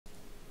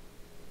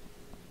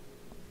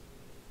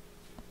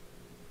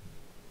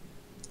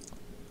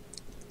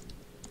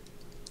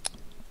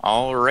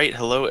All right,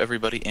 hello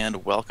everybody,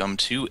 and welcome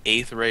to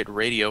Aetheryte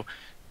Radio.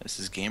 This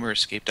is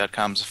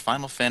GamerEscape.com's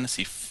Final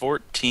Fantasy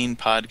XIV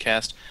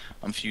podcast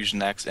on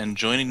Fusion X, and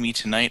joining me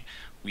tonight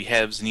we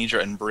have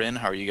Zanidra and Bryn.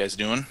 How are you guys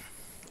doing?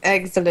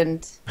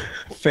 Excellent.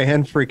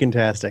 Fan freaking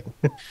tastic.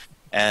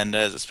 And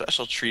as a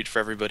special treat for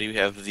everybody, we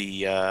have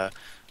the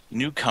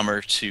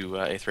newcomer to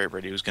Aetheryte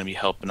Radio who's going to be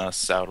helping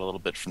us out a little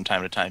bit from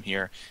time to time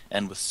here,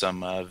 and with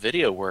some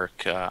video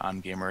work on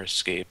Gamer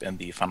Escape and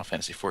the Final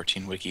Fantasy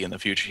XIV wiki in the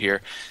future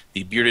here.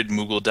 The bearded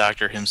Moogle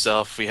doctor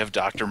himself, we have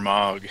Doctor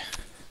Mog.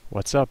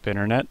 What's up,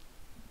 Internet?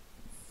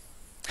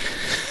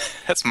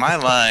 That's my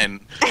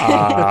line.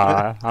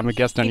 I'm a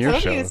guest on He your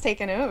told show. he was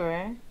taking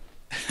over.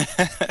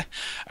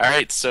 All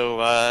right, so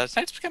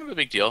tonight's kind of a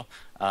big deal.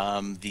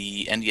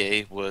 The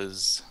NDA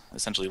was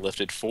essentially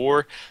lifted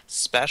for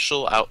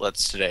special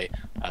outlets today,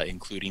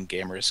 including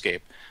Gamer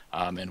Escape.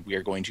 And we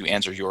are going to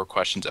answer your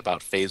questions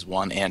about Phase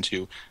 1 and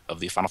 2 of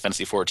the Final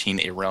Fantasy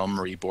XIV A Realm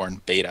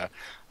Reborn beta.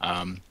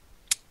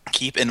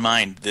 Keep in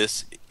mind,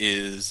 this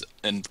is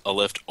a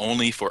lift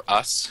only for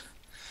us,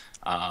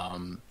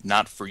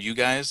 not for you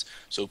guys.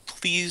 So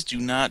please do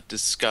not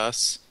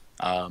discuss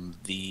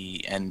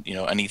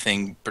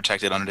anything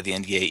protected under the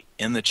NDA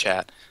in the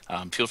chat.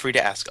 Feel free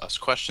to ask us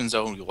questions,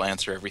 though, and we will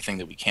answer everything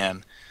that we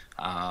can.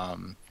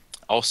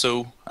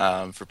 Also,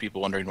 for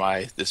people wondering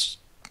why this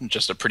is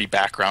just a pretty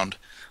background,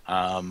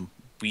 not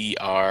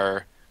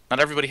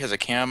everybody has a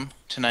cam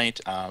tonight.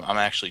 I'm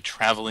actually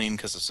traveling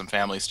because of some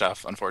family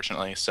stuff,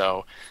 unfortunately,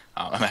 so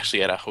I'm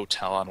actually at a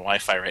hotel on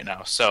Wi-Fi right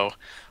now. So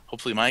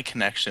hopefully my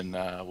connection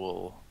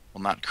will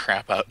not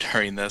crap out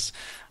during this.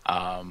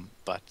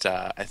 But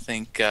I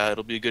think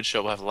it'll be a good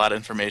show. We'll have a lot of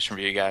information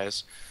for you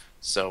guys.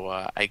 So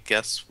I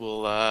guess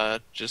we'll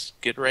just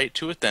get right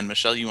to it then.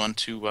 Michelle, you want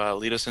to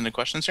lead us into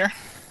questions here?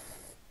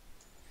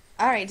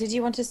 All right, did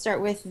you want to start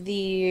with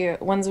the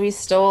ones we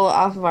stole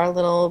off of our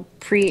little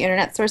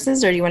pre-internet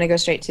sources, or do you want to go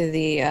straight to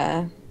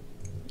the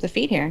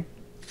feed here?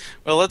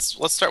 Well, let's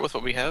start with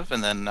what we have,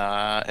 and then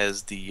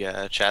as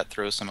the chat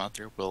throws some out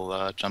there,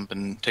 we'll jump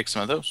and take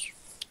some of those.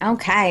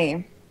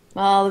 Okay.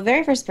 Well, the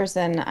very first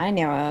person I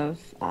know of,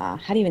 how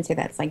do you even say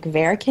that? It's like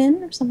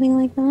Verikin or something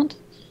like that.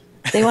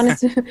 They wanted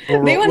to.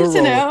 They wanted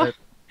to know.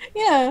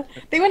 Yeah,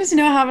 they wanted to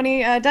know how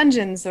many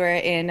dungeons were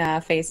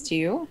in Phase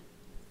 2,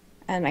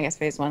 and I guess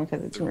Phase 1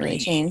 because it didn't really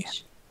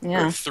change.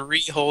 Yeah. Or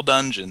 3 whole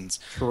dungeons.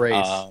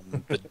 Trace.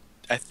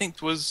 I think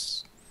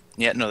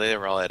they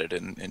were all added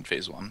in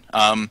Phase 1.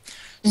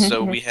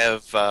 So we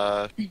have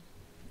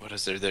what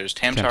is there? There's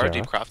Tamtara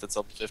Deep Croft that's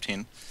level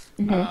 15,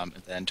 and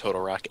then Total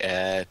Rock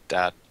at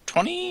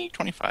 20,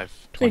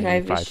 25.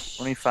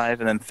 25,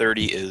 and then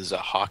 30 is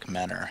Hawk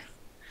Manor.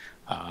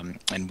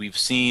 And we've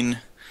seen,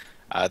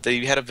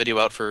 they had a video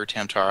out for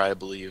Tamtara, I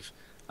believe.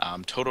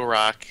 Total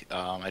Rock,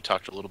 I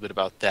talked a little bit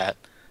about that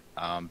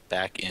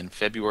back in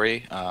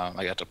February.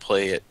 I got to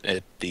play it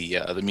at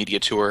the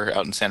media tour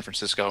out in San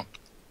Francisco.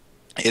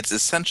 It's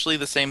essentially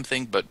the same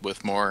thing, but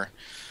with more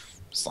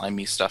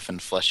slimy stuff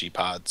and fleshy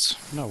pods.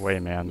 No way,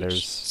 man.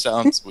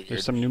 Sounds weird.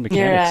 There's some new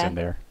mechanics in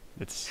there.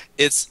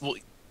 Well,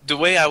 the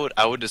way I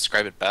would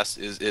describe it best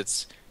is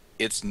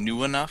it's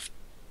new enough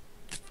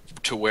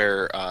to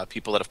where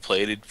people that have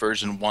played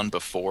version 1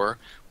 before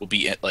will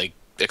be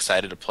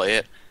excited to play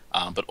it,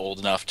 but old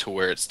enough to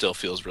where it still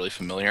feels really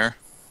familiar.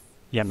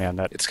 Yeah, man.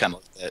 It's kind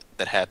of like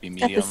that happy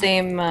medium. Got the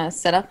same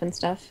setup and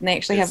stuff, and they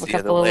actually have a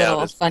couple of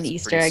little fun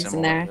Easter eggs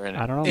in there.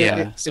 I don't know.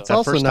 Yeah, it's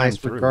also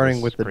nice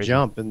regarding with the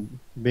jump and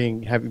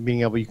being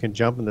able you can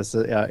jump in this.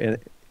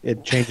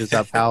 It changes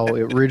up how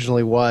it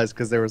originally was,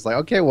 because there was like,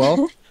 okay,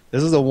 well,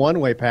 this is a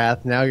one-way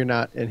path. Now you're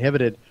not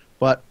inhibited.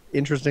 But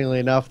interestingly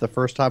enough, the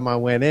first time I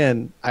went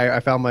in, I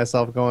found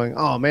myself going,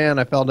 oh man,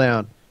 I fell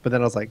down. But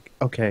then I was like,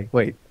 okay,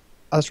 wait,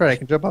 that's right, I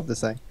can jump off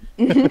this thing.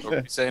 What were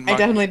you saying, I Mark?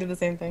 definitely did the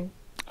same thing.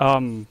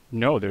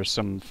 No, there's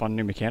some fun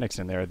new mechanics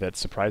in there that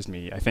surprised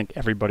me. I think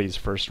everybody's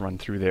first run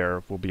through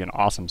there will be an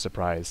awesome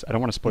surprise. I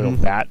don't want to spoil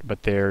that,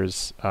 but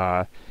there's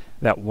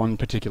that one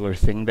particular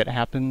thing that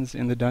happens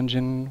in the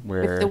dungeon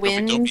where... With the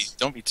wind?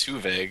 Don't be too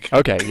vague.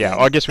 Okay, yeah.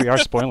 Well, I guess we are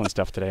spoiling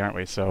stuff today, aren't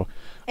we? So,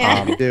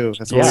 Yeah. We do.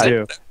 That's what we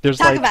do. There's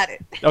Talk about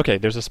it. Okay,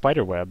 there's a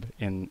spider web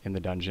in the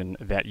dungeon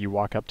that you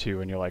walk up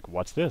to and you're like,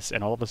 what's this?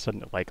 And all of a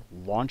sudden it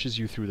launches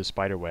you through the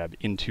spider web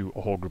into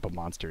a whole group of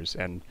monsters,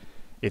 and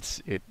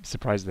it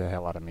surprised the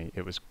hell out of me.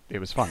 It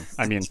was fun.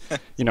 I mean,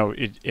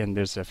 and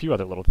there's a few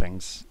other little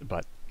things,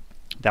 but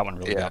that one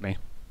really got me.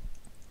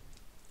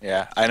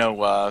 Yeah, I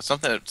know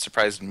something that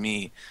surprised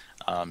me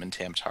in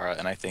Tamtara,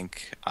 and I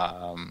think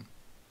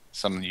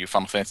some of you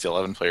Final Fantasy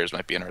XI players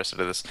might be interested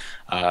in this.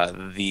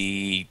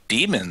 The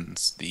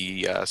demons,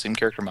 the same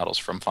character models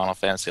from Final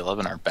Fantasy XI,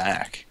 are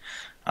back,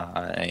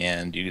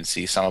 and you can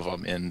see some of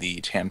them in the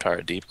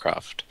Tamtara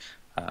Deepcroft.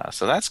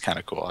 So that's kind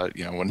of cool.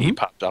 When he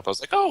popped up, I was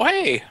like, "Oh,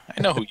 hey,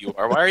 I know who you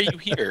are. Why are you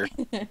here?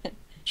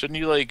 Shouldn't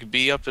you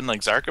be up in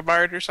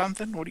Zarkabard or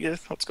something?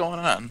 What's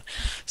going on?"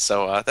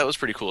 So that was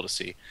pretty cool to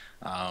see.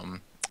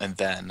 And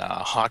then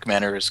Hawk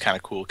Manor is kind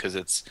of cool because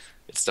it's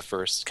the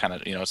first kind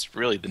of it's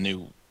really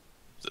the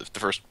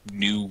first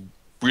new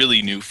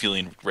really new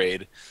feeling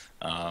raid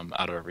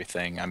out of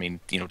everything. I mean,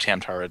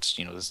 Tamtar, it's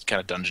this kind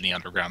of dungeony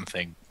underground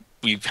thing.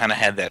 We've kind of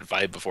had that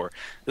vibe before.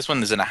 This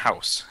one is in a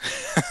house.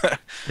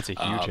 It's a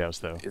huge house,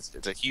 though.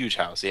 It's a huge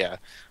house, yeah.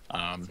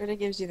 Sort of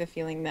gives you the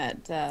feeling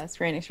that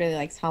Square Enix really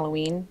likes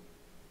Halloween.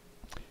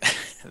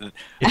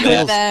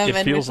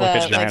 It feels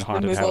like a giant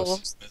haunted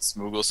house. This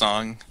Moogle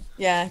song.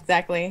 Yeah,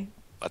 exactly.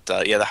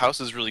 But yeah, the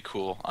house is really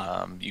cool.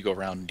 You go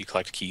around and you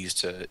collect keys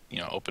to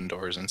open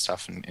doors and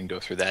stuff, and go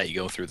through that. You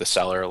go through the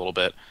cellar a little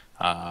bit,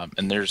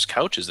 and there's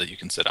couches that you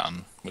can sit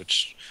on,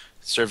 which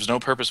serves no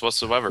purpose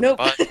whatsoever. Nope.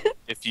 But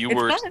if you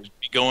were to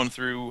be going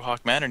through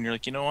Hawk Manor and you're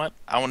like, you know what,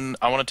 I want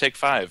to take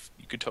 5,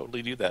 you could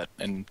totally do that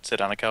and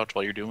sit on a couch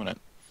while you're doing it.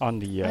 On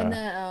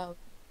the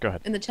go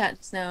ahead. In the chat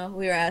just now,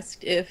 we were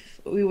asked if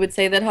we would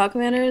say that Hawk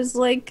Manor is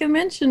like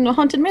a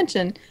haunted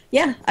mansion.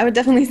 Yeah, I would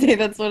definitely say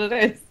that's what it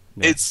is.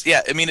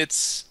 I mean,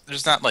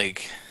 there's not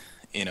like,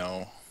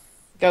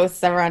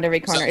 ghosts around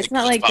every corner. It's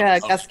not like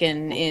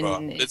Guskin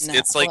in.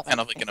 It's like kind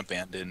of like an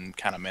abandoned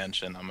kind of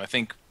mansion. I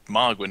think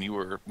Mog, when you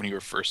were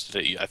first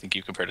at it, I think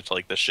you compared it to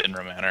like the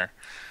Shinra Manor.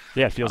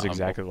 Yeah, it feels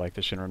exactly like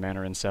the Shinra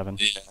Manor in 7.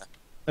 Yeah.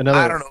 I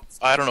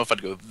don't know if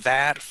I'd go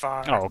that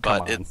far. Oh,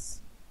 come on.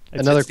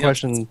 It's another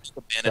question. It's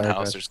an abandoned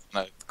house. There's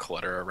kind of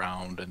clutter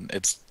around, and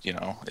it's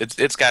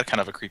got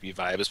kind of a creepy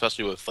vibe,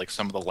 especially with like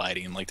some of the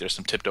lighting. Like there's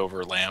some tipped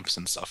over lamps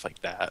and stuff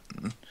like that,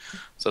 and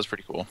so it's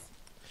pretty cool.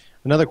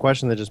 Another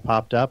question that just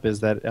popped up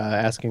is that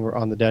asking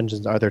on the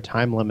dungeons, are there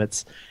time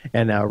limits?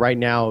 And right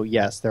now,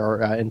 yes, there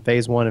are. In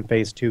Phase 1 and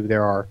Phase 2,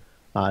 there are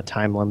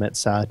time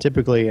limits.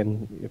 Typically,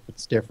 and if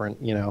it's different,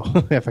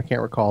 if I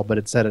can't recall, but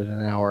it's set at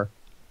an hour.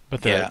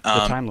 But the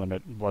time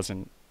limit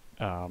wasn't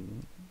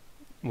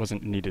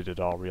needed at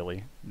all,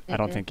 really. I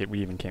don't think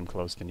we even came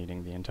close to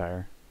needing the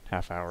entire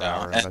hour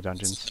of the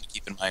dungeons.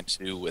 Keep in mind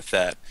too, with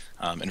that,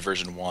 in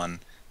version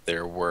 1,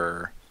 there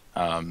were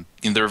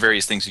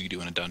various things you could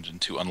do in a dungeon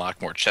to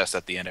unlock more chests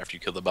at the end after you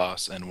kill the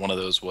boss, and one of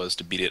those was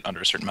to beat it under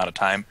a certain amount of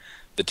time.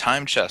 The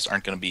time chests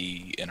aren't going to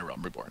be in a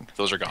Realm Reborn;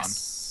 those are gone.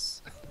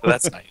 Yes. So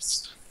that's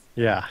nice.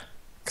 Yeah.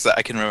 Because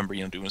I can remember,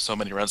 doing so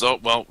many runs. Oh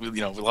well, we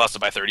lost it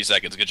by 30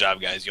 seconds. Good job,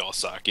 guys. You all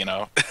suck.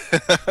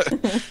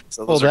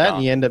 So well,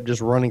 and you end up just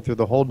running through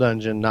the whole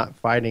dungeon, not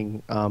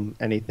fighting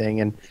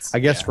anything. And I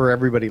guess for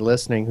everybody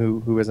listening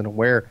who isn't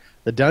aware,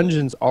 the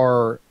dungeons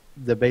are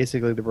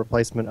basically the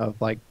replacement of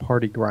like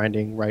party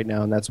grinding right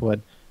now, and that's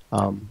what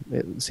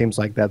it seems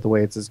like that the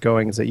way it's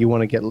going is that you want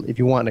to get, if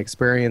you want an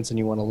experience and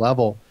you want to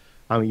level,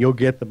 you'll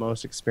get the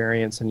most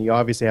experience, and you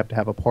obviously have to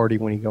have a party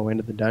when you go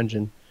into the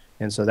dungeon.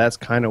 And so that's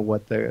kind of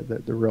what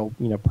the real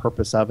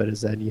purpose of it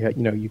is, that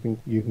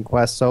you can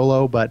quest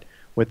solo, but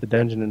with the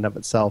dungeon in and of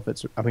itself,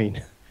 it's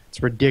a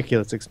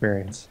ridiculous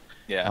experience.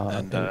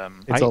 Yeah,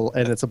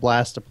 it's a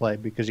blast to play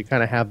because you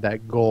kind of have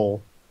that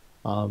goal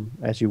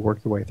as you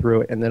work your way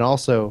through it, and then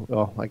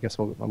also, I guess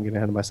I'm getting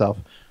ahead of myself.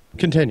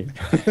 Continue.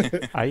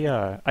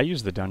 I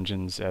use the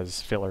dungeons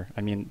as filler.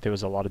 I mean, there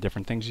was a lot of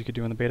different things you could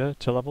do in the beta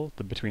to level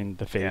between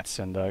the fates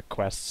and the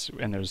quests,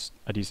 and there's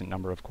a decent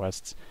number of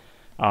quests.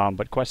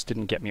 But quests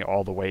didn't get me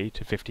all the way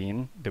to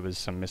 15. There was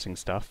some missing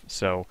stuff.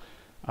 So,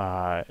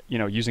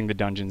 using the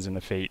dungeons and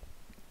the fate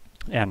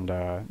and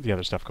the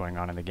other stuff going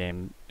on in the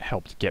game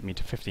helped get me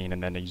to 15,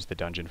 and then I used the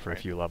dungeon for a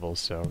few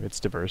levels. So it's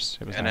diverse.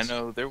 It was nice. I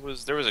know there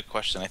was a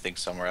question, I think,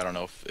 somewhere. I don't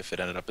know if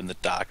it ended up in the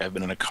doc. I've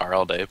been in a car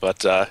all day, but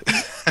there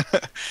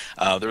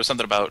was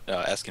something about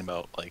asking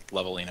about like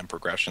leveling and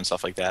progression,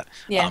 stuff like that.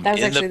 Yeah, that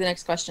was actually the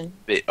next question.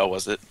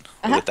 Was it?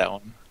 Was it that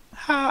one?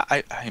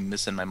 I'm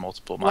missing my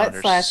multiple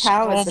monitors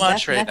how is so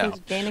much right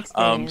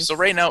now. So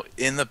right now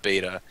in the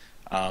beta,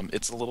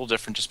 it's a little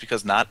different just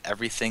because not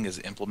everything is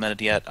implemented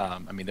yet. I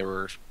mean, there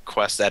were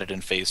quests added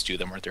in Phase 2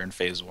 that weren't there in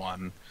Phase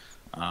 1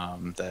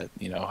 that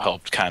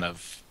helped kind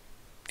of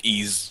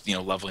ease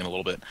leveling a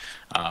little bit.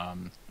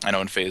 I know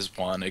in Phase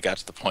 1 it got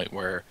to the point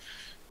where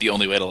the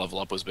only way to level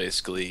up was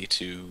basically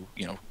to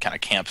kind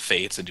of camp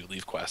fates and do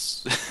leave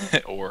quests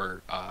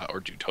or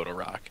do Toto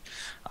Rock.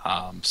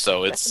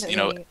 So it's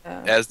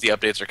as the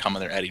updates are coming,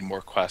 they're adding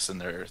more quests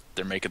and they're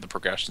making the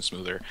progression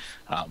smoother.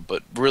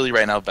 But really,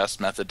 right now, best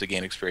method to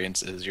gain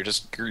experience is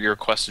you're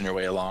questing your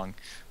way along.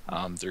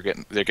 They're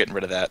getting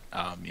rid of that.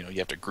 You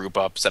have to group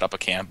up, set up a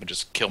camp, and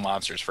just kill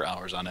monsters for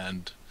hours on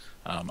end.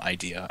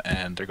 Idea,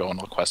 and they're going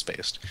all quest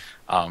based.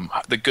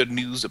 The good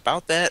news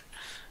about that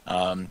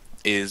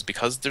is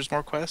because there's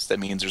more quests, that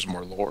means there's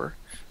more lore.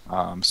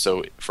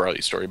 So for all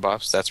you story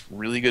buffs, that's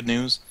really good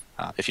news.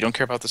 If you don't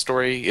care about the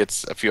story,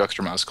 it's a few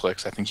extra mouse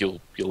clicks. I think you'll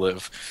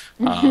live.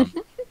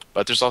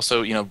 But there's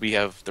also, we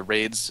have the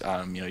raids.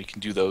 You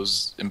can do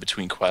those in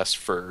between quests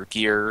for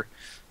gear.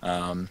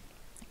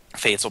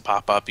 Fates will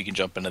pop up. You can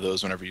jump into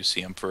those whenever you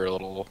see them for a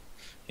little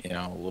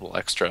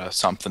extra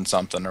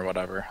something or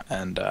whatever.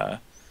 And I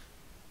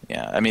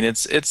mean,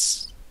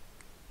 it's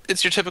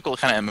your typical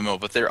kind of MMO,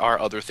 but there are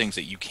other things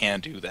that you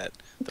can do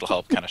that'll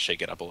help kind of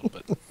shake it up a little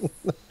bit.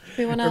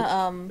 We want to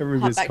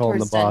hop back calling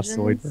towards the boss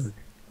dungeons.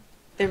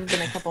 There have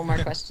been a couple more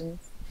questions.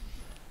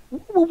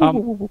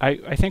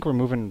 I think we're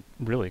moving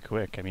really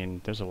quick. I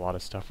mean, there's a lot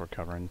of stuff we're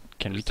covering.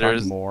 Can we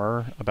talk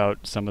more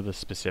about some of the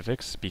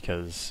specifics?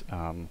 Because,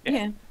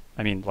 yeah.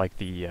 I mean, like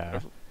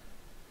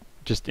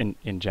just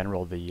in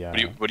general, What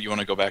do you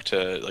want to go back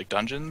to, like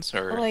dungeons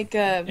or like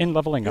in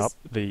leveling up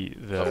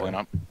leveling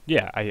up?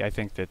 Yeah, I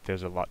think that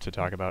there's a lot to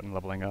talk about in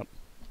leveling up.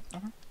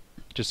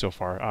 Just so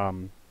far. How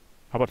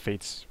about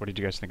Fates? What did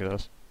you guys think of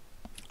those?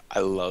 I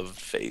love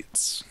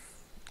Fates.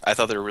 I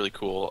thought they were really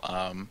cool.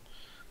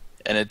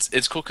 And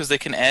it's cool because they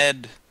can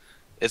add.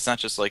 It's not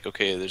just like,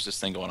 okay, there's this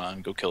thing going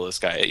on, go kill this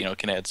guy. You know, it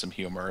can add some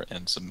humor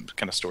and some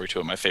kind of story to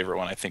it. My favorite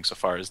one, I think, so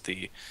far is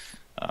the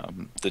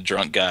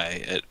drunk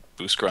guy at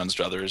Buskrun's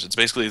Druthers. It's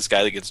basically this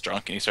guy that gets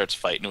drunk and he starts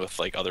fighting with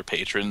like other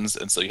patrons,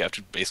 and so you have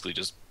to basically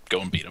just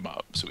go and beat him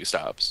up so he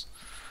stops,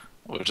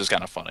 which is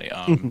kind of funny.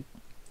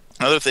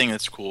 Another thing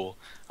that's cool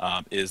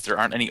is there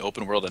aren't any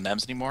open world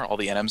NMs anymore. All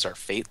the NMs are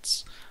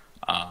Fates.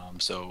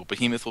 So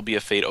Behemoth will be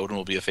a Fate, Odin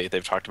will be a Fate.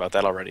 They've talked about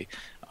that already.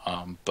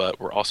 But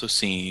we're also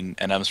seeing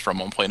NMs from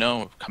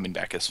 1.0 coming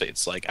back as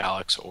Fates, like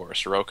Alex or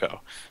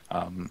Sirocco.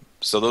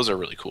 So those are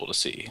really cool to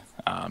see.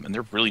 And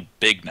they're really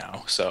big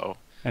now.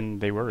 And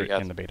they were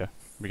in the beta.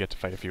 We get to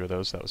fight a few of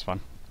those. That was fun.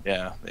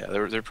 Yeah,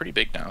 they're pretty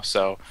big now.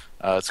 So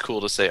it's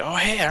cool to say, oh,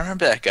 hey, I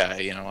remember that guy.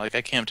 You know, like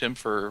I camped him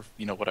for,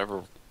 you know,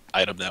 whatever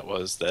item that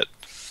was that,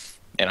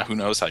 you know, who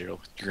knows how you're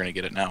going to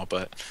get it now.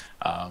 But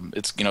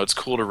it's, you know, it's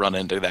cool to run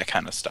into that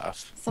kind of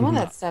stuff. Some of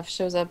that stuff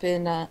shows up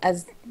in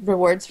as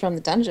rewards from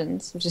the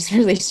dungeons, which is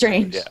really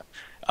strange. Yeah.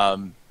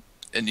 And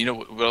you know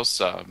what else?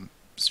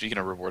 Speaking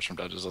of rewards from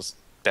dungeons, let's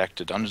back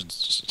to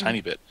dungeons just a tiny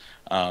bit.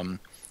 A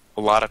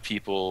lot of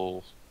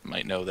people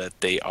might know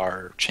that they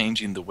are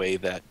changing the way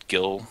that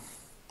Gil,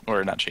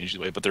 or not changing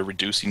the way, but they're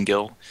reducing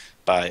Gil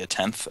by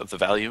 1/10 of the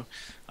value.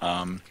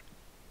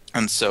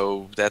 And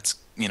so that's,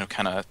 you know,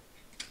 kind of,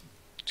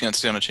 you know,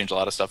 it's going to change a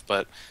lot of stuff,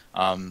 but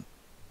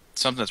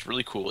something that's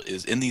really cool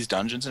is in these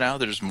dungeons now,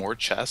 there's more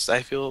chests,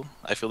 I feel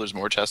there's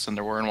more chests than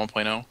there were in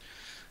 1.0.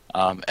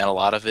 And a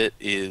lot of it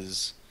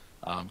is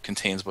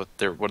contains what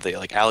are they,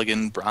 like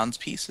Allegan bronze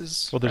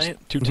pieces? Well, there's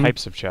right? two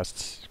types of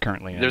chests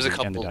currently in the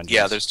dungeons.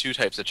 Yeah, there's two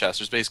types of chests.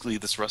 There's basically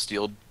this rusty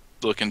old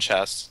looking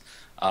chest,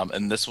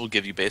 and this will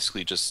give you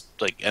basically just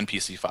like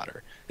NPC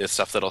fodder. It's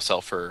stuff that'll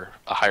sell for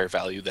a higher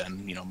value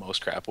than, you know,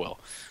 most crap will.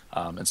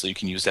 And so you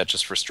can use that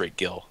just for straight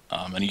Gil.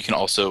 And you can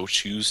also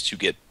choose to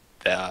get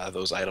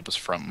those items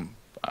from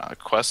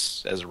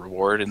quests as a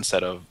reward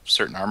instead of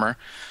certain armor.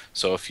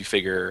 So if you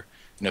figure,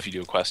 you know, if you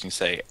do a quest and you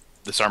say,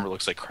 this armor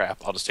looks like crap,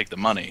 I'll just take the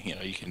money, you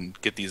know, you can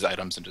get these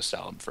items and just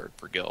sell them for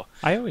Gil.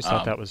 I always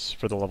thought that was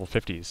for the level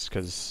 50s,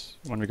 because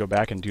when we go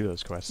back and do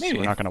those quests,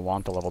 we're not going to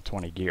want the level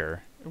 20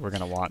 gear. We're going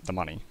to want the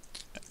money.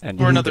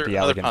 And or another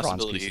Allegan bronze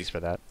possibility pieces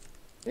for that.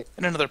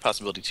 And another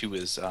possibility too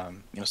is,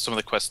 you know, some of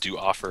the quests do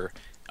offer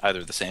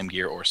either the same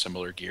gear or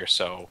similar gear.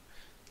 So,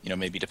 you know,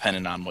 maybe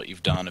depending on what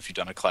you've done, if you've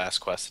done a class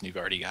quest and you've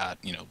already got,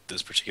 you know,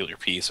 this particular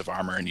piece of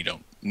armor and you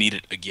don't need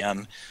it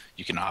again,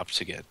 you can opt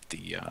to get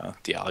the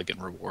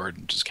Allegan reward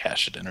and just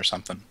cash it in or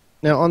something.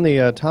 Now, on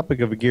the topic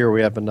of gear,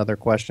 we have another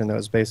question that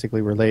was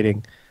basically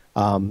relating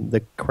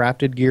the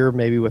crafted gear,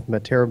 maybe with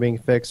Matera being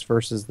fixed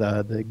versus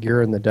the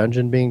gear in the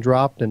dungeon being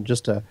dropped. And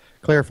just to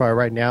clarify,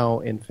 right now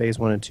in Phase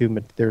 1 and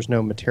 2, there's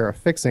no Matera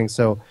fixing,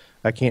 so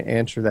I can't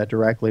answer that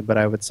directly, but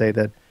I would say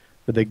that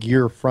for the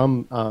gear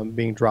from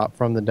being dropped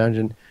from the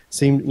dungeon,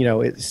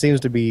 it seems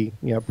to be,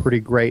 you know, pretty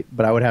great,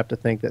 but I would have to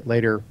think that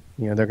later,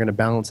 you know, they're going to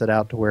balance it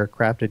out to where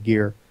crafted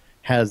gear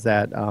has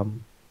that,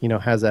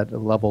 has that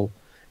level.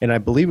 And I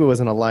believe it was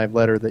in a live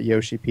letter that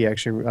Yoshi P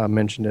actually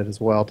mentioned it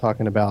as well,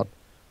 talking about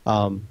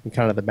kind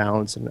of the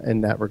balance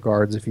in that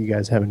regards. If you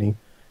guys have any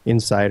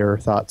insight or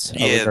thoughts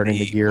regarding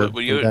the gear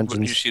what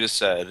Yoshida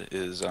said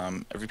is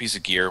every piece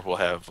of gear will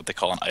have what they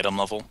call an item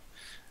level,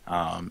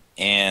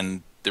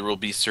 and there will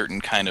be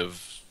certain kind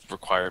of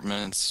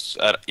requirements.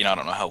 I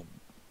don't know how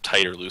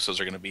tight or loose those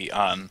are going to be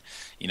on,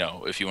 you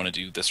know, if you want to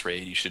do this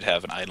raid, you should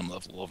have an item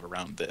level of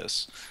around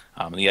this.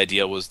 And the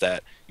idea was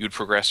that you would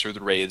progress through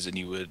the raids and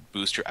you would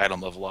boost your item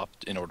level up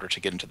in order to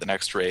get into the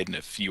next raid. And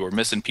if you were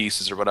missing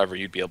pieces or whatever,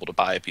 you'd be able to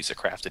buy a piece of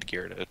crafted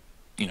gear to,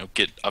 you know,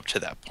 get up to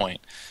that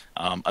point.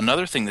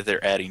 Another thing that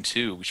they're adding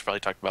too, we should probably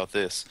talk about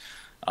this,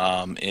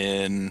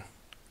 in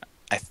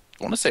I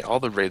want to say all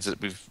the raids that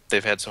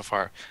they've had so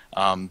far,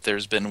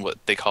 there's been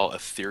what they call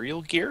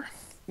ethereal gear.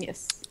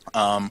 Yes.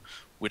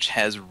 Which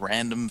has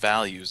random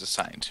values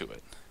assigned to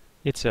it.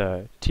 It's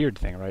a tiered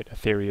thing, right?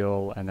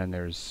 Ethereal, and then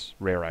there's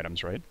rare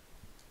items, right?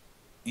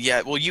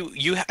 Yeah, well,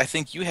 I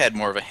think you had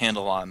more of a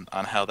handle on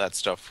how that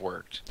stuff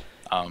worked.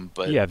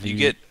 But yeah, you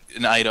get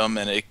an item,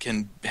 and it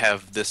can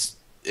have this.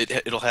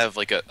 It'll have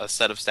like a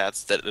set of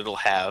stats that it'll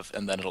have,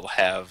 and then it'll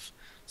have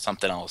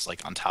something else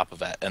like on top of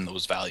that, and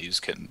those values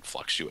can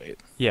fluctuate.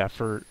 Yeah,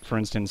 for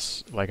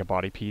instance, like a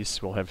body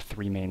piece will have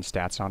 3 main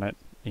stats on it.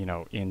 You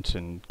know, int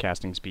and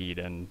casting speed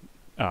and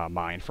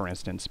mine, for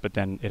instance, but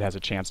then it has a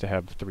chance to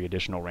have 3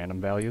 additional random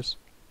values,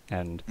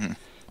 and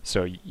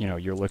so, you know,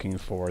 you're looking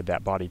for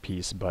that body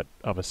piece but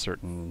of a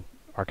certain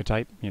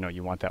archetype. You know,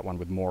 you want that one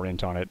with more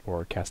int on it,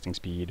 or casting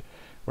speed,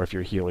 Or if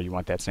you're a healer, you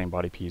want that same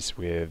body piece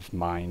with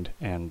mind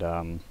and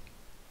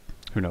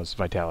who knows,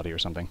 vitality or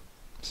something.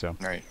 So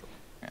right,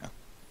 yeah.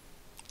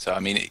 So I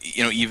mean,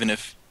 even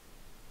if,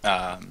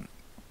 and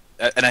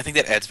I think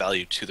that adds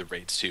value to the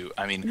raids too.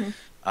 I mean,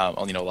 a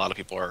lot of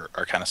people are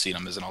kind of seeing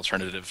them as an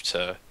alternative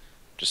to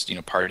just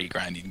party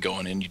grinding,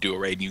 going in, you do a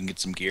raid, and you can get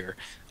some gear.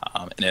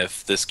 And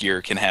if this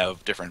gear can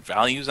have different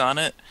values on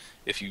it,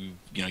 if you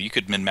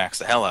could min-max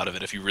the hell out of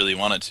it if you really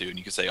wanted to, and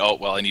you could say, oh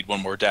well, I need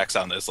one more dex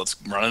on this, let's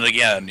run it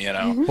again.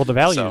 Well, the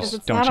values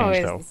don't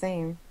change though. The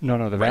same.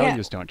 No, the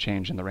values don't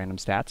change in the random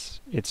stats.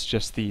 It's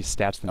just the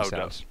stats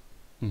themselves.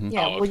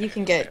 Yeah, well, you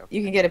can get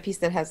a piece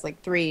that has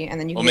like 3, and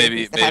then you can get a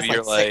piece that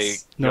has like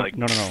 6. No.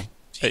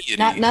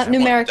 Not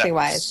numerically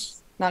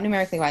wise. Not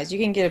numerically wise. You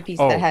can get a piece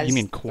that has you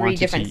mean quantity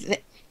 3 different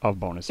of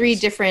bonuses. 3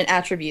 different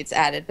attributes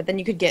added, but then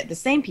you could get the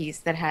same piece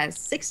that has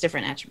 6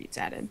 different attributes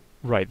added.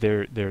 Right,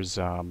 there's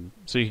so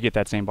you could get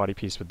that same body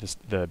piece with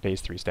the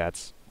base 3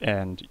 stats,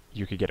 and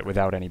you could get it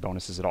without any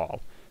bonuses at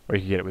all, or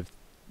you could get it with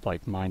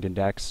like mind and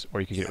dex,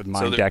 or you could get it with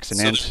mind, dex, and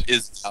int. So there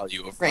is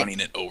value of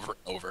running it over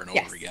and over and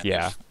over again.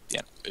 Yeah.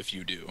 If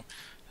you do,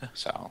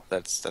 so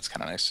that's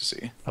kind of nice to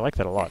see. I like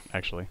that a lot,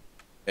 actually.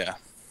 Yeah.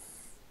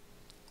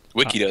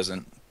 Wiki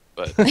doesn't,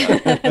 but no,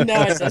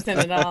 it doesn't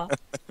at all.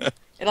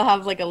 It'll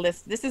have like a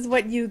list. This is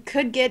what you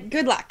could get.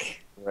 Good luck.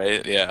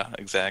 Right? Yeah,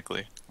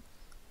 exactly.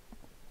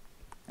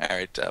 All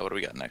right, what do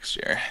we got next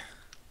year?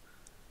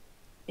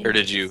 Or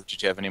did you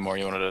have any more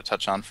you wanted to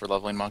touch on for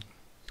leveling Mog?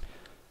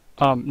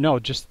 No,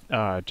 just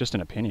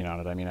an opinion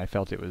on it. I mean, I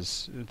felt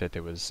that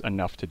there was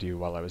enough to do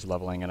while I was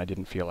leveling, and I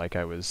didn't feel like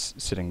I was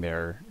sitting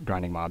there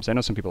grinding mobs. I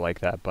know some people like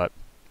that, but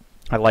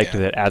I liked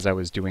that as I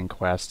was doing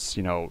quests,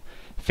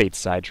 fate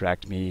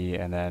sidetracked me,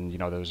 and then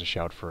there was a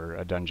shout for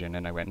a dungeon,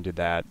 and I went and did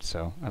that.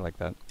 So I like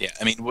that. Yeah,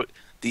 I mean,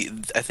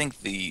 I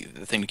think the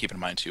thing to keep in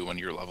mind too when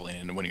you're leveling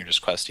and when you're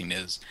just questing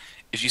is,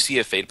 if you see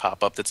a fate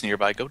pop up that's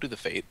nearby, go do the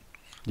fate.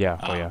 Yeah.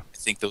 I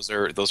think those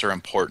are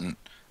important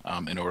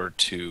in order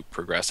to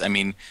progress. I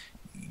mean,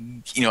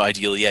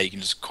 ideally, you can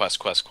just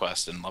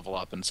quest and level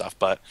up and stuff.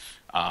 But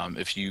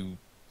if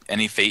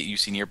any fate you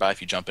see nearby,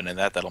 if you jump into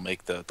that, that'll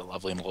make the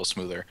leveling a little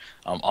smoother.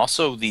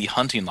 Also, the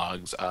hunting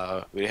logs.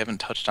 We haven't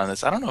touched on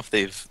this. I don't know if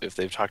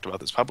they've talked about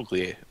this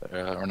publicly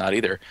or not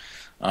either.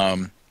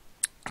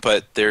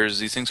 But there's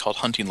these things called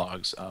hunting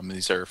logs.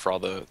 These are for all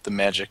the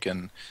magic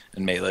and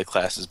melee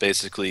classes.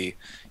 Basically,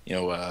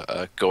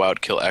 go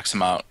out, kill X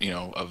amount,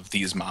 of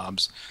these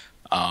mobs,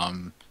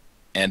 and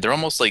they're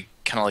almost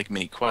kind of like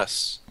mini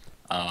quests.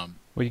 Well,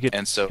 you get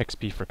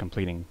XP for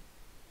completing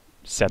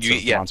sets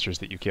of monsters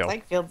that you kill. It's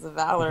like Fields of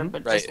Valor,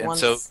 but right. just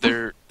once. And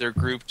so they're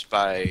grouped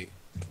by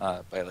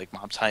like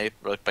mob type,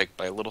 or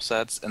by little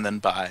sets, and then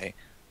by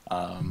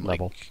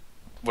level.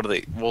 What are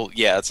they? Well,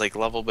 yeah, it's like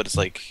level, but it's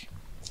like.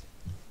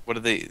 What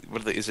are they?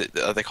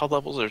 Are they called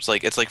levels, or it's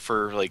like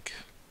for like?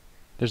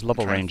 There's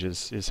level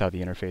ranges, is how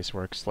the interface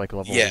works. Like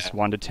levels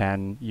 1 to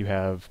 10, you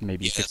have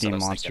maybe 15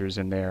 monsters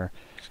in there,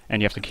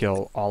 and you have to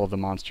kill all of the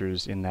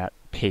monsters in that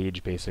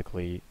page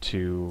basically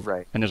to.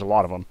 Right. And there's a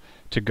lot of them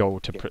to go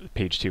to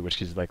page 2,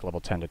 which is like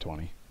level 10 to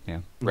 20.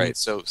 Yeah. Right.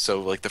 So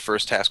like the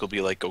first task will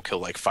be like go kill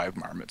like 5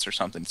 marmots or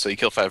something. So you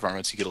kill 5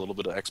 marmots, you get a little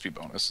bit of XP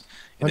bonus,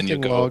 and then you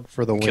go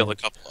for the kill a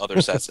couple other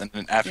sets, and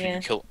then after you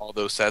kill all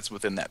those sets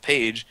within that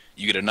page,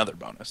 you get another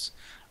bonus.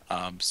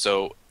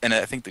 And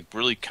I think the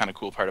really kind of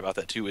cool part about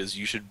that too is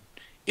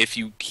if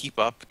you keep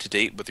up to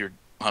date with your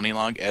hunting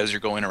log as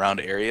you're going around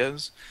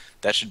areas,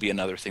 that should be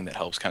another thing that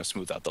helps kind of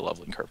smooth out the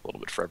leveling curve a little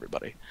bit for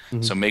everybody.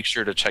 Mm-hmm. So make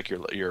sure to check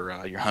your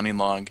hunting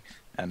log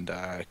and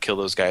kill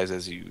those guys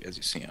as you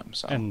see them.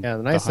 So the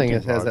nice thing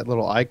is it has that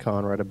little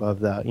icon right above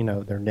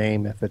their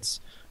name if it's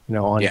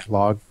on your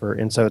log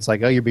and so it's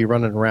like, you'll be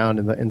running around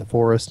in the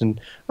forest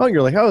and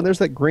you're like, there's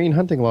that green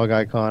hunting log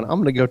icon. I'm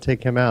gonna go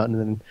take him out, and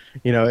then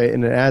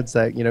and it adds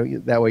that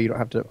that way you don't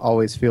have to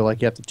always feel like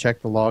you have to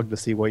check the log to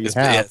see what you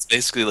have. Yeah, it's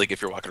basically like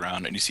if you're walking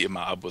around and you see a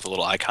mob with a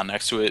little icon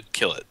next to it,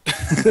 kill it.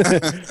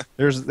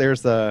 there's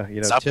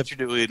the stop tip, what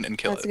you're doing and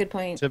kill it. That's a good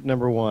point. Tip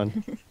number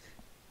 1.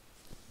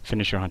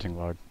 Finish your hunting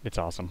log. It's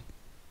awesome.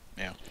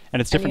 Yeah.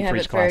 And it's different for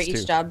each class too. For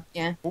each job,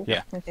 yeah.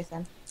 Like they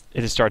said.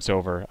 It just starts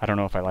over. I don't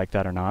know if I like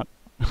that or not,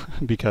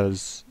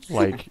 because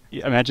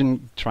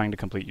imagine trying to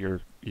complete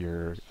your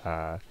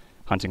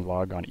hunting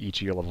log on each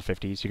of your level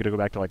 50s. You got to go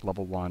back to like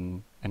level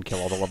 1 and kill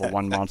all the level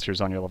 1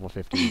 monsters on your level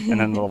 50, and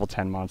then the level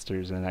 10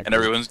 monsters, and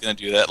everyone's gonna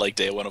do that like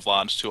day 1 of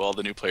launch to all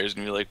the new players,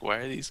 and be like, why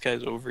are these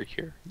guys over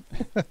here?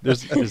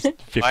 There's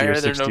 50 or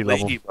 60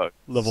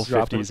 level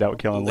 50s out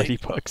killing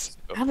ladybugs.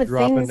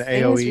 Dropping the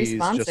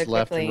AoEs just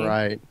left and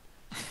right.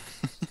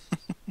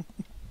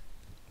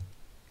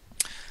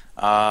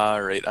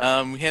 All right.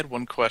 We had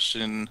one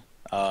question.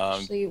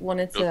 Actually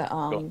wanted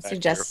to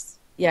suggest,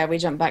 we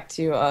jump back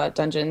to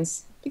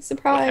dungeons. Big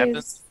surprise. What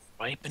happens?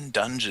 Wipe in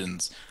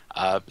dungeons.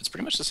 It's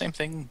pretty much the same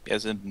thing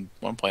as in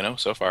 1.0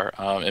 so far.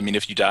 I mean,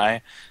 if you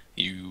die,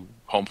 you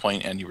home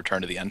point and you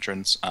return to the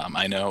entrance.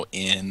 I know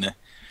in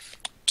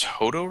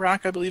Toto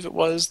Rock, I believe it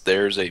was,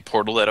 there's a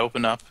portal that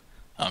opened up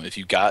If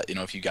you got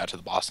to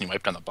the boss and you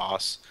wiped on the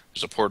boss,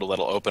 there's a portal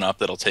that'll open up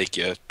that'll take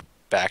you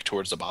back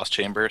towards the boss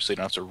chamber, so you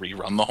don't have to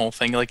rerun the whole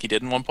thing like you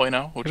did in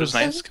 1.0, which was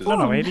nice.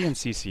 No, AD and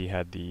CC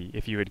had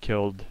if you had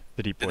killed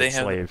the Deep Void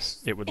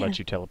slaves, it would let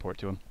you teleport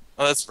to them.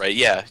 Oh, that's right.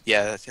 Yeah,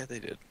 they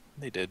did.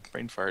 They did.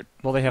 Brain fart.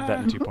 Well, they have that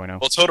in 2.0.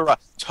 Well,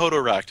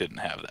 Totorock didn't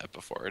have that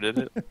before, did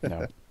it?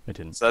 No, it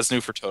didn't. So that's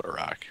new for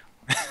Totorock.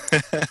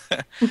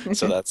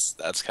 So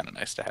that's kind of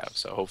nice to have.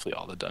 So hopefully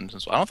all the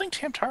dungeons. I don't think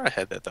Tamtara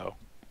had that though.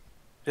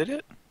 Did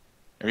it?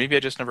 Or maybe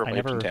I just never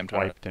wiped in Tamtara.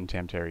 Wiped in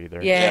Tamtara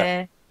either.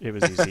 Yeah. It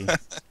was easy.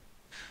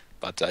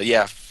 But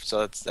yeah,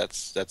 so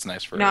that's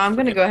nice for. No, I'm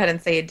gonna go ahead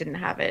and say it didn't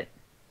have it.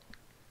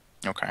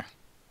 Okay.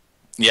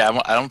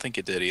 Yeah, I don't think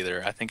it did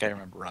either. I think I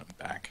remember running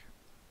back.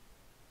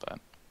 But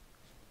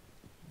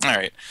all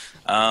right.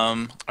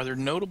 Are there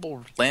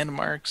notable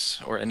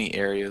landmarks or any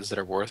areas that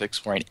are worth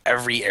exploring?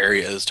 Every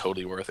area is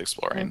totally worth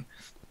exploring.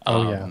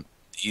 Yeah.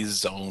 These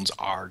zones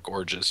are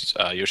gorgeous.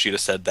 Yoshida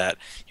said that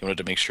he wanted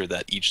to make sure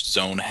that each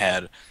zone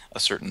had a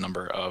certain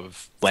number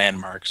of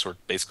landmarks, or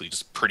basically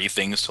just pretty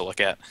things to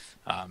look at,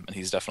 and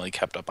he's definitely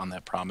kept up on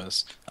that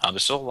promise.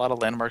 There's still a lot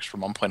of landmarks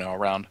from 1.0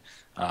 around.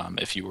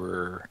 If you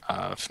were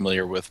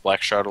familiar with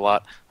Black Shroud a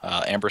lot,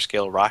 Amber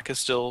Scale Rock is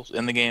still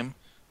in the game,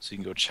 so you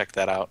can go check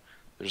that out.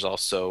 There's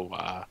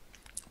also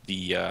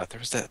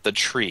the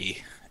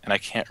tree, and I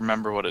can't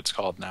remember what it's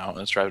called now, and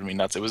it's driving me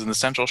nuts. It was in the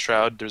Central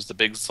Shroud. There's the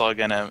Big Slug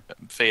NM,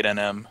 Fade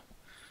NM.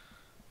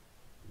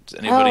 Does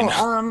anybody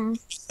know?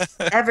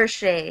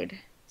 Evershade.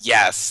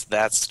 Yes,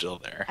 that's still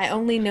there. I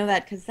only know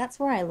that because that's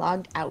where I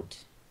logged out.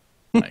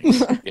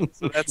 Nice. Yeah,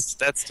 so that's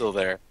still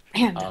there.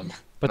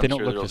 But they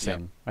don't look the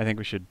same. I think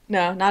we should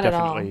not at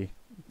all. Definitely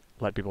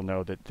let people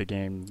know that the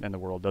game and the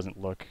world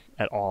doesn't look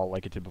at all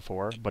like it did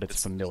before, but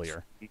it's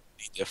familiar.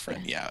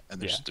 Different, yeah.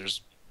 And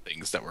there's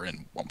things that were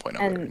in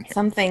 1.0. And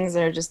some things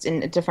are just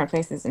in different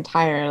places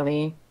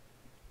entirely.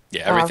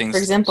 Yeah, everything's... for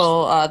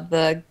example,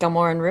 the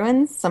Galmoran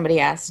ruins, somebody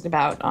asked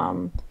about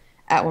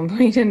at one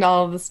point and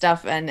all of the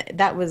stuff, and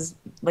that was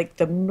like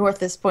the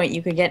northest point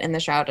you could get in the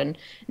Shroud, and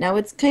now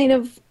it's kind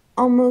of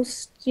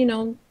almost,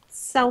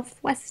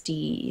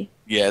 southwesty.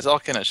 Yeah, it's all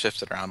kind of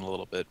shifted around a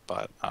little bit,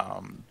 but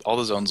all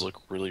the zones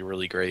look really,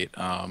 really great.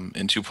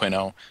 In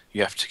 2.0,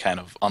 you have to kind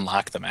of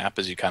unlock the map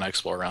as you kind of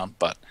explore around,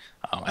 but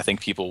I think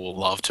people will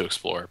love to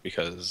explore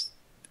because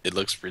it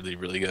looks really,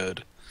 really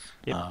good.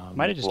 It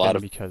might have just a lot been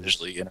of because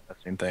visually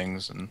interesting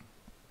things, and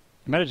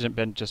it might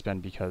have just been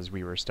because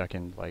we were stuck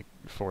in like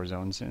 4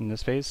 zones in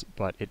this phase,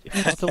 but it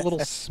felt a little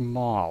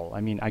small.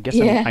 I mean, I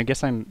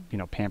guess I'm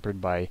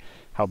pampered by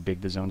how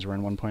big the zones were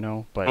in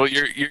 1.0. But well,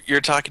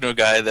 you're talking to a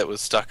guy that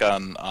was stuck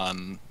on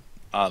an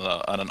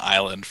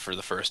island for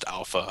the first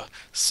alpha,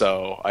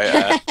 so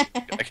I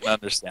can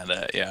understand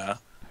that. Yeah.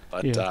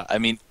 But yeah. I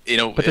mean,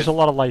 but there's a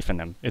lot of life in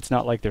them. It's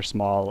not like they're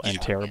small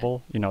and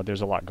terrible.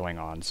 There's a lot going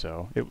on,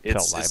 so it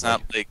felt lively. It's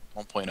not like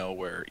 1.0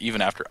 where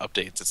even after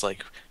updates, it's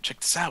like, check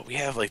this out. We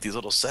have like these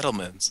little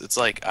settlements. It's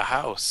like a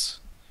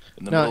house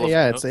in the middle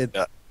of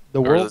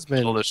the world's been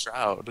middle of the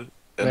Shroud,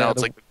 and now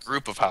it's like a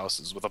group of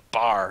houses with a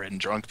bar and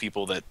drunk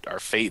people that are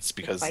fates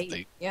because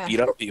they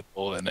beat up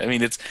people. And I mean,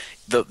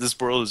 this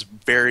world is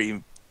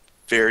very,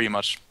 very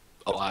much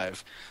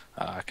alive.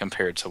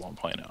 Compared to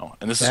 1.0,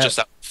 and this is just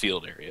out in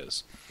field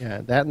areas.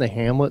 Yeah, that and the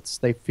hamlets,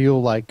 they feel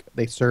like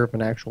they serve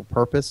an actual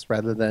purpose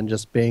rather than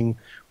just being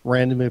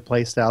randomly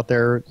placed out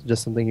there,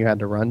 just something you had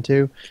to run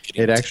to.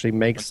 It actually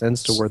makes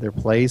sense to where they're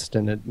placed,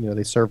 and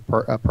they serve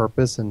a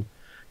purpose. And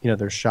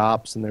there's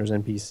shops and there's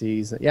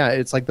NPCs. Yeah,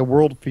 it's like the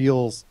world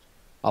feels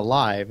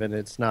alive, and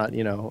it's not.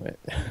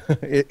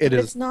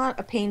 It's not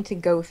a pain to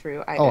go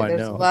through either. Oh,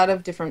 there's a lot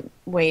of different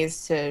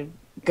ways to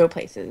go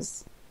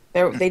places.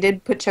 They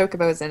did put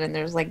chocobos in, and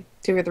there's like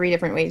 2 or 3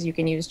 different ways you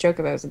can use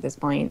chocobos at this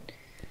point.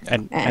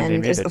 And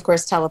there's, of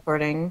course,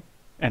 teleporting.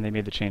 And they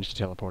made the change to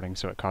teleporting,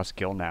 so it costs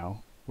gil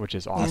now, which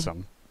is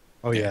awesome.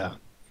 Oh, yeah.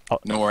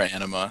 No more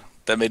anima.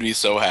 That made me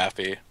so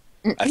happy.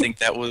 I think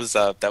that was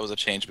a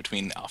change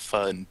between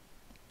alpha and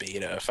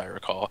beta, if I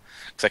recall.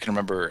 Because I can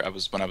remember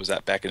when I was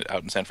out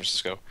in San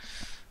Francisco,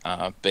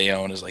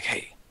 Bayonne is like,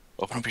 hey,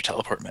 open up your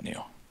teleport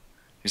menu.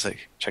 He's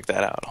like, check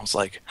that out. I was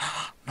like,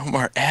 no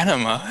more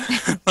anima.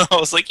 I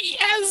was like,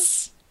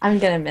 yes. I'm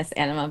gonna miss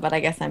anima, but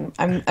I guess I'm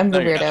the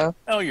weirdo.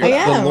 No, you're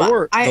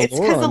not. It's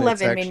because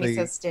 11 made me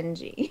so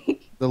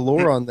stingy. The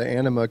lore on the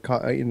anima,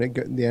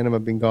 the anima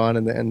being gone,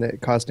 and the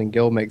costing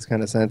gil makes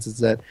kind of sense. Is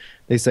that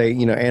they say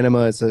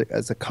anima is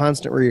a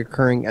constant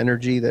recurring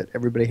energy that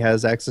everybody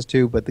has access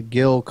to, but the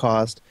gil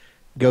cost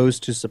goes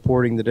to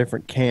supporting the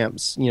different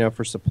camps,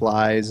 for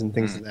supplies and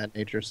things of that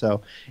nature.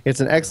 So it's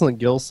an excellent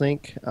gil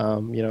sync. I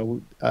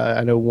know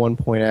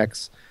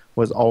 1.x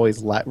was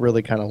always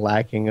really kind of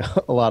lacking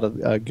a lot of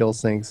gil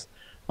syncs.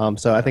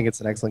 So I think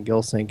it's an excellent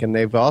gil sync. And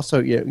they've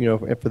also,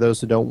 for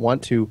those who don't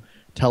want to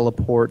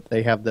teleport,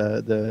 they have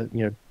I'm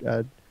going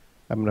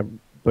to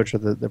butcher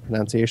the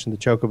pronunciation, the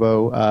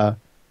chocobo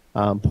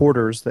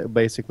porters that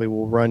basically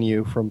will run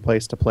you from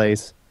place to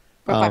place.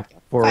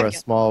 For a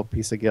small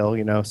piece of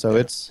gil, so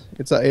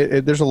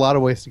there's a lot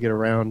of ways to get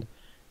around,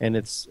 and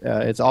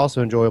it's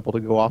also enjoyable to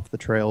go off the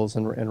trails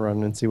and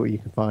run and see what you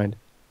can find.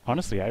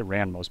 Honestly, I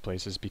ran most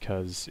places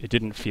because it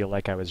didn't feel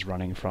like I was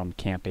running from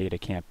Camp A to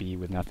Camp B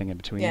with nothing in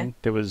between. Yeah.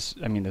 There was,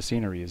 I mean, the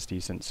scenery is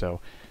decent, so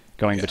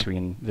going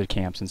between the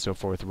camps and so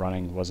forth,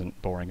 running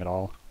wasn't boring at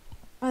all.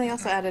 Oh, they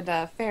also added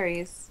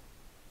ferries.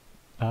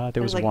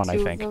 There was like one, I two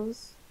of think.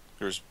 those.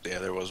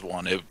 There was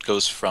one. It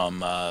goes from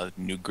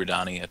New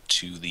Gridania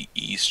to the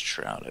East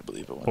Shroud, I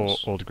believe it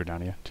was. Old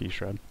Gridania to East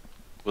Shroud.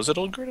 Was it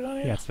Old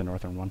Gridania? Yeah, it's the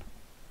northern one.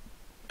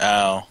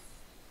 Oh,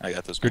 I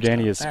got those.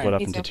 Gridania is split up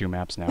Me into too. 2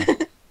 maps now.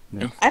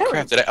 Oh, I don't.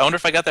 crap! I wonder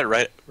if I got that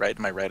right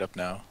in my write-up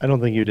now. I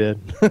don't think you did.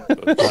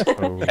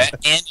 Oh.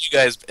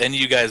 And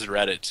you guys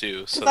read it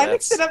too. So I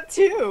mixed it up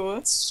too.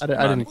 I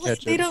didn't Well,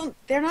 catch they it. don't.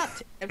 They're not.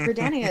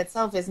 Gridania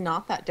itself is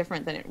not that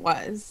different than it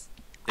was.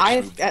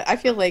 They just moved I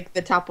feel like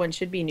the top one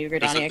should be New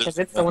Gridania because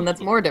it's the one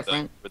that's more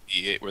different.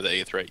 Where the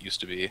Aetheryte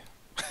used to be.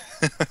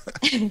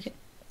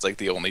 It's like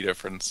the only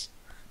difference.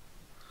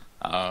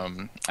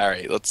 All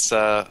right, let's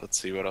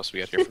see what else we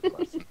got here for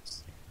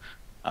questions.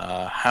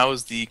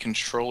 How's the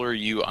controller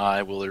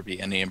UI? Will there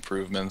be any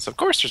improvements? Of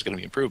course, there's going to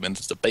be improvements.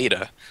 It's a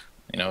beta.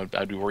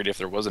 I'd be worried if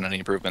there wasn't any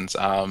improvements.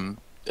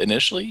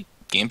 Initially,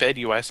 gamepad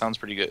UI sounds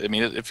pretty good. I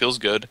mean, it feels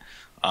good.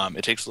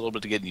 It takes a little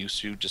bit to get used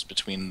to, just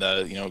between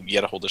the you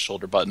got to hold the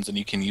shoulder buttons, and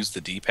you can use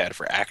the D-pad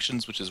for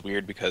actions, which is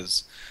weird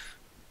because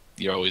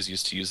you're always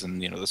used to using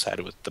the side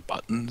with the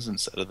buttons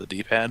instead of the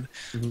D-pad.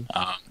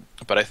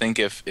 Mm-hmm. But I think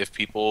if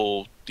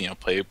people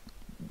play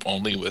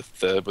only with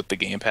the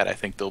gamepad, I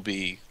think they'll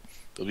be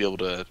able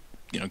to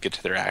get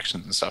to their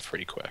actions and stuff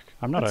pretty quick.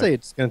 I'd say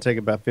it's going to take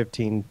about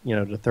 15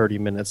 to 30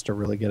 minutes to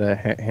really get a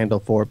handle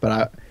for it.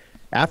 But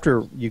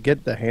after you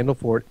get the handle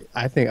for it,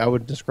 I think I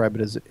would describe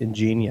it as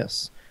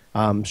ingenious.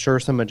 Sure,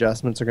 some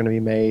adjustments are going to be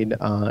made,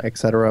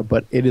 etc.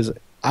 But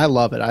I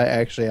love it.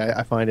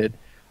 I find it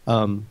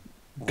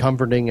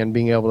comforting, and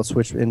being able to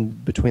switch in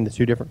between the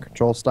 2 different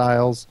control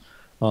styles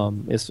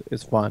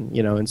is fun.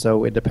 And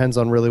so it depends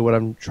on really what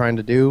I'm trying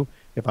to do.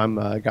 If I'm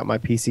got my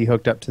PC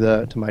hooked up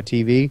to my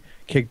TV,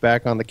 kick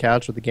back on the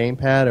couch with the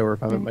gamepad, or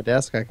if I'm at my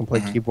desk, I can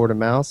play keyboard and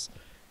mouse.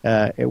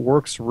 It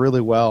works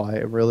really well. I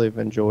really have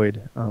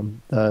enjoyed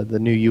the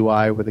new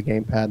UI with the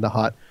gamepad, the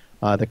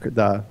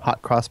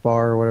hot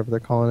crossbar, or whatever they're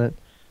calling it.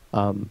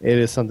 It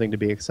is something to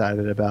be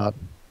excited about.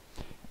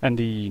 And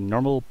the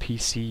normal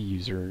PC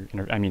user,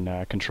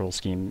 control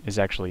scheme is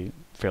actually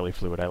fairly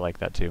fluid. I like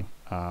that too.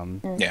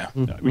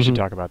 We should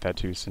talk about that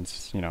too,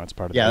 since it's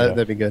part of. Yeah, the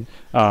that'd be good.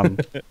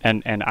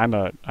 And I'm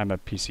a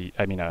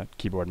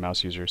keyboard and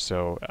mouse user,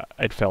 so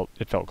it felt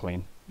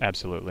clean.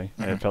 Absolutely,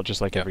 it felt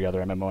just like every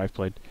other MMO I've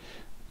played.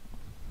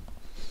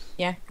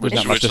 Yeah, There's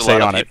not which much to a say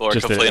lot on of it. people are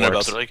Just that it complaining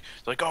about. works.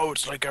 They're like, oh,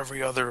 it's like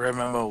every other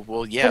MMO.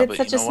 Well, yeah, but it's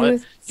you such know a what?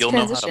 smooth You'll know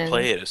how to transition.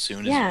 play it as soon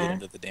as you Yeah. get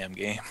into the damn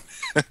game.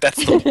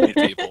 That's the point,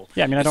 people.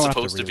 Yeah, I mean, I don't It's have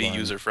supposed to to be relearn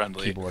user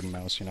friendly. keyboard and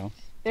mouse.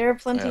 There are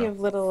plenty Yeah.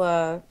 of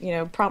little,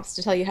 prompts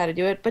to tell you how to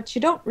do it, but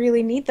you don't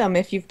really need them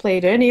if you've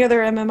played any other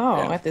MMO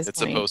Yeah, at this it's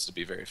point. supposed to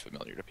be very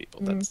familiar to people.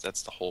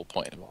 That's the whole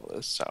point of all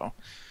this. So,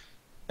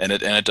 and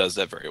it does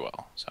that very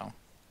well. So,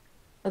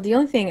 Well, the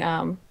only thing,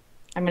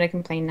 I'm going to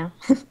complain now.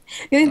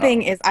 The only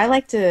thing is I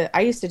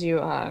used to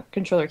do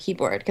controller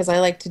keyboard because I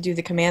like to do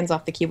the commands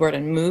off the keyboard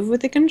and move with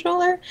the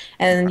controller,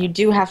 and you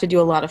do have to do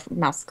a lot of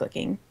mouse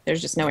clicking.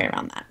 There's just no way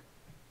around that.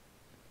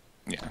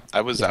 yeah,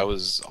 I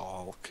was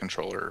all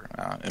controller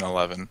in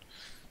 11,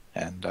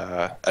 and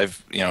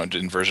I've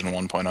in version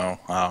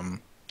 1.0,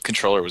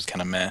 controller was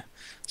kind of meh,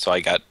 so I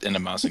got into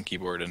mouse and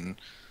keyboard, and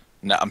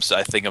now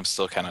I think I'm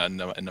still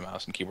kind of into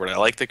mouse and keyboard. I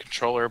like the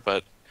controller,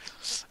 but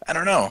I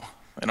don't know.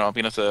 I'm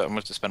gonna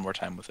have to spend more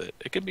time with it.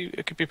 It could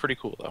be pretty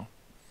cool though.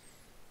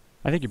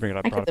 I think you bring it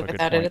up. I brought could up live a good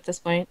without it point at this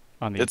point.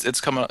 on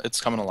the It's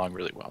coming along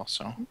really well.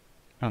 So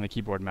on the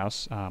keyboard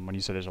mouse. When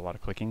you said there's a lot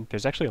of clicking,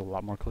 there's actually a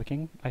lot more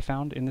clicking I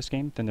found in this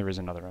game than there is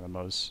in other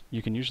MMOs.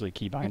 You can usually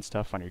keybind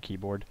stuff on your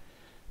keyboard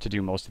to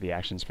do most of the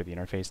actions for the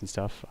interface and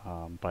stuff.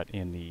 But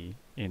in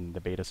the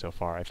beta so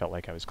far, I felt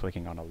like I was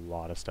clicking on a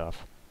lot of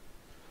stuff.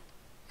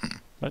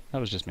 But that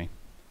was just me.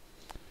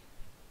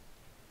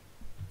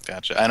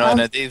 gotcha. I know, and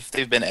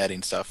they've been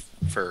adding stuff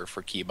for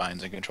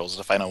keybinds and controls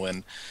stuff. I know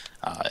when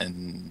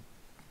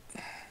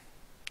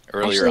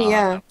earlier Actually, on,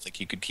 yeah. I don't think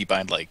you could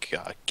keybind like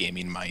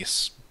gaming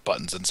mice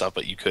buttons and stuff,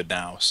 but you could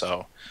now.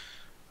 So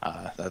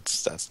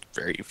that's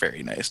very,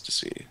 very nice to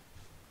see.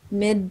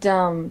 Mid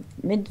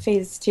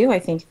phase 2, I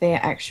think they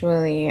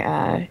actually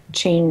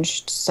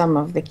changed some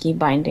of the key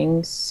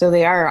bindings, so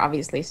they are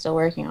obviously still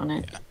working on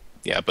it.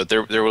 Yeah, but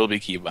there will be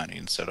key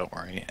bindings, so don't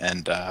worry.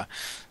 And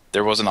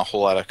there wasn't a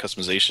whole lot of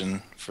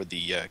customization for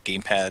the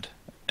gamepad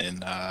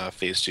in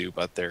phase 2,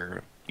 but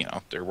they're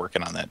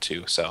working on that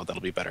too, so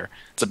that'll be better.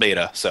 It's a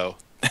beta, so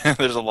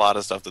there's a lot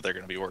of stuff that they're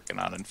going to be working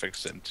on and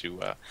fixing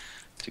to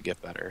get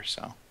better.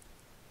 So.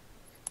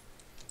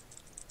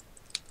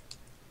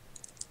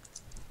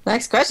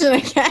 Next question, I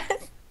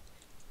guess.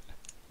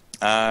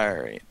 All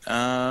right.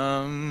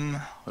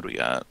 What do we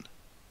got?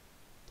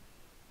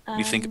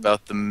 we think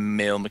about the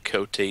male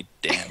Makote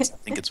dance. I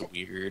think it's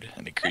weird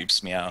and it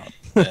creeps me out.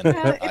 And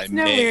I it's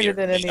no may weirder or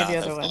than may any of not the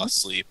have other fallen ones.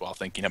 asleep while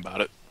thinking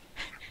about it.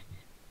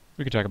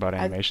 We could talk about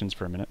animations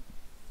for a minute.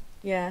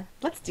 Yeah,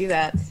 let's do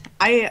that.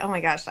 Oh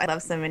my gosh, I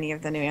love so many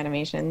of the new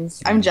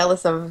animations. I'm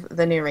jealous of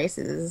the new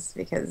races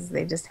because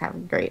they just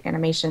have great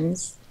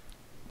animations.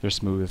 They're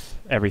smooth.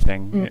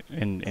 Everything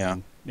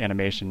in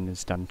animation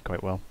is done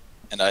quite well.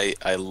 And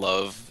I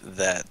love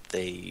that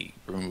they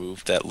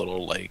removed that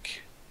little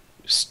like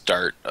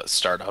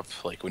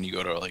startup like when you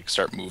go to like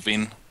start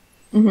moving.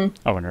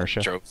 Oh,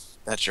 inertia.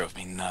 That drove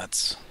me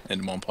nuts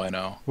in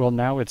 1.0. Well,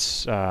 now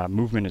it's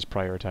movement is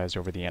prioritized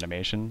over the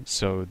animation,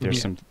 so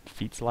there's some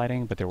feet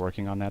sliding, but they're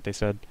working on that. They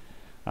said,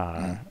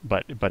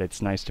 but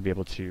it's nice to be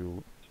able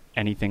to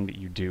anything that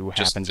you do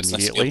happens it's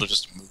immediately.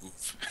 Nice to be able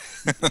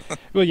to just move.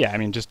 Well, yeah, I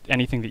mean, just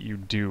anything that you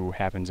do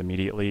happens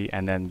immediately,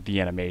 and then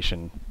the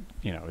animation,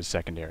 is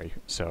secondary.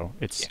 So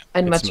it's.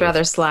 I'd it's much smooth.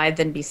 rather slide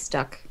than be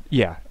stuck.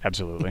 Yeah,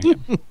 absolutely.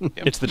 Yep.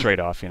 It's the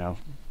trade-off,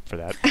 for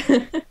that.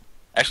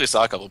 I actually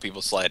saw a couple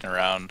people sliding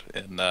around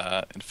in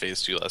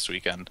Phase 2 last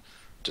weekend.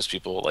 Just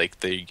people I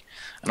don't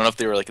know if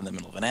they were like in the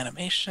middle of an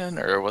animation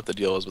or what the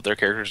deal was, but their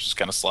characters just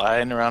kind of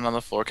sliding around on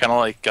the floor, kind of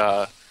like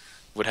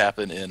would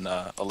happen in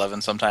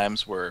 11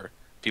 sometimes, where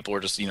people were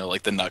just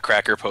like the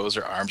Nutcracker pose,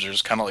 their arms are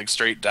just kind of like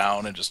straight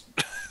down and just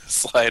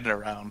sliding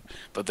around,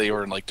 but they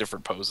were in like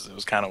different poses. It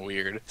was kind of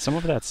weird. Some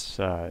of that's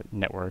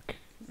network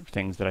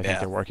things that I think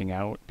they're working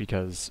out,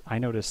 because I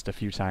noticed a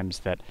few times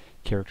that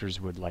characters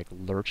would like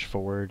lurch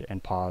forward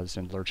and pause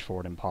and lurch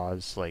forward and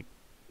pause, like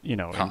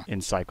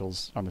in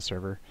cycles on the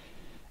server.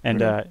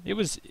 And it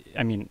was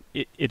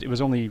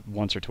only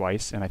once or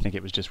twice, and I think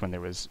it was just when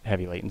there was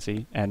heavy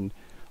latency. And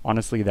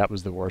honestly, that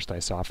was the worst I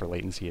saw for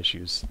latency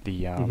issues. That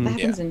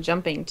happens in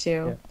jumping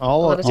too. Yeah. A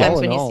lot of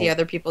times when you see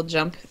other people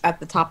jump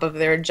at the top of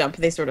their jump,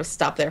 they sort of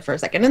stop there for a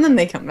second and then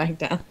they come back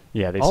down.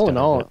 Yeah, all in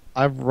all,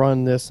 I've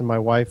run this, and my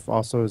wife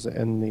also is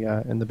in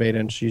the beta,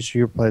 and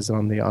she plays it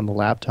on the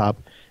laptop.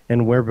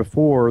 And where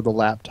before the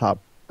laptop,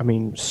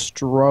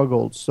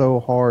 struggled so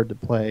hard to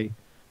play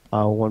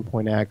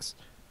 1.x.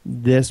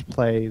 This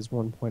plays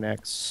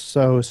 1.x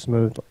so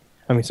smoothly.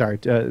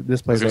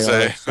 This plays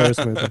AOS so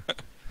smoothly.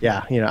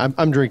 Yeah,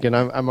 I'm drinking.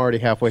 I'm already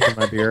halfway through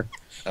my beer.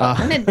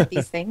 I did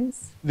these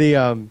things.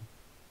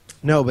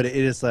 No, but it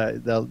is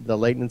the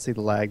latency, the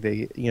lag.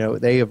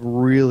 They have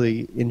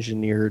really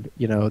engineered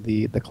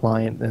the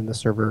client and the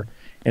server,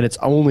 and it's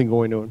only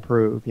going to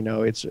improve.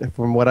 It's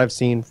from what I've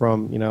seen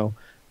from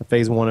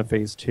Phase 1 and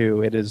Phase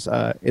 2. It is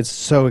it's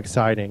so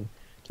exciting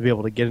to be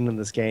able to get into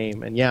this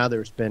game. And yeah,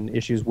 there's been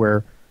issues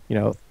where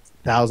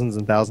thousands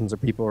and thousands of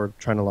people are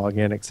trying to log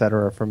in,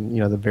 etc. from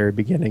the very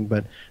beginning,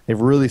 but they've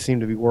really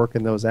seemed to be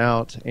working those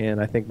out. And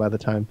I think by the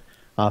time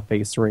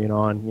Phase 3 and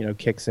on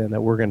kicks in,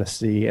 that we're going to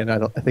see, and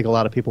I think a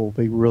lot of people will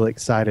be really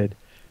excited,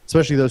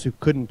 especially those who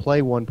couldn't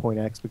play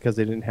 1.x because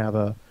they didn't have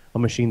a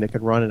machine that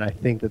could run it. I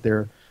think that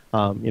they're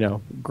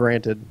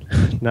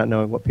granted not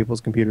knowing what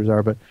people's computers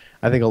are, but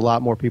I think a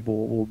lot more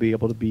people will be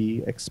able to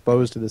be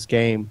exposed to this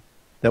game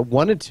that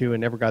wanted to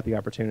and never got the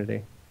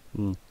opportunity.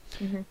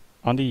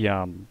 On the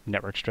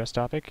network stress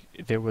topic,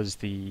 there was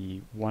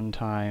the one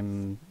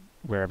time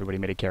where everybody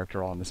made a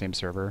character all on the same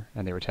server,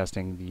 and they were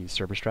testing the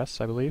server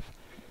stress, I believe.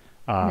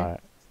 I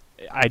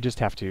just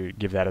have to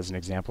give that as an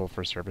example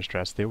for server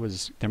stress. There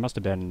must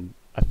have been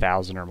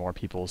 1,000 or more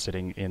people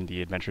sitting in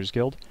the Adventurers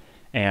Guild,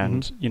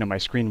 and my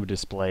screen would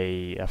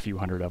display a few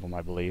hundred of them,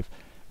 I believe.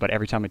 But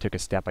every time I took a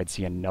step, I'd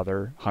see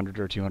another 100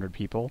 or 200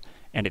 people,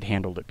 and it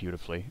handled it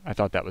beautifully. I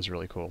thought that was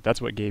really cool. That's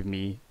what gave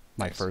me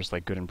my first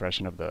good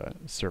impression of the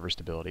server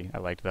stability. I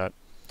liked that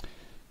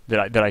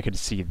I could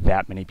see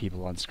that many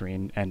people on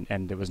screen,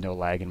 and there was no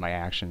lag in my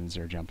actions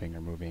or jumping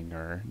or moving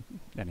or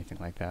anything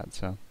like that.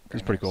 So it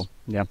was pretty cool.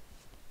 Yeah.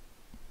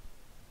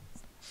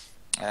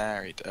 All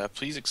right.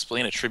 Please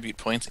explain attribute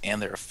points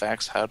and their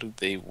effects. How do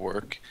they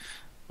work?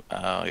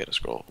 I gotta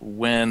scroll.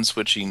 When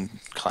switching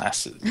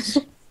classes.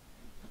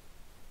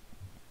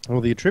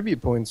 Well, the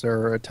attribute points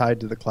are tied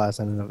to the class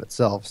in and of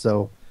itself.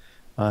 So,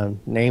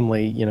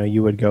 namely,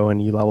 you would go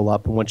and you level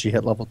up, and once you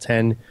hit level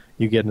 10,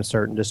 you get a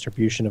certain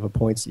distribution of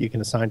points that you can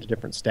assign to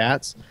different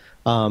stats,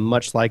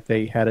 much like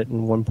they had it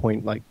in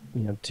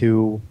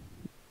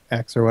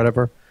 1.2x or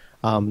whatever.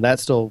 That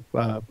still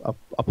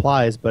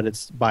applies, but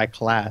it's by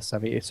class.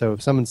 So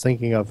if someone's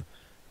thinking of,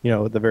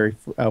 the very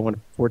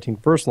when 14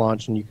 first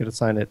launched, and you could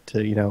assign it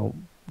to,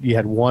 you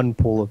had one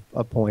pool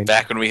of points.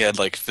 Back when we had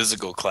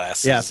physical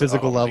classes. Yeah,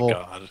 physical level. My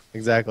God.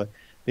 Exactly.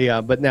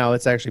 But now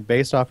it's actually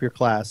based off your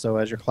class. So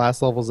as your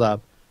class levels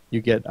up,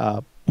 you get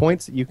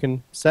points that you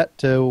can set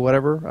to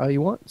whatever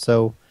you want.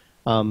 So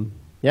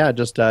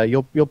just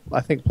you'll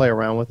I think play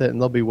around with it, and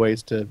there'll be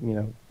ways to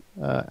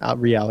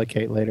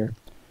reallocate later.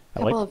 A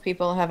couple of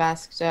people have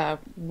asked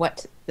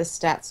what the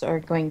stats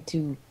are going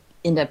to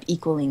end up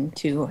equaling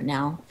to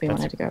now, if we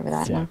wanted to go over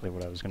that. Exactly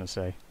what I was going to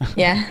say.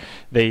 Yeah.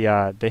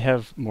 They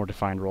have more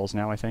defined roles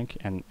now, I think,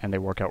 and they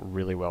work out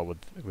really well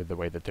with the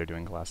way that they're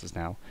doing classes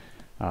now.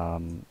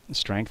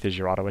 Strength is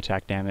your auto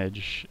attack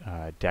damage.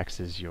 Dex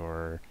is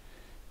your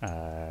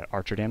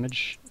archer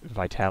damage.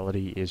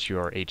 Vitality is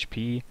your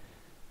HP.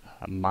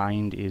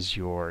 Mind is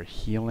your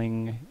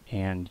healing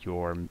and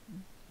your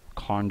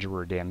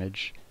conjurer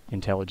damage.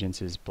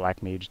 Intelligence is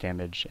black mage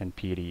damage, and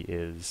piety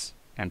is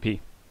MP,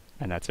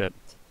 and that's it.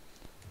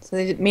 So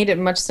they made it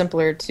much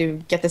simpler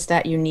to get the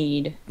stat you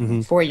need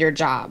for your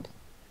job.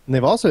 And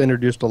they've also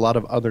introduced a lot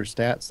of other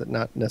stats that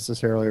not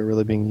necessarily are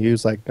really being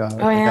used, like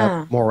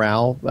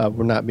morale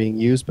were not being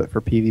used, but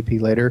for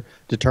PvP later,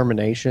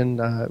 determination,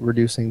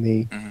 reducing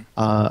the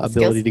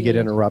ability to get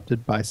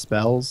interrupted by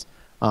spells.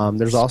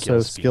 There's also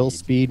skill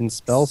speed and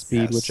spell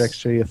speed, which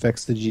actually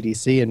affects the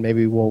GDC, and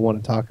maybe we'll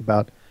want to talk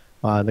about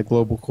the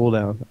global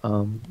cooldown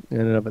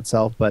in and of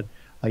itself. But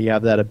you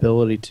have that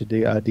ability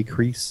to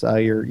decrease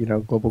your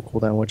global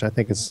cooldown, which I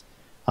think is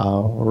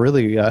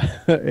really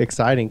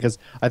exciting, because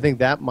I think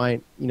that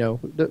might,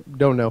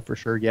 don't know for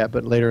sure yet,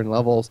 but later in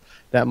levels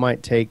that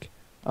might take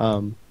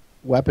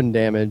weapon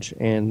damage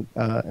and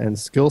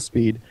skill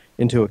speed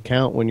into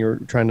account when you're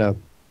trying to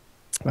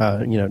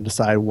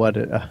decide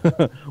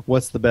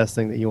what's the best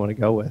thing that you want to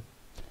go with.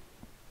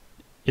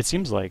 It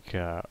seems like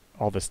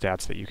all the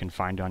stats that you can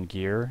find on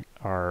gear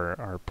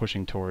are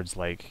pushing towards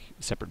like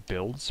separate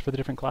builds for the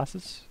different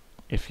classes.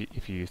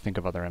 If you think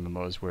of other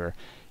MMOs where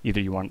either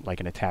you want like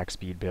an attack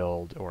speed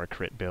build or a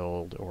crit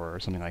build or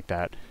something like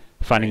that,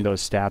 finding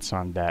those stats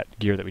on that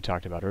gear that we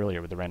talked about earlier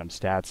with the random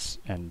stats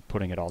and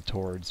putting it all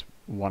towards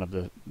one of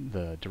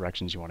the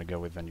directions you want to go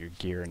with on your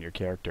gear and your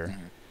character.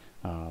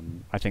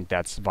 I think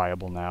that's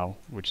viable now,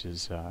 which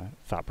is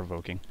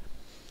thought-provoking.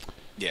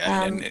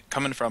 Yeah, and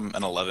coming from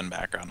an 11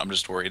 background, I'm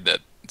just worried that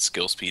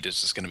skill speed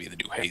is just going to be the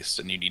new haste,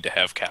 and you need to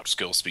have capped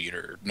skill speed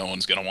or no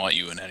one's going to want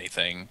you in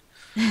anything.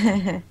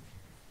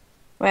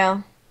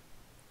 Well,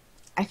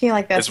 I feel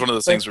like that's one of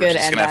those things we're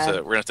just gonna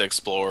have to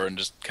explore and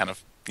just kind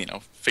of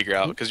figure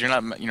out, because you're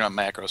not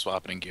macro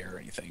swapping in gear or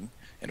anything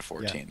in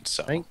 14. Yeah,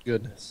 so thank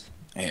goodness.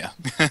 Yeah,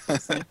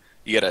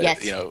 you gotta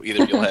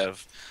either you'll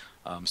have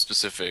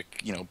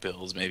specific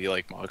builds, maybe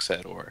like Mog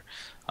said, or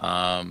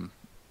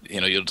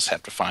you'll just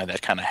have to find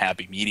that kind of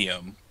happy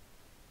medium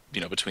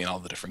between all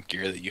the different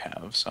gear that you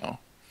have. So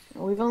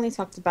we've only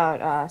talked about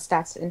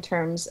stats in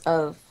terms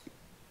of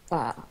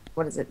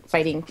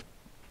fighting.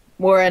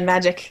 War and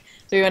magic.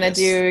 Do we want to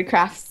do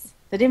crafts?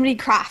 The Dimity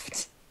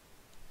craft.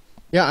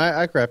 Yeah,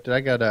 I crafted.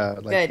 I got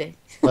good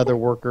leather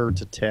worker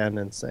to 10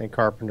 and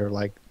carpenter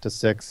to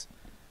 6.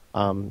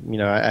 I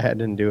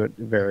didn't do it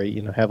very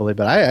heavily,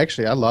 but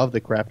I love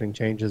the crafting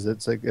changes.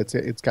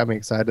 It's got me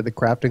excited. The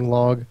crafting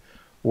log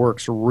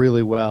works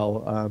really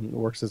well.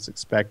 Works as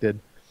expected.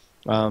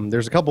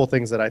 There's a couple of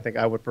things that I think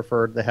I would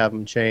prefer to have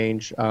them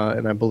change,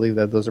 and I believe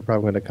that those are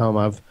probably going to come.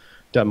 I've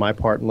done my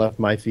part and left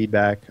my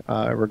feedback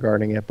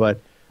regarding it, but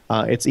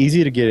it's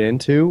easy to get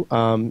into.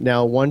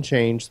 Now, one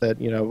change that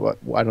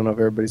I don't know if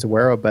everybody's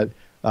aware of, but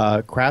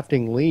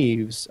crafting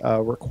leaves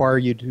require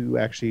you to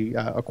actually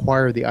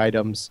acquire the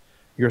items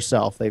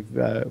yourself. They've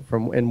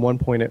from in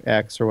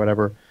 1.x or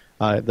whatever,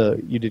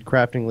 you did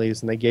crafting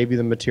leaves, and they gave you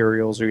the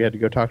materials, or you had to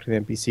go talk to the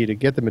NPC to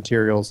get the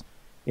materials.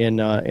 In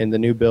the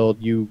new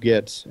build, you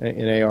get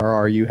in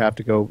ARR, you have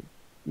to go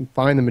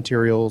find the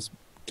materials,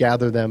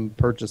 gather them,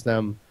 purchase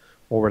them,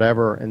 or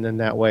whatever, and then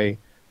that way.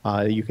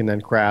 You can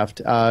then craft.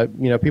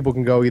 People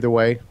can go either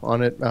way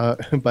on it,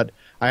 but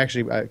I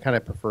kind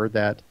of preferred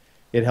that.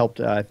 It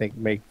helped, I think,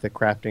 make the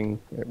crafting,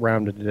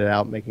 rounded it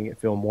out, making it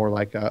feel more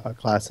like a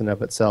class in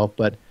of itself.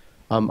 But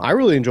I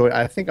really enjoyed it.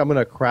 I think I'm going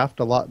to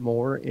craft a lot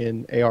more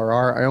in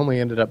ARR. I only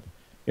ended up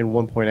in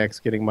 1.x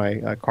getting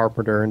my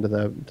carpenter into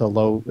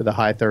the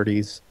high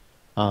 30s,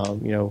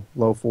 low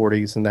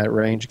 40s in that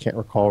range. I can't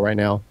recall right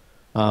now.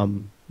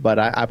 But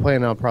I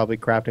plan on probably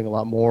crafting a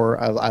lot more.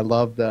 I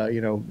love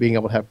the being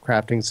able to have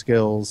crafting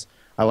skills.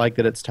 I like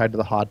that it's tied to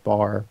the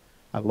hotbar.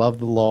 I love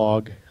the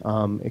log,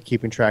 and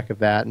keeping track of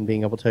that and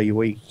being able to tell you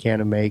what you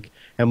can and make.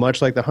 And much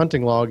like the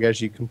hunting log,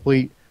 as you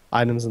complete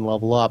items and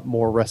level up,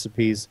 more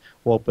recipes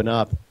will open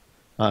up,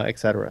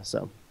 etc.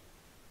 So,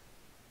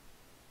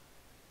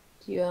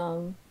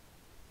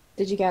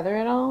 did you gather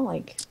it all?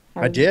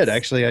 I did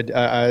actually.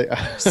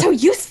 I so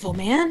useful,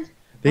 man.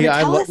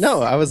 I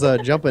was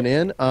jumping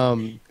in.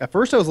 At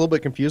first, I was a little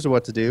bit confused of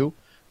what to do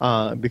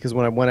because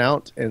when I went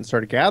out and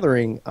started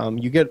gathering,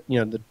 you get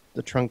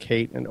the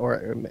truncate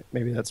or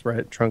maybe that's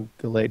right,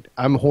 trunculate.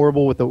 I'm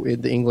horrible with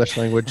the English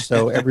language,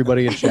 so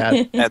everybody in chat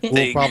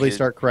will probably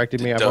start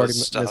correcting me. I've already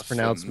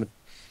mispronounced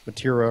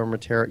material or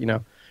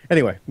material.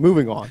 Anyway,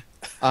 moving on.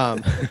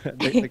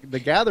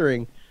 The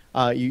gathering,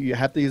 you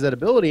have to use that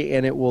ability,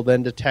 and it will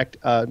then detect,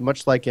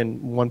 much like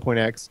in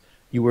 1.x,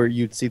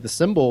 you'd see the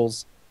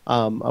symbols.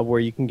 Of where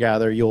you can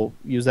gather. You'll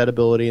use that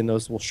ability, and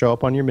those will show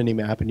up on your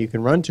mini-map, and you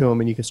can run to them,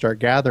 and you can start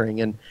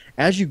gathering. And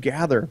as you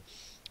gather,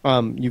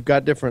 you've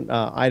got different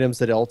items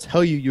that it'll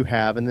tell you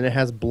have, and then it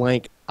has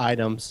blank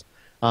items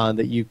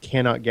that you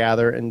cannot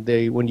gather. And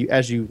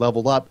as you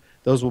level up,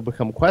 those will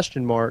become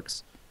question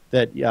marks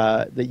that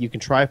you can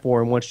try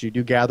for. And once you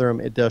do gather them,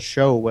 it does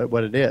show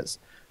what it is.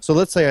 So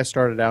let's say I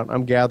started out,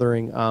 I'm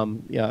gathering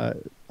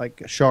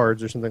like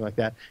shards or something like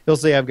that. It'll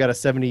say I've got a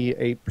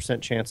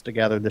 78% chance to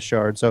gather the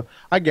shard. So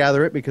I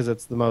gather it because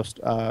it's the most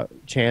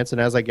chance, and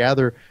as I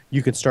gather,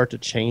 you can start to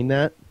chain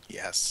that.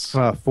 Yes.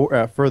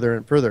 Further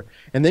and further,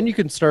 and then you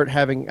can start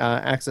having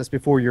access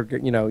before you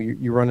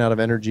run out of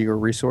energy or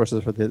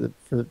resources for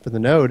the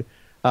node.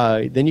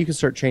 Then you can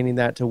start chaining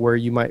that to where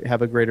you might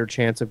have a greater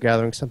chance of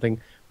gathering something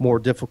more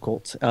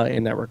difficult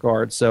in that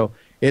regard. So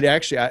it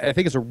actually, I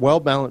think it's a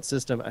well-balanced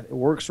system. It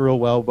works real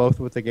well, both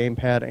with the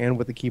gamepad and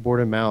with the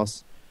keyboard and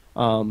mouse.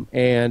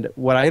 And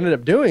what I ended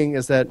up doing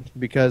is that,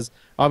 because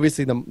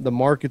obviously the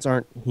markets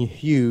aren't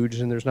huge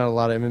and there's not a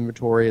lot of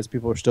inventory as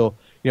people are still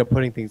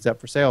putting things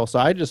up for sale. So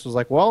I just was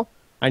like, well,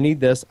 I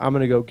need this. I'm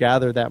going to go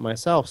gather that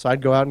myself. So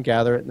I'd go out and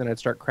gather it, and then I'd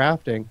start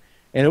crafting.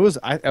 And it was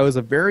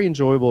a very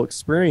enjoyable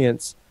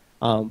experience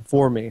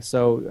for me.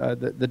 So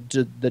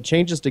the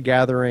changes to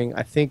gathering,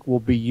 I think, will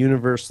be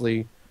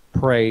universally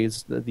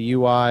praised. The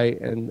UI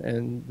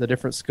and the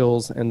different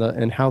skills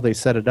and how they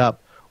set it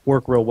up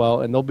work real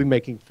well, and they'll be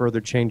making further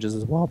changes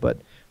as well. But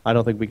I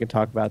don't think we can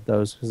talk about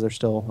those because they're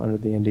still under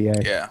the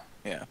NDA.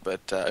 Yeah.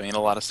 But I mean,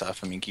 a lot of stuff.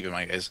 I mean, keep in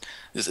mind, guys,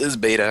 this is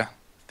beta.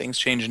 Things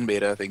change in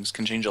beta. Things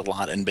can change a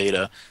lot in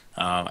beta.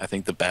 I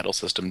think the battle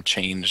system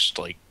changed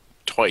like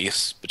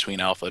twice between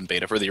alpha and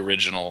beta for the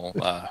original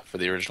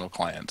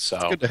client. So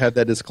it's good to have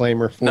that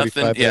disclaimer.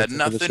 45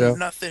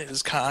 nothing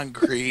is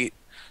concrete.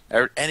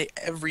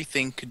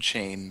 Everything could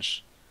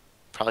change.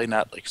 Probably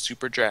not like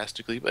super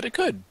drastically, but it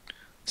could.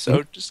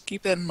 So just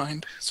keep that in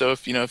mind. So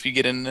if you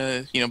get in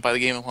by the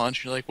game at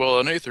launch, you're like, well,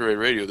 on Aetheryte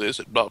Radio they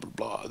said blah blah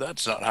blah.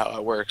 That's not how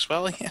it works.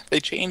 Well, yeah, they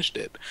changed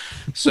it.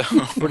 So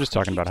we're just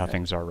talking about how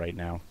things are right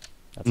now.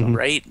 That's all.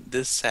 Right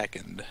this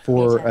second.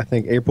 For I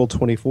think April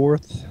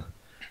 24th,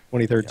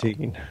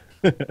 2013.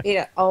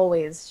 It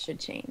always should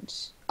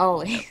change.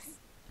 Always.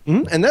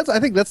 And I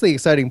think that's the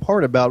exciting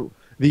part about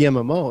the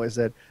MMO, is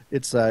that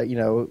it's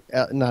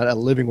not a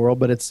living world,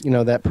 but it's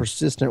that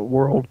persistent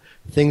world.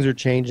 Things are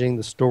changing,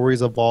 the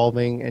story's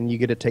evolving, and you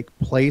get to take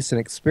place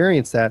and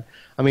experience that.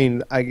 I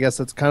mean, I guess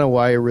that's kind of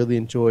why I really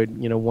enjoyed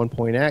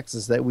 1.x,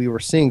 is that we were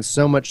seeing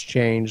so much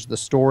change. The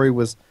story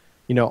was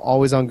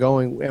always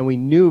ongoing, and we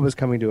knew it was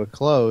coming to a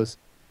close.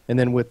 And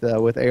then with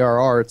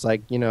ARR, it's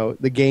like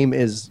the game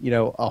is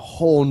a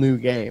whole new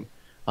game.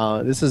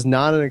 This is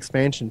not an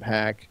expansion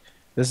pack.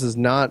 This is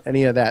not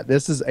any of that.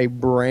 This is a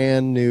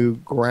brand new,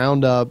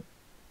 ground up.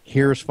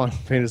 Here's Final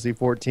Fantasy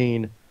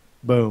XIV.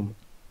 Boom.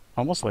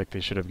 Almost like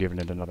they should have given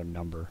it another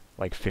number,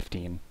 like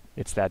 15.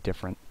 It's that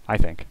different, I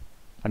think.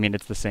 I mean,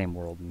 it's the same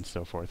world and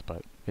so forth,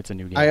 but it's a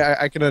new game.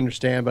 I can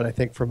understand, but I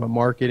think from a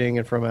marketing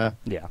and from a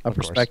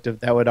perspective,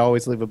 that would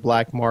always leave a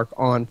black mark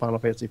on Final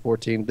Fantasy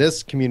XIV.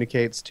 This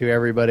communicates to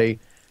everybody,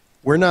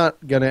 we're not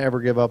going to ever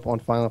give up on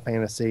Final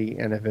Fantasy,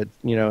 and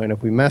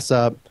if we mess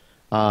up,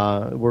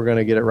 we're going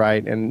to get it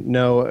right. And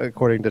no,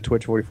 according to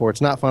Twitch 44,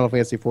 it's not Final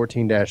Fantasy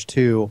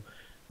 14-2.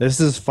 This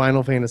is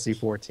Final Fantasy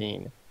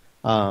 14.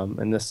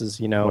 And this is,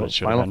 Final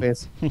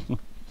Fantasy.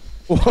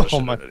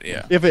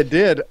 If it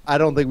did, I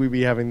don't think we'd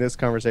be having this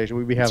conversation.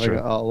 We'd be having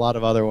a lot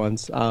of other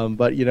ones.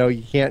 But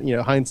you can't.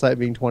 Hindsight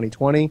being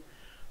 2020.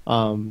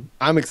 I'm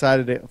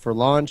excited for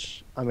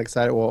launch. I'm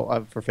excited.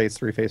 For Phase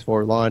 3, Phase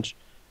 4 launch,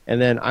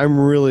 and then I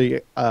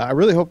really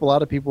hope a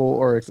lot of people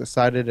are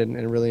excited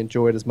and really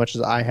enjoy it as much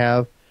as I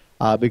have,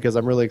 because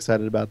I'm really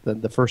excited about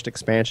the first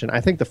expansion.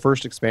 I think the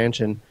first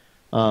expansion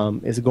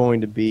is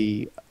going to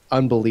be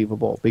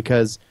unbelievable,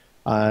 because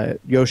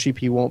Yoshi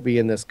P won't be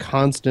in this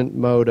constant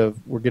mode of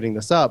we're getting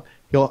this up.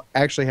 He'll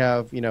actually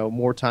have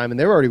more time, and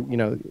they're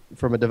already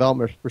from a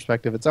development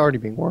perspective, it's already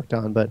being worked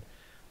on. But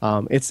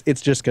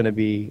it's just going to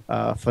be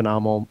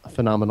phenomenal.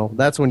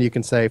 That's when you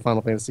can say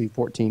Final Fantasy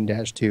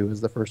 14-2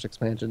 is the first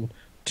expansion,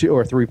 2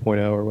 or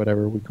 3.0 or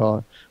whatever we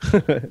call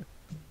it.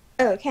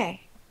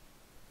 Okay.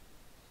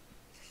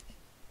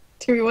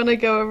 Do we want to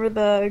go over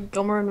the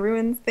Gilmoran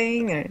Ruins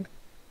thing? Or?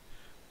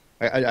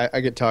 I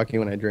get talky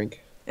when I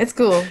drink. It's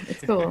cool.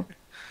 It's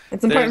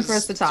important for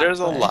us to talk. There's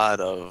a lot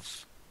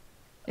of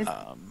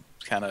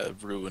kind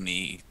of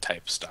ruiny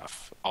type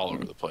stuff all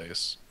over the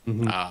place.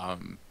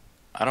 Mm-hmm.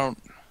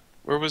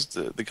 Where was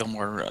the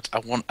Gilmore Ruins?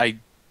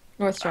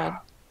 North Stroud.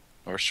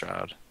 North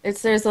Stroud.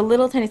 There's a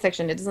little tiny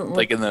section. It doesn't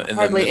look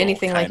hardly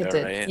anything like it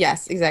did. Right?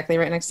 Yes, exactly,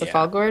 right next to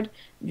Falgord.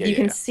 You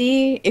can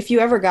see, if you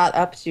ever got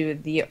up to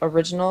the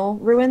original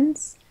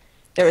ruins,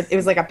 it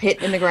was like a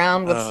pit in the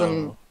ground with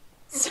some.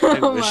 I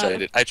wish I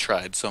did. I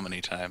tried so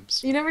many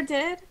times. You never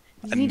did?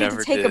 You needed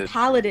to take a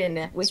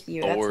paladin with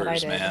you. That's what I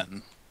did.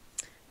 Man.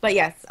 But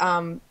yes,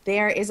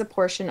 there is a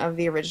portion of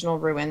the original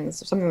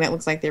ruins, something that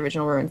looks like the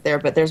original ruins there,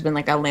 but there's been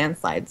like a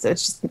landslide, so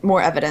it's just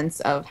more evidence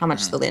of how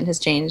much the land has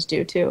changed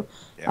due to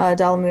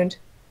Dalamud.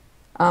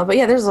 But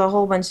yeah, there's a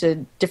whole bunch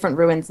of different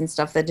ruins and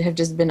stuff that have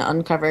just been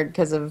uncovered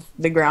because of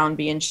the ground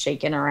being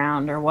shaken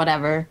around or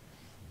whatever.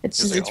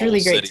 It's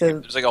really great to.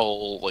 There's like a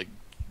whole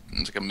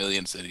it's like a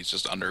million cities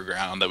just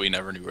underground that we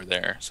never knew were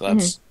there. So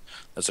that's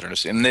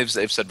interesting. And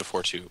they've said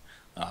before too,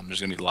 there's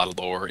going to be a lot of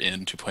lore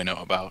in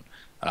 2.0 about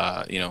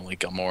like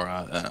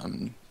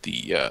Gamora,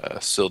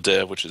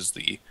 Sildiv, which is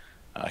the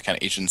kind of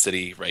ancient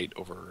city right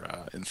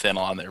over in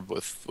Thanalon there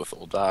with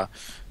Ul'dah.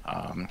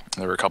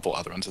 There were a couple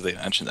other ones that they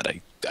mentioned that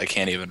I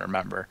can't even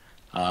remember.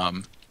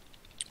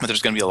 But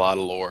there's going to be a lot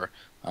of lore,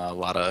 a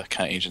lot of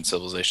kind of ancient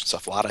civilization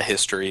stuff, a lot of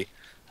history.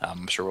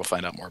 I'm sure we'll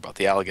find out more about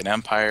the Allegan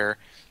Empire,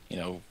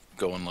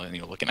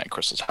 looking at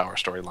Crystal Tower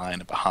storyline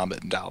and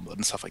Bahamut and Dalmud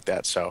and stuff like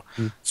that. So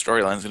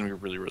storyline is going to be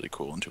really, really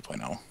cool in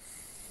 2.0.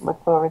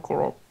 Look forward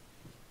to it.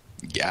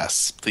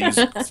 Yes, please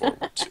look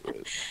forward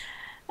to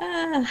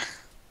it.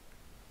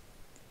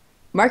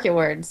 Market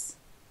words.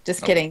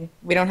 Just kidding.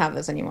 We don't have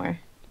those anymore.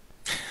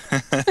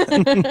 There's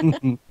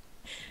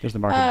the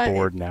market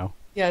board now.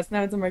 Yes,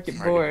 now it's a market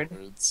board.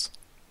 Words.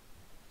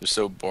 They're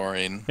so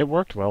boring. It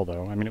worked well,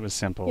 though. I mean, it was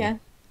simple.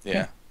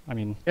 Yeah. I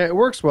mean, yeah, it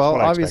works well.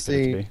 what I expected it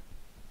to Obviously, be.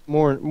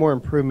 more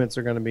improvements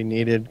are going to be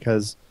needed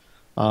because,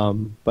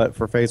 but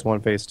for Phase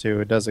 1, Phase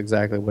 2, it does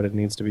exactly what it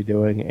needs to be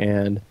doing,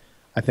 and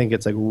I think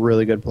it's a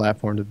really good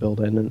platform to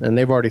build in. And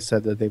they've already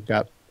said that they've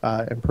got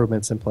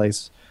improvements in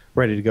place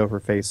ready to go for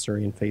Phase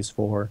 3 and Phase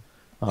 4.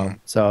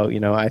 So,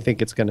 I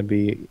think it's going to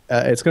be,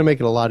 it's going to make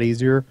it a lot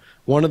easier.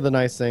 One of the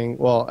nice things,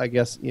 well, I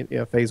guess,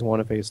 Phase 1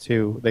 and Phase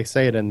 2, they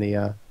say it in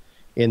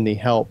the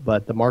help,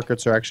 but the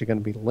markets are actually going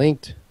to be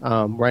linked.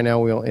 Right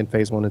now, in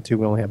Phase 1 and 2,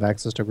 we only have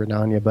access to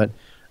Gridania, but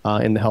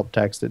in the help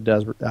text, it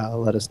does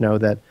let us know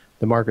that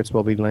the markets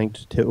will be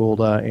linked to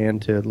Ul'dah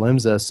and to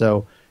Limsa,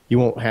 so you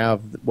won't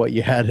have what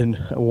you had in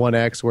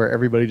 1X where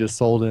everybody just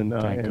sold in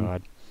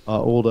God.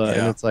 Ul'dah,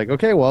 and it's like,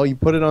 okay, well, you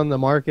put it on the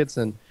markets,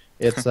 and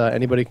it's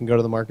anybody can go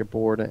to the market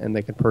board and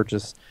they can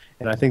purchase,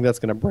 and I think that's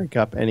going to break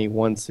up any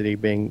one city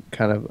being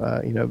kind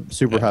of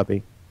super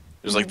hubby.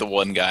 There's like the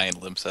one guy in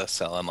Limsa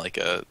selling like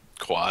a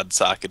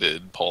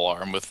quad-socketed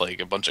polearm with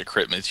like a bunch of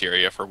crit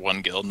materia for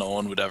one guild. No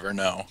one would ever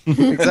know.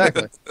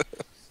 Exactly.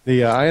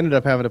 I ended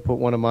up having to put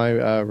one of my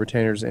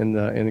retainers in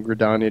the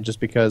Gridania just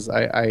because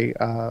I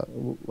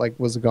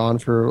was gone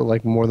for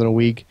like more than a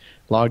week,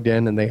 logged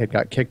in, and they had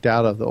got kicked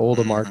out of the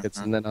older markets,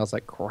 and then I was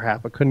like,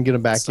 crap, I couldn't get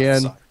them back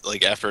in.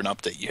 Like after an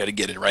update, you had to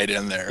get it right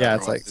in there. Yeah,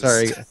 it's like,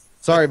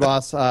 sorry,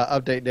 boss.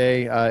 Update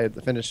day.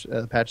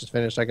 The patch is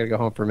finished. I got to go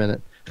home for a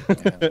minute.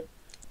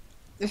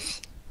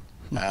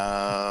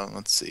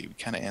 Let's see. We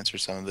kind of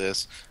answered some of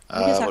this. We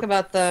can talk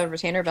about the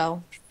retainer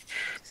bell,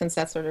 since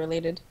that's sort of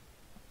related.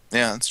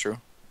 Yeah, that's true.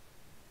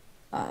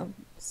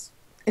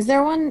 Is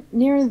there one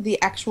near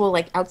the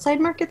actual outside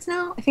markets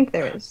now? I think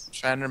there is. I'm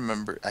trying to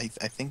remember. I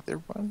think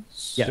there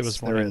was. Yes, there was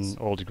one in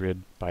Old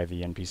Grid by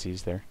the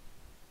NPCs there.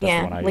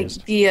 That's the one I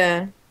used.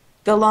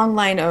 The long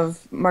line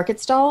of market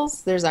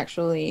stalls. There's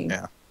actually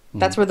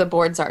that's where the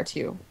boards are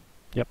too.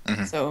 Yep.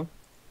 Mm-hmm. So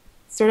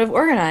sort of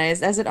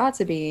organized as it ought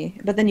to be.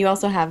 But then you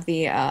also have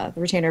the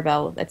retainer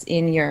bell that's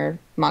in your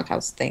Mog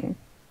House thing.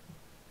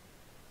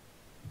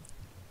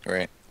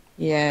 Right.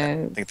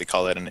 Yeah. I think they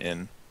call that an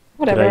inn.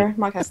 Whatever,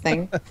 Mog House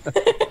thing. I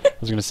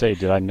was going to say,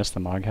 did I miss the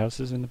Mog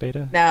Houses in the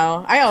beta?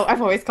 No, I've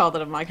always called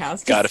it a Mog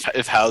House. God,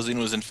 if housing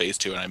was in Phase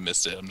 2 and I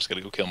missed it, I'm just going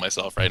to go kill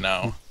myself right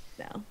now.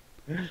 No.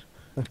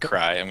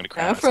 Cry. I'm going to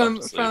cry. No,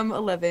 from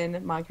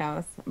 11, Mog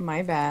House.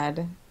 My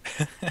bad.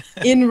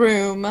 In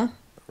room.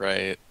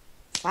 Right.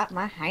 Slap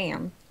my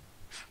hand.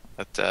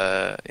 But,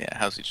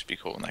 housing should be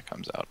cool when that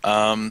comes out.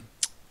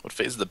 What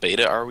phase of the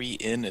beta are we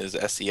in? Is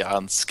SE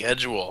on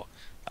schedule?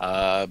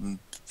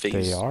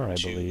 Phase they are, I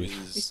 2 believe.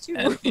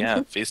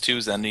 Phase 2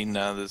 is ending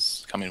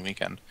this coming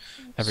weekend.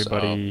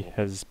 Everybody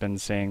has been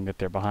saying that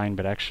they're behind,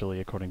 but actually,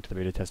 according to the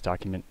beta test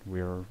document,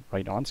 we're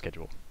right on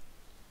schedule.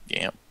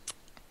 Yeah.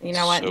 You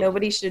know what?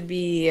 Nobody should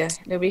be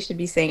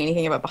saying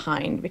anything about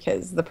behind,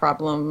 because the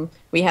problem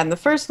we had in the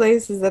first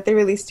place is that they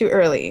released too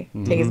early.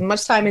 Mm-hmm. Take as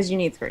much time as you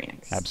need, Square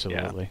Enix.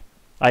 Absolutely.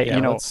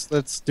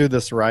 Let's do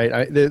this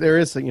right. There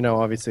is,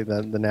 obviously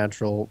the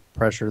natural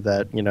pressure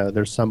that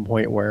there's some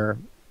point where,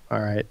 all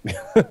right,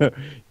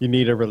 you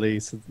need a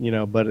release,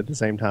 but at the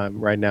same time,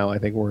 right now, I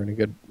think we're in a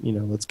good,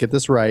 let's get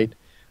this right.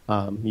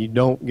 You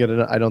don't get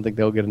it. I don't think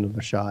they'll get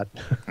another shot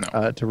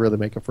to really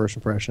make a first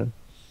impression.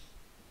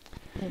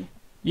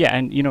 Yeah,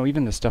 and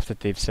even the stuff that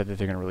they've said that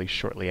they're going to release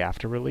shortly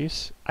after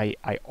release,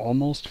 I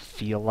almost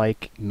feel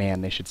like,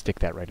 man, they should stick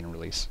that right in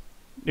release.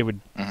 It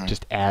would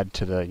just add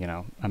to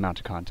the amount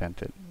of content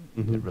that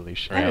the release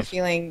should have. I have a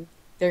feeling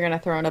they're going to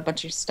throw in a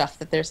bunch of stuff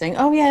that they're saying,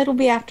 oh yeah, it'll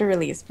be after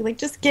release. Be like,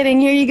 just kidding,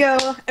 here you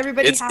go.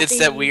 Everybody's happy. It's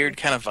that weird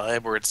kind of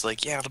vibe where it's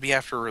like, yeah, it'll be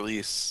after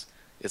release.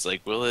 It's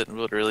like, will it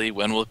really?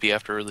 When will it be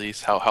after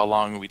release? How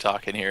long are we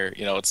talking here?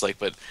 It's like,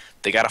 but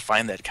they got to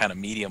find that kind of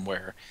medium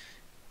where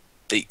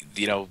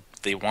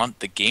they want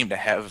the game to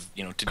have,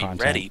 to be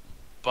ready,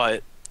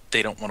 but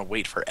they don't want to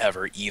wait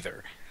forever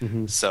either.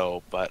 Mm-hmm.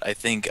 So, but I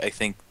think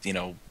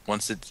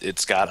once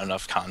it's got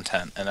enough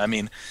content, and I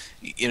mean,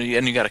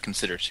 and you got to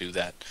consider too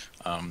that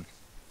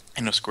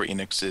Square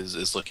Enix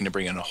is looking to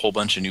bring in a whole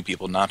bunch of new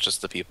people, not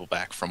just the people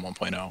back from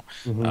 1.0.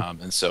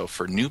 Mm-hmm. And so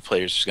for new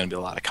players, there's going to be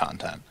a lot of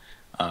content.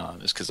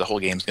 is because the whole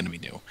game's going to be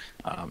new.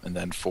 And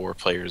then for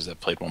players that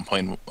played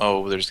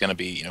 1.0, there's going to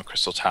be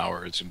Crystal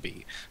Tower. There's going to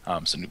be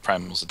some new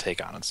primals to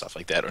take on and stuff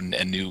like that,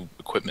 and new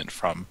equipment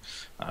from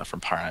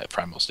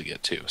primals to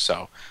get too.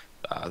 So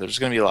there's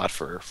going to be a lot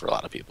for a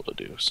lot of people to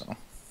do. So.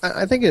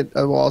 I think it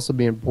will also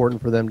be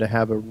important for them to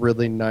have a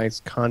really nice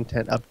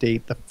content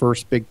update, the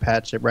first big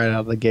patch right out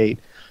of the gate.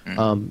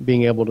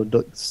 Being able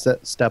to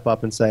step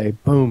up and say,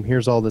 boom,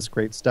 here's all this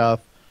great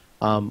stuff.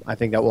 I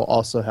think that will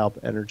also help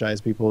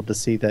energize people to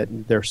see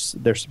that their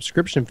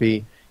subscription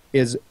fee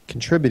is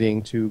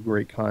contributing to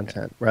great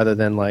content, rather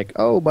than like,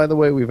 oh, by the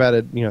way, we've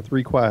added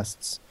 3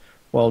 quests.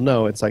 Well,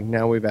 no, it's like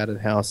now we've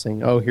added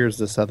housing. Oh, here's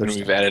this other stuff.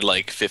 We've added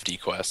like 50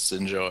 quests.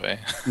 Enjoy.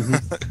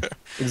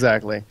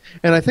 Exactly.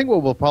 And I think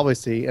what we'll probably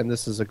see, and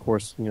this is of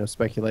course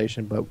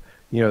speculation, but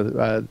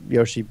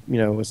Yoshi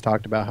has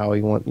talked about how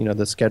he want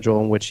the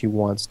schedule in which he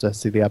wants to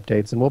see the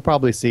updates, and we'll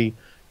probably see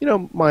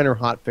minor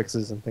hot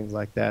fixes and things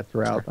like that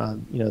throughout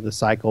the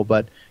cycle.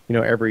 But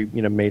every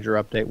major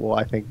update will,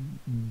 I think,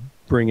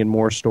 bring in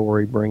more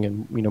story, bring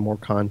in more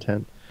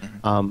content.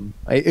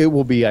 It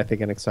will be, I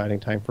think, an exciting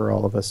time for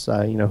all of us,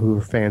 who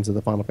are fans of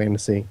the Final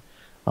Fantasy,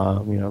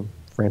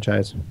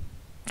 franchise.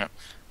 Yeah.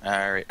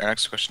 All right. Our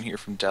next question here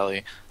from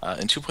Deli.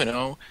 In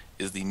 2.0,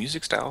 is the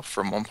music style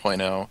from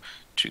 1.0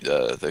 to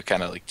the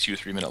kind of like 2 or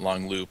 3 minute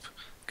long loop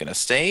gonna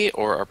stay,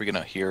 or are we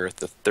gonna hear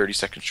the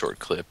 30-second short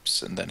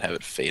clips and then have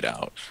it fade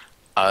out?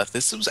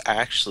 This was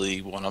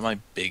actually one of my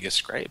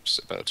biggest gripes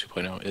about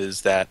 2.0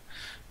 is that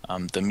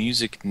the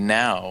music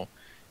now,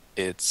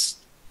 it's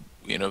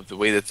the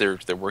way that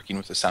they're working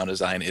with the sound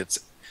design, it's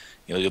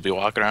you'll be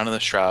walking around in the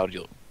shroud,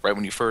 right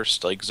when you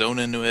first like zone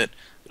into it,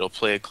 it'll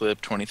play a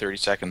clip 20-30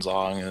 seconds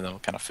long, and then it'll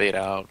kind of fade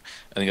out,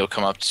 and then you'll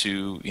come up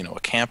to a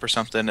camp or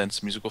something, and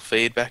some music will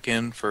fade back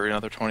in for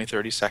another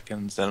 20-30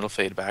 seconds, then it'll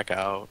fade back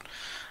out.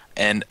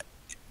 And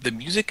the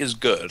music is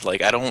good.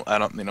 Like I'm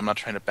not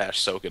trying to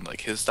bash Soken.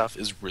 Like his stuff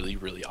is really,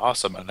 really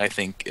awesome, and I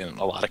think in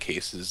a lot of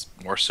cases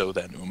more so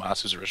than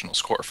Umasu's original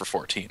score for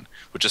 14,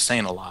 which is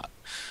saying a lot.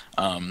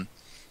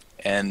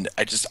 And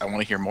I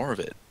want to hear more of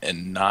it,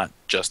 and not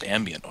just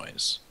ambient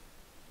noise.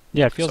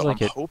 Yeah, it feels so like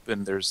I'm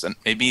hoping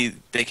maybe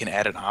they can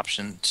add an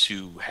option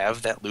to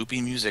have that loopy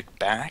music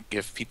back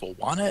if people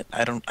want it.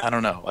 I don't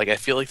know. Like I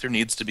feel like there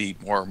needs to be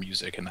more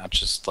music and not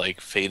just like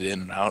fade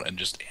in and out and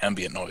just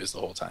ambient noise the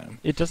whole time.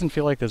 It doesn't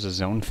feel like there's a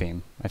zone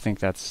theme. I think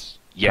that's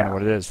kind of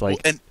what it is. Like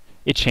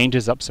it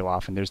changes up so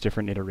often. There's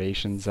different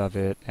iterations of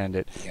it, and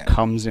it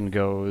comes and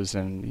goes,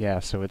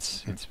 and so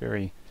it's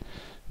very.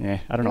 Yeah,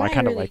 I don't know. I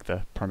kind of like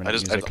the permanent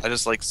music. I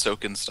just like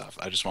Soken stuff.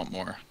 I just want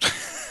more.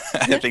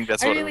 I think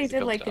that's what I really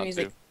did like the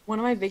music. One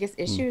of my biggest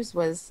issues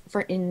was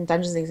in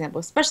Dungeons example,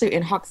 especially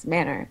in Hawk's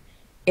Manor.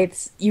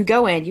 It's you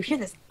go in, you hear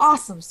this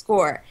awesome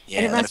score,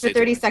 and it lasts for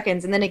 30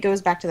 seconds, and then it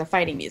goes back to the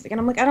fighting music, and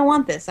I'm like, I don't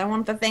want this. I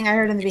want the thing I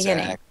heard in the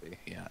beginning. Exactly.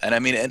 Yeah, and I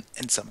mean, and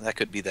some of that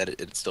could be that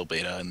it's still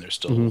beta, and they're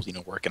still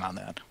working on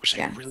that, which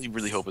I really,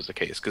 really hope is the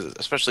case, because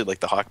especially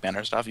like the Hawk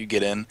Manor stuff, you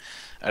get in,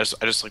 I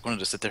just like wanted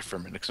to sit there for a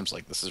minute, because I'm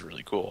like, this is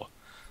really cool.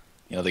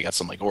 They got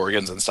some like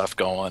organs and stuff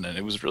going, and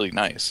it was really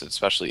nice,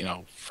 especially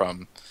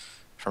from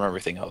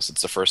everything else.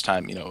 It's the first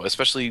time,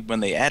 especially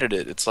when they added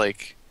it. It's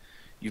like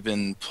you've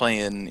been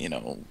playing,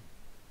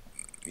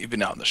 you've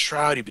been out in the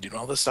shroud, you've been doing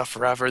all this stuff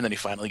forever, and then you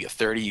finally get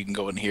 30. You can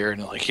go in here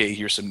and you're like, hey,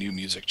 here's some new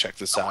music. Check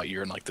this out.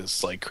 You're in like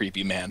this like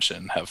creepy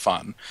mansion. Have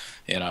fun,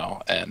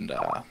 And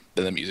then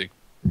the music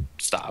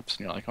stops,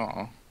 and you're like,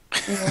 oh.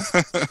 Yeah.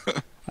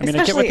 I mean,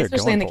 I get what they're especially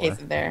going in the for. case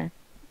of there.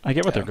 I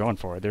get what they're going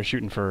for. They're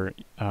shooting for,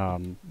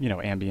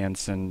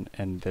 ambience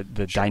and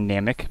the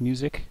dynamic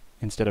music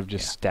instead of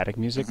just static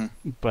music.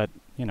 But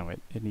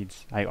it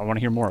needs. I want to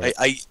hear more of it.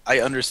 I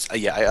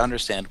understand. Yeah, I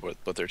understand what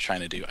they're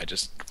trying to do. I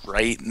just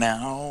right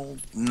now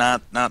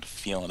not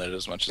feeling it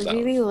as much as I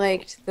really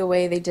liked the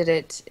way they did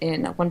it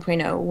in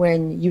 1.0.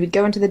 When you would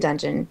go into the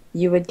dungeon,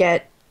 you would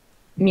get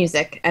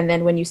music, and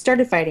then when you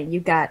started fighting, you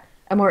got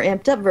a more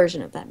amped up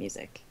version of that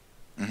music.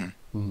 I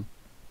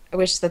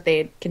wish that they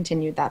had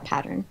continued that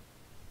pattern.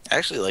 I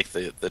actually like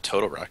the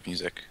Total Rock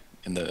music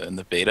in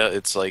the beta.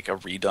 It's like a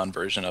redone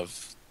version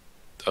of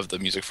the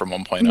music from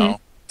 1.0.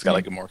 It's got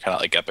like a more kind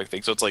of like epic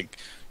thing. So it's like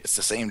it's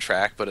the same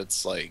track, but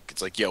it's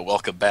like yo,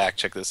 welcome back.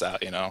 Check this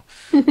out,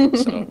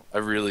 So I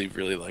really,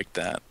 really like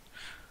that.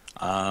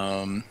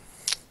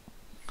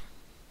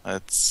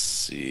 Let's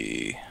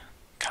see,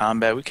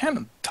 combat. We kind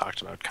of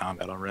talked about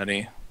combat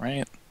already,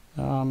 right?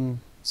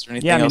 Is there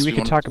anything else we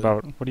could talk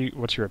about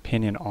what's your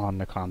opinion on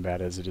the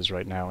combat as it is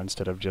right now,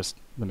 instead of just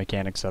the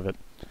mechanics of it.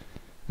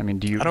 I mean,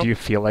 do you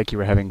feel like you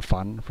were having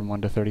fun from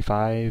 1 to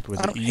 35? Was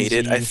I don't it easy? hate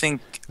it. I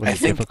think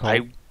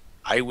difficult?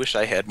 I wish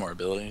I had more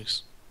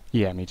abilities.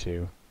 Yeah, me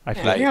too. I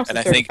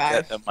think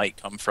that might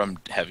come from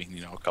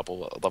having a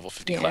couple of level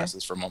 50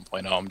 classes from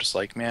 1.0. I'm just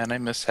like, man, I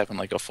miss having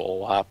like a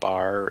full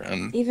hotbar,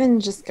 and even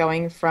just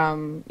going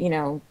from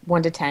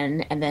 1 to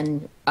 10 and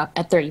then up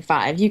at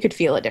 35, you could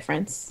feel a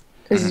difference.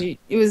 Because it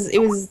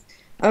was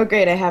oh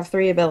great, I have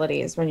 3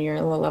 abilities when you're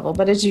low level,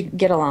 but as you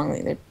get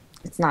along,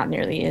 it's not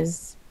nearly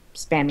as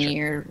spammy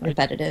or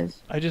repetitive.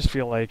 I just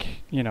feel like,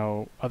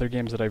 other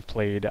games that I've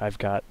played, I've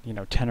got,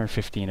 10 or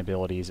 15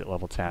 abilities at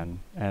level 10.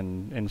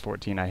 And in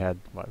 14 I had,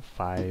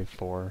 5,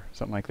 4,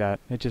 something like that.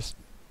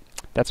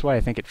 That's why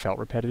I think it felt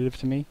repetitive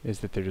to me, is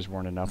that there just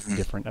weren't enough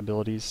different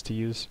abilities to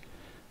use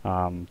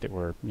that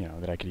were,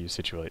 that I could use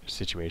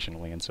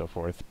situationally and so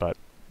forth. But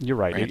you're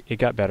right. It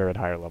got better at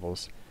higher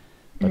levels.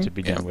 But to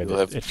begin with,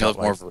 it felt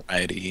more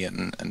variety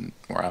and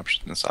more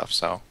options and stuff,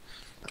 so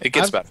it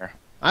gets better.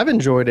 I've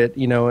enjoyed it,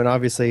 and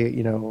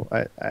obviously,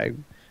 I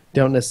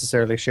don't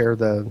necessarily share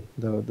the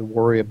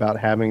worry about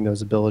having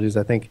those abilities.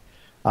 I think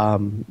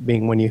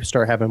being when you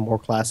start having more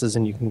classes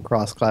and you can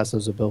cross-class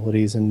those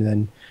abilities, and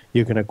then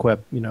you can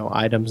equip,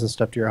 items and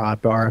stuff to your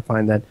hotbar. I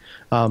find that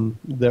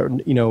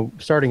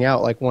starting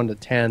out like 1 to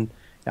 10,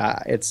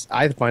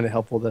 I find it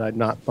helpful that I'm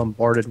not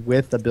bombarded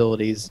with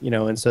abilities,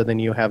 and so then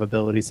you have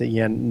abilities that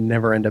you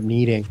never end up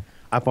needing.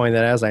 I find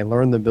that as I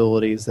learn the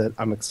abilities, that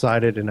I'm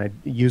excited and I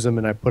use them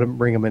and I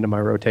bring them into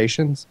my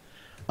rotations.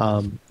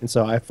 And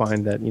so I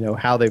find that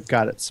how they've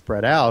got it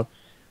spread out,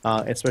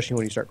 especially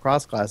when you start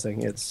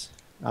cross-classing,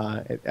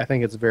 I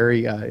think it's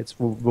very it's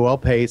well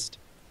paced.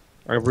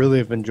 I really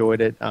have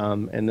enjoyed it.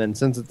 And then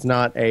since it's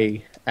not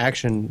a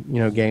action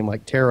game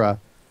like Terra,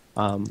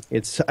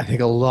 it's I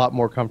think a lot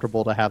more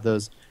comfortable to have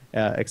those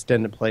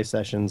extended play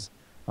sessions.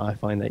 I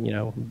find that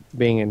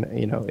being in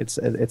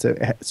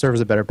it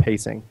serves a better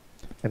pacing,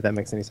 if that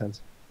makes any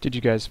sense. Did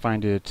you guys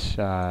find it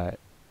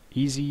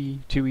easy,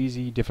 too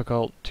easy,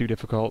 difficult, too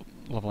difficult,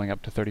 leveling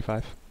up to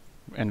 35?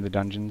 And the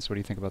dungeons, what do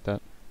you think about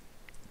that?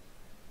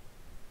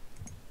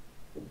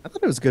 I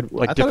thought it was good.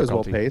 Like I thought it was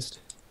well paced.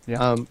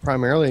 Yeah.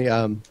 Primarily,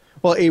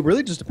 well, it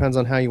really just depends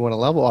on how you want to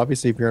level.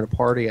 Obviously, if you're in a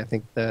party, I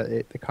think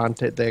the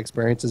content, the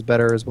experience is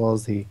better, as well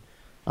as the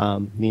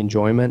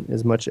enjoyment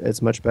is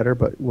much better.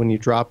 But when you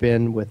drop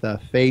in with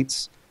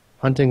fates,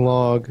 hunting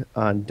log,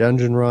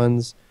 dungeon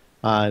runs,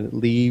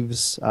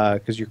 leaves,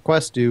 because your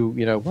quests do,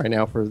 right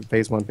now for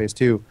phase 1, phase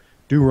 2,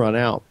 do run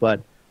out.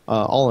 But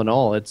all in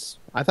all,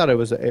 I thought it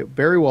was a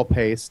very well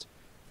paced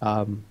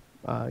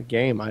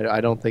game. I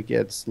don't think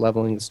its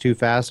leveling is too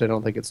fast. I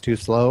don't think it's too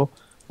slow.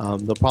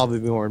 There'll probably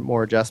be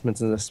more adjustments,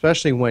 and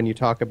especially when you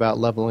talk about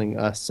leveling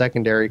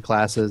secondary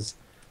classes,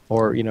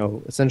 or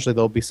essentially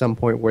there'll be some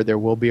point where there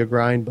will be a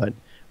grind. But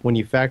when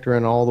you factor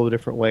in all the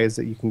different ways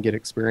that you can get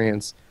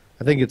experience,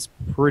 I think it's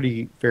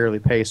pretty fairly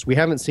paced. We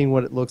haven't seen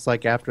what it looks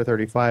like after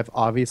 35,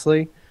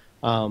 obviously,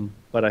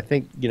 but I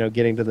think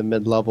getting to the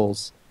mid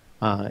levels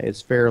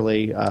is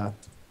fairly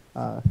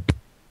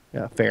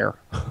fair,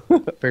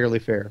 fairly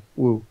fair.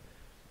 Woo.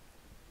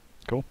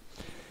 Cool.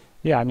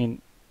 Yeah, I mean,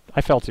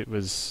 I felt it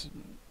was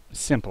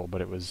simple,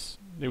 but it was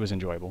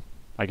enjoyable,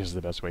 I guess is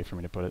the best way for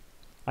me to put it.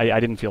 I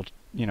didn't feel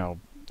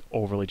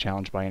overly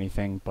challenged by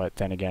anything, but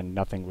then again,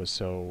 nothing was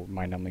so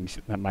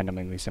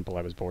mind-numbingly simple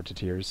I was bored to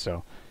tears.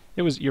 So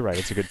you're right,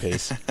 it's a good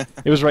pace.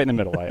 It was right in the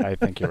middle. I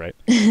think you're right.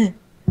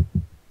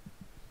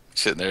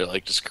 Sitting there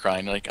like just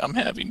crying, like I'm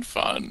having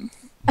fun.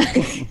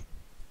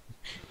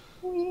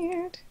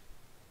 Weird.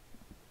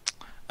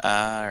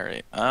 All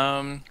right.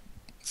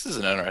 This is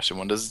an interesting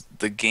one. Does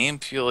the game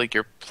feel like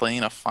you're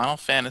playing a Final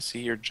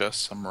Fantasy or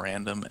just some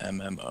random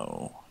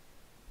MMO?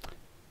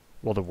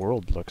 Well, the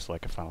world looks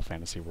like a Final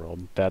Fantasy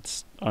world.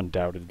 That's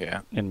undoubted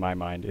in my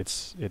mind.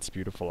 It's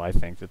beautiful. I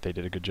think that they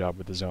did a good job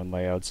with the zone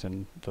layouts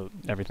and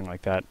everything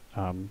like that.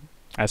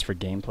 As for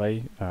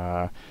gameplay,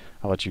 I'll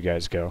let you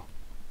guys go,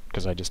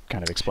 because I just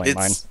kind of explained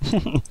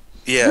mine.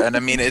 Yeah, and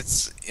I mean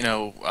it's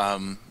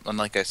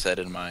like I said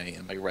in my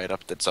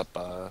write-up that's up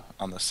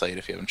on the site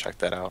if you haven't checked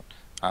that out.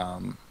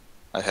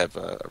 I have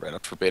a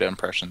write-up for beta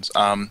impressions.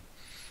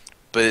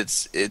 But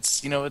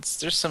it's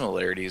there's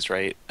similarities,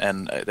 right?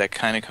 And that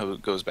kind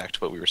of goes back to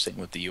what we were saying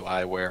with the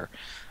UI, where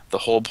the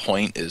whole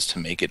point is to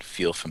make it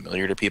feel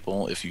familiar to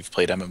people. If you've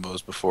played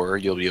MMOs before,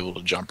 you'll be able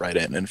to jump right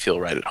in and feel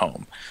right at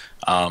home.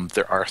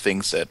 There are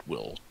things that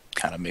will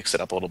kind of mix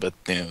it up a little bit.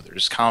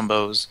 There's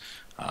combos.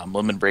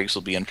 Limit breaks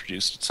will be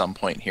introduced at some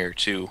point here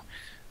too.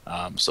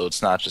 So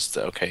it's not just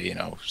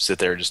sit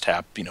there and just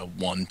tap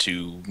 1,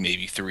 2,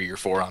 maybe 3 or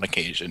 4 on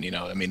occasion.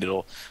 I mean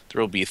there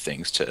will be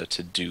things to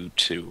do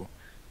to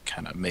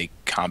kind of make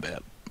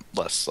combat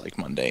less like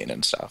mundane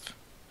and stuff.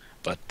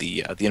 But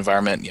the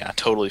environment,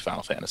 totally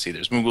Final Fantasy.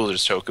 There's Moogles,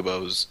 there's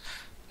chocobos,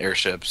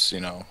 airships.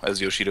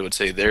 As Yoshida would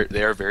say,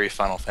 they are very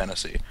Final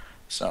Fantasy.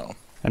 So.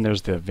 And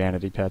there's the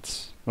vanity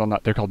pets. Well,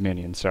 they're called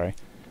minions. Sorry.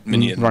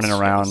 Minions running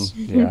around.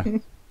 Yeah.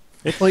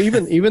 Well,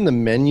 even the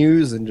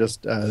menus and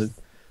just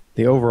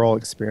the overall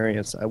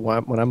experience.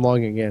 When I'm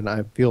logging in,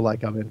 I feel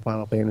like I'm in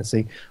Final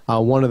Fantasy.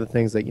 One of the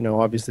things that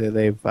obviously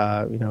they've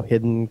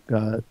hidden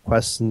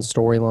quests and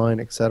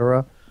storyline,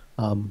 etc.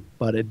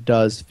 But it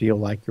does feel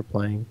like you're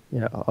playing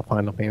a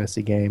Final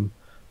Fantasy game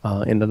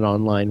in an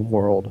online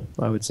world.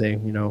 I would say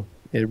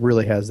it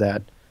really has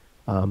that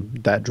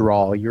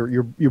draw.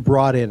 You're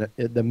brought in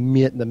at the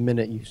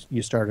minute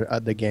you start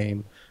the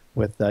game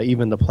with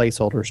even the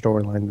placeholder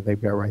storyline that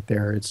they've got right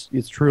there.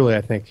 It's truly,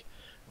 I think,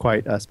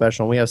 quite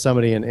special. And we have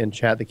somebody in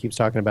chat that keeps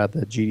talking about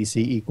the GDC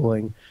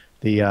equaling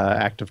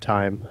active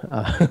time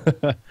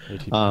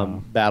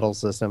battle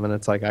system, and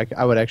it's like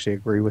I would actually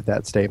agree with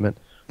that statement.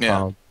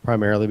 Yeah.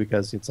 Primarily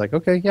because it's like,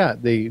 okay, yeah,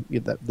 the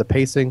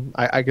pacing.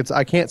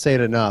 I can't say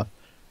it enough.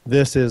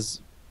 This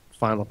is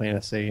Final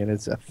Fantasy, and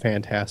it's a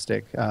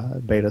fantastic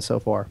beta so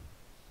far.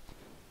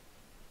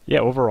 Yeah,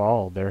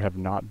 overall, there have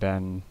not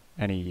been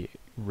any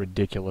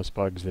ridiculous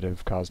bugs that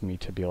have caused me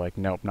to be like,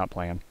 nope, not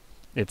playing.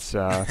 It's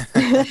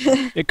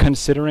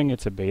considering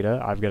it's a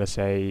beta, I've got to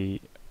say,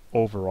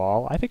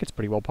 overall, I think it's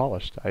pretty well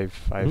polished.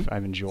 I've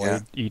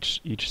enjoyed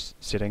each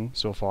sitting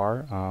so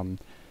far.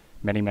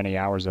 Many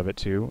hours of it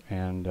too,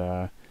 and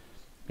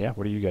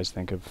what do you guys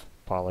think of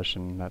polish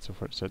and that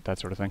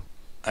sort of thing?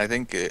 I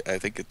think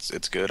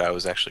it's good. I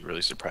was actually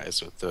really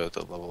surprised with the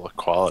level of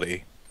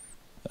quality.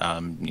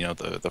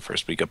 The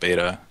first week of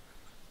beta.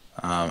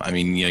 I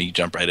mean, you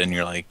jump right in,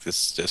 you're like,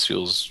 this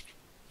feels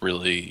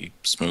really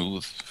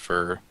smooth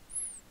for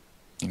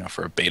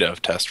a beta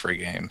test for a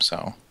game.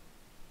 So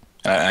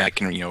I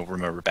can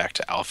remember back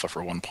to alpha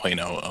for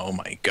 1.0. Oh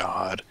my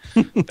god,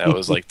 that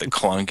was like the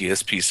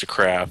clunkiest piece of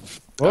crap.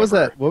 What was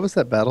that? What was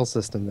that battle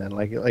system then?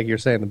 Like you're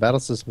saying, the battle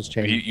system's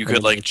changed. You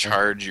could like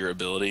charge your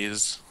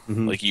abilities.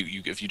 Mm-hmm. Like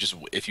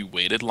if you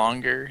waited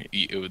longer,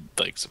 it would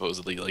like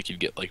supposedly like you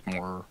get like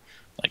more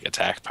like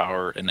attack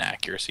power and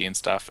accuracy and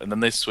stuff. And then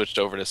they switched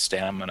over to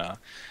stamina,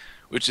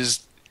 which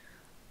is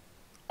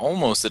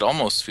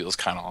almost feels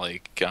kind of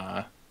like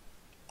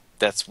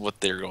that's what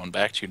they're going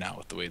back to now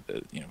with the way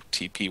that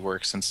TP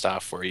works and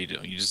stuff, where you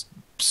just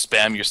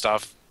spam your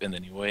stuff and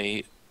then you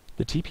wait.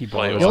 The TP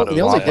bar.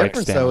 The only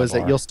difference though is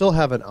that you'll still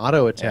have an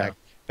auto attack.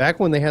 Yeah. Back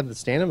when they had the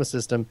stamina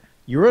system,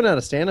 you run out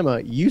of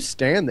stamina, you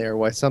stand there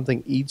while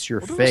something eats your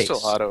face. There was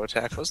still auto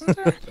attack, wasn't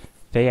there?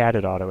 They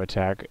added auto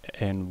attack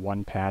in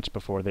one patch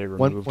before they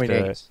removed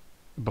 1.8.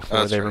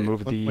 Before they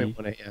removed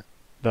 1.18,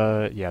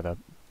 the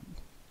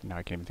now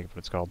I can't even think of what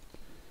it's called.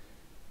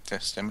 The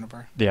stamina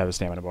bar? Yeah, the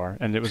stamina bar.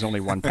 And it was only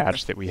one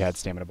patch that we had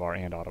stamina bar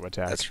and auto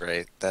attack.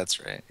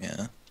 That's right.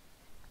 Yeah.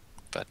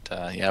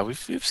 But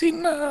we've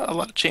seen a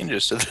lot of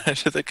changes to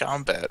the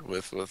combat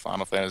with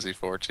Final Fantasy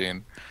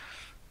XIV.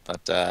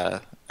 But I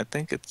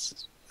think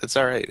it's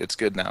all right. It's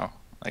good now.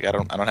 Like I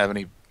don't have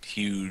any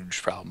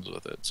huge problems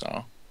with it.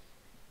 So.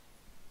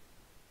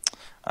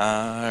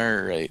 All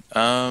right.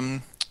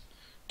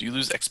 Do you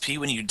lose XP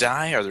when you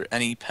die? Are there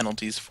any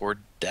penalties for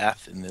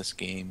death in this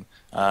game?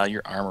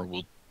 Your armor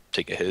will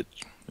take a hit.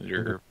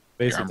 Your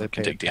armor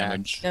can take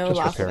damage. No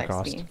loss of XP.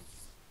 Cost.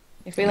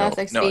 If we lost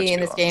XP in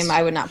this game,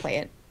 I would not play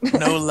it.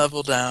 No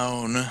level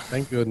down.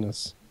 Thank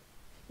goodness.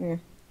 Yeah.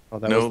 Oh,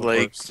 no,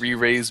 like,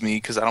 re-raise me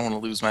because I don't want to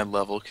lose my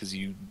level because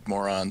you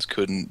morons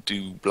couldn't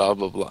do blah,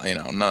 blah, blah.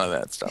 None of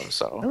that stuff.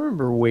 So I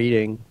remember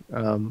waiting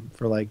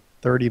for like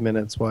 30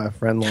 minutes while a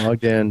friend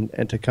logged in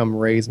and to come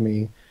raise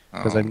me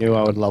because I knew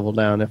I would level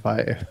down if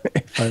I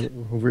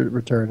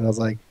returned. And I was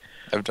like,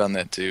 I've done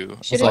that too.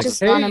 Should have just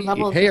gone and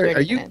leveled hey, for 30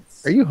 are you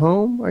minutes. Are you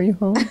home? Are you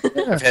home?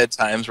 Yeah. I've had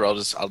times where I'll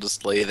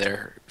just lay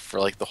there for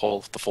like the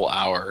full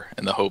hour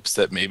in the hopes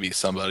that maybe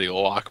somebody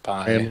will walk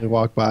by. And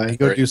walk by and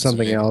go do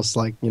something else,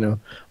 like I'll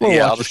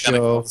watch just a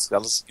show.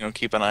 I'll just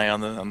keep an eye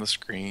on the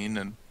screen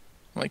and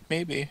I'm like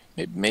maybe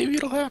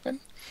it'll happen.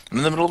 I'm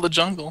in the middle of the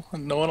jungle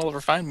and no one will ever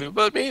find me,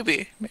 but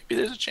maybe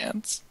there's a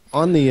chance.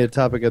 On the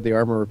topic of the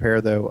armor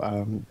repair,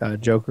 though,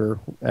 Joker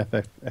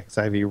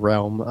FXIV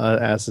Realm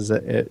asks,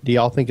 do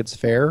y'all think it's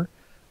fair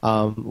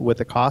with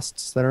the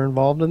costs that are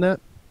involved in that?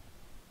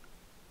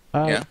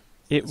 Yeah,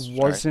 it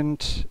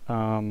wasn't.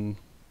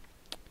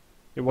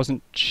 It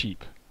wasn't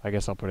cheap. I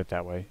guess I'll put it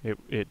that way.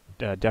 It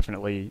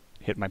definitely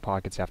hit my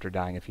pockets after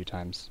dying a few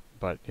times,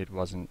 but it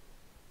wasn't,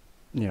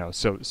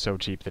 so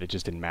cheap that it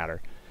just didn't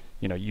matter.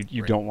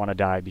 You don't want to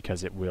die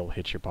because it will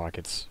hit your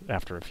pockets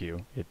after a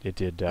few. It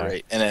did.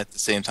 Right, and at the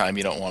same time,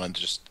 you don't want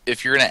to just...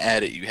 If you're going to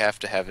add it, you have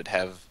to have it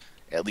have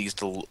at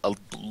least a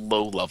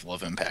low level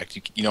of impact.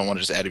 You don't want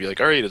to just add it and be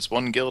like, all right, it's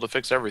one guild to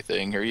fix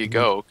everything. Here you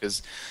go.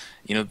 Because,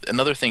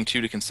 another thing,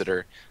 too, to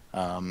consider,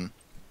 and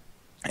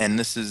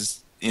this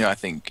is, I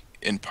think,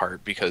 in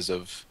part because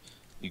of...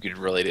 You could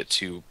relate it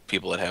to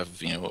people that have,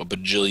 a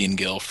bajillion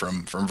gil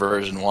from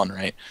version 1,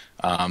 right?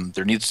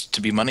 There needs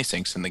to be money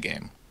sinks in the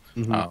game.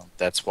 Mm-hmm.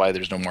 That's why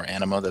there's no more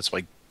anima. That's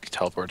why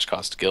teleports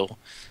cost gil.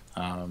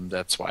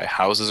 That's why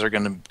houses are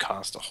going to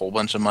cost a whole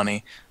bunch of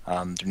money.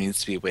 There needs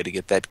to be a way to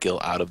get that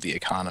gil out of the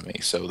economy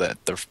so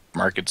that the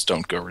markets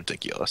don't go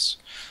ridiculous.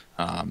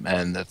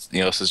 And that's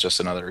this is just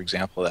another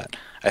example of that.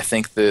 I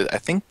think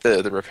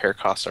the repair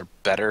costs are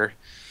better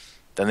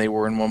than they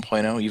were in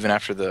 1.0, even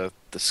after the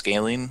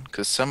scaling,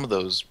 because some of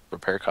those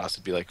repair costs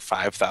would be like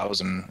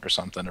 5,000 or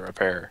something to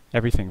repair.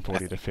 Everything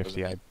 40 to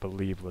 50, I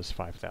believe, was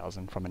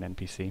 5,000 from an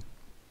NPC.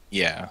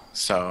 Yeah,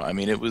 so I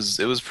mean, it was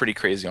pretty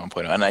crazy on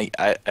 1.0,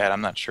 and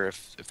I'm not sure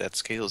if that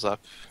scales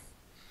up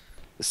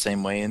the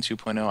same way in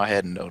 2.0. I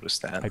hadn't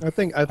noticed that. I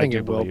think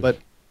it will, but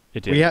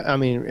it did.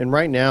 And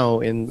right now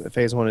in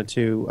phase 1 and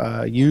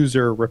 2,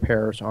 user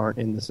repairs aren't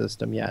in the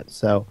system yet,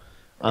 so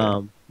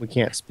we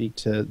can't speak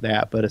to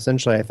that. But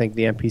essentially, I think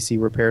the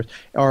NPC repairs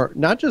are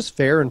not just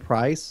fair in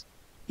price,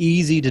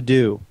 easy to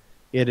do.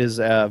 It is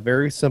a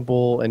very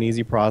simple and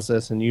easy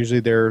process, and usually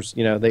there's,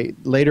 they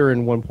later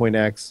in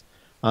 1.x,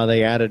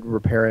 they added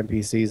repair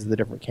NPCs to the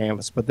different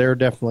canvas, but they're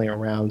definitely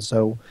around,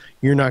 so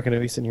you're not going to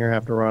be sitting here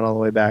having to run all the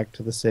way back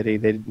to the city.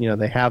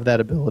 They have that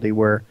ability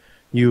where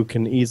you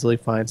can easily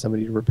find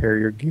somebody to repair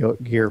your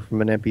gear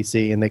from an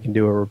NPC, and they can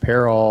do a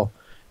repair all.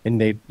 And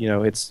the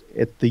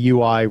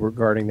UI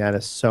regarding that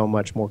is so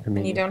much more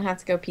convenient. And you don't have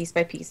to go piece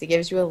by piece. It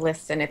gives you a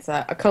list, and it's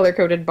a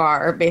color-coded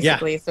bar,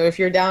 basically. Yeah. So if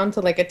you're down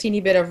to like a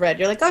teeny bit of red,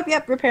 you're like, oh,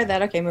 yep, repair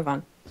that. Okay, move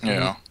on.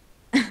 Yeah.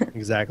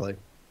 Exactly.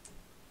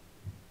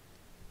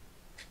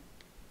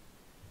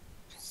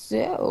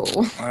 So.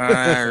 All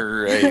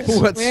right.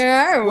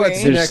 Where are we?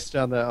 What's next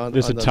on the?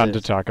 There's a ton to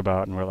talk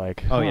about, and we're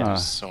like, oh yeah,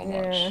 so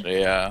much.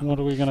 Yeah. What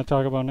are we gonna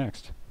talk about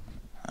next?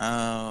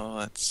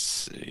 Let's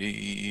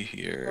see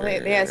here.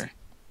 Well, they asked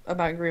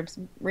about groups.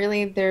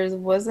 Really, there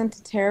wasn't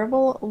a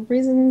terrible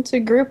reason to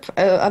group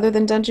other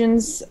than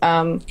dungeons.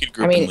 You could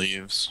group in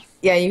leaves.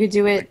 Yeah, you could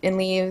do it in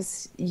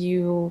leaves.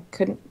 You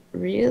couldn't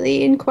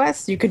really in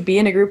quests. You could be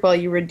in a group while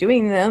you were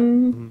doing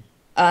them. Mm-hmm.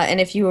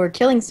 And if you were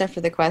killing stuff for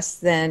the quests,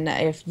 then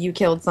if you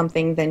killed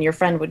something, then your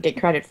friend would get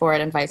credit for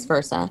it and vice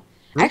versa.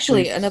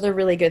 Actually, another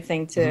really good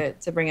thing to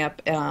bring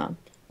up,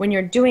 when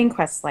you're doing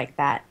quests like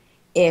that,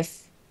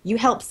 if you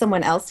help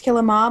someone else kill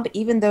a mob,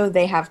 even though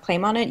they have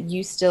claim on it,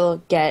 you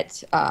still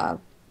get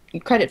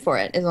credit for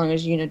it as long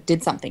as you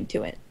did something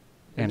to it.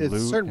 And it's a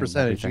certain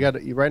percentage.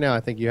 Right now, I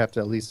think you have to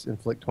at least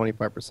inflict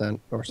 25%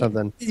 or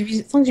something.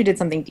 As long as you did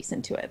something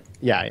decent to it.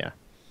 Yeah.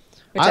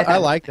 I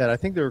like that. I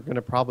think they're going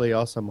to probably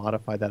also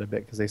modify that a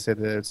bit because they say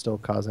that it's still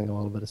causing a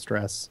little bit of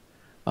stress.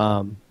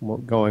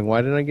 Going,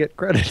 why didn't I get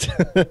credit?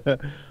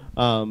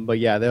 But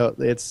yeah,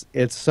 it's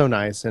so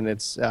nice, and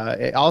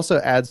it also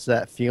adds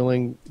that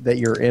feeling that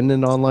you're in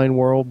an online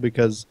world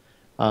because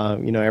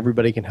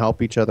everybody can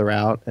help each other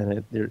out,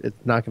 and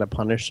it's not going to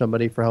punish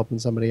somebody for helping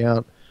somebody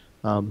out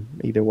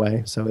either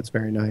way. So it's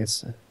very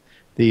nice.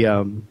 Yeah.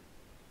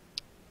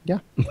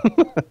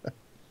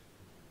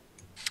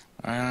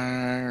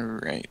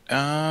 Alright.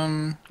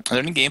 Are there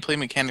any gameplay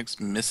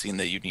mechanics missing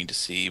that you need to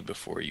see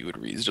before you would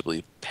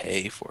reasonably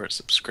pay for a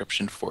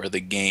subscription for the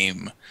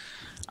game?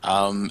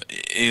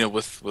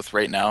 With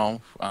right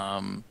now,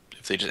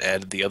 if they just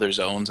added the other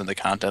zones and the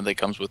content that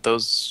comes with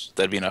those,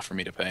 that'd be enough for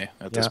me to pay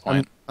at this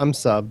point. I'm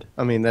subbed.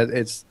 I mean,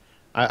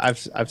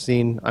 I've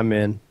seen. I'm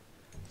in.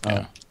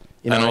 Yeah.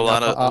 I know a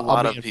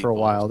lot of people people for a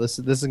while. This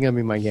is gonna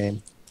be my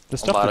game. The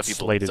stuff that's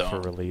slated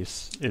for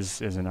release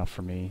is enough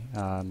for me.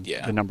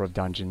 The number of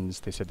dungeons,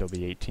 they said there'll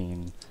be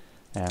 18,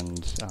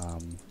 and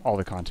all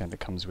the content that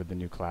comes with the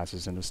new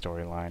classes and the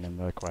storyline and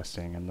the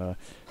questing and the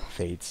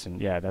fates,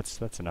 and yeah,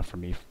 that's enough for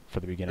me for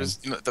the beginning.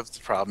 That's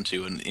the problem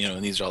too, and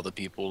these are all the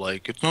people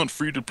like, it's not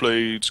free to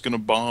play, it's gonna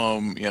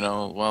bomb.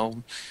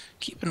 Well,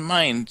 keep in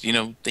mind,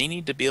 they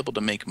need to be able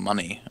to make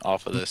money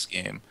off of this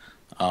game,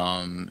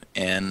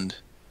 and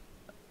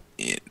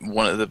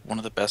one of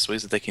the best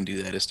ways that they can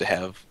do that is to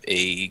have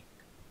a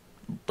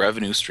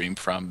revenue stream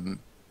from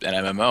an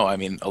MMO. I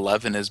mean,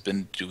 11 has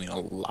been doing a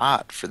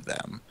lot for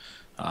them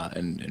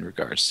in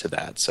regards to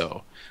that.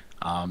 So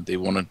they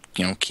want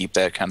to keep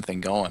that kind of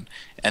thing going.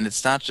 And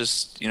it's not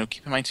just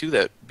keep in mind too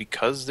that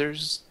because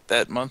there's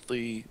that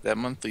monthly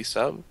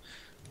sub,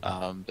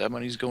 that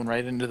money's going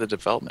right into the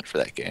development for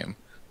that game.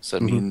 So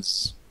it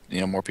means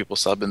more people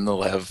sub and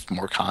they'll have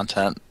more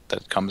content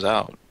that comes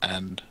out,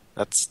 and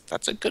that's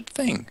a good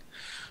thing.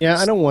 Yeah,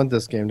 I don't want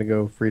this game to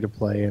go free to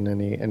play in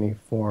any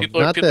form.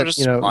 Not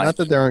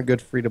that there aren't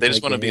good free to play. They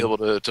just want to be able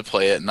to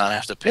play it and not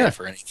have to pay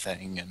for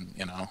anything, and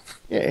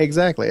Yeah,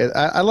 exactly.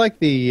 I like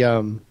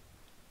the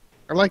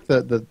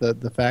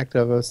fact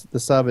of the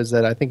sub is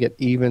that I think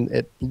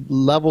it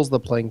levels the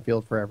playing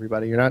field for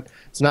everybody.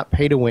 It's not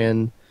pay to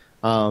win.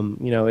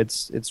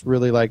 It's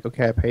really like,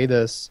 okay, I pay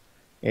this,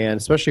 and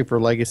especially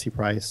for legacy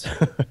price.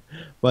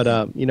 But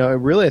it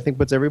really, I think,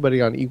 puts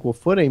everybody on equal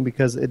footing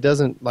because it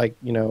doesn't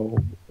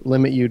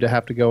limit you to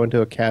have to go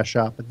into a cash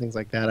shop and things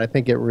like that. I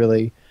think it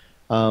really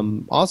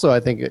also, I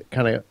think it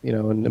kind of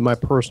in my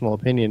personal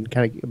opinion,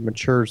 kind of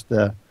matures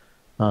the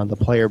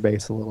player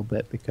base a little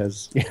bit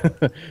because you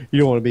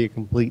don't want to be a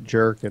complete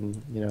jerk and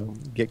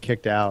get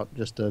kicked out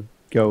just to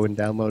go and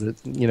download it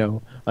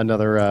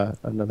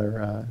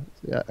another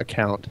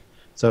account.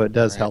 So it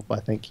does help, I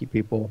think, keep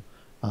people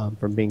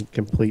from being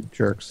complete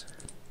jerks.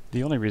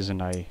 The only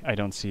reason I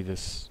don't see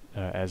this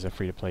as a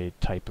free-to-play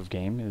type of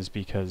game is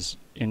because,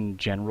 in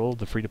general,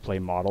 the free-to-play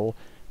model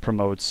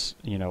promotes,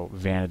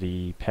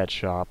 vanity, pet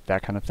shop,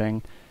 that kind of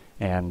thing,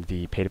 and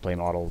the pay-to-play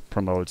model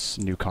promotes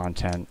new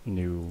content,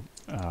 new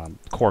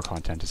core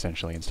content,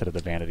 essentially, instead of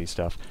the vanity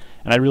stuff.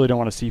 And I really don't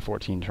want to see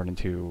 14 turn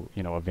into,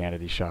 a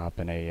vanity shop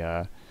and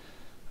a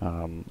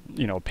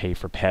pay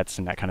for pets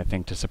and that kind of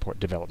thing to support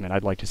development.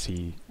 I'd like to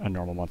see a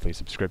normal monthly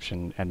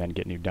subscription and then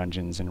get new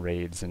dungeons and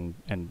raids and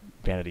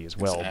vanity as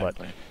well.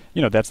 Exactly.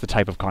 But that's the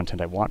type of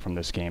content I want from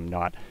this game,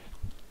 not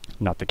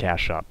the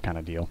cash shop kind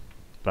of deal.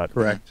 But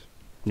correct.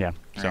 Yeah.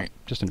 So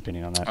just an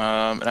opinion on that.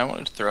 And I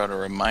wanted to throw out a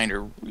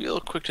reminder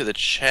real quick to the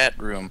chat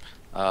room.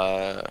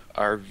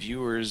 our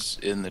viewers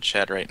in the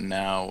chat right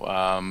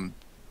now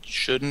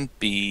shouldn't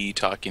be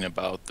talking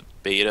about the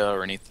beta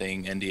or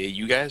anything NDA.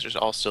 You guys are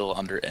all still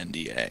under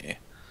NDA.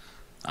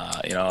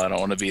 I don't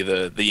want to be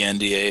the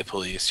NDA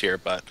police here,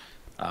 but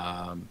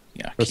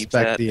keep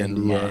that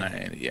in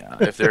mind. Yeah,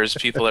 if there's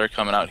people that are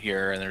coming out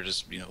here and they're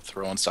just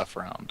throwing stuff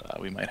around,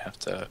 we might have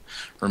to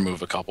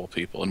remove a couple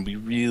people, and we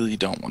really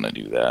don't want to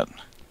do that.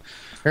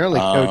 Apparently,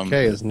 Code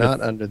K is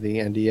not under the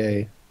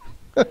NDA.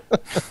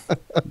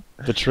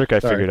 The trick I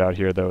figured out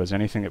here, though, is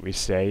anything that we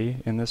say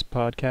in this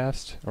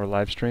podcast or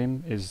live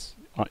stream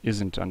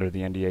isn't under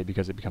the NDA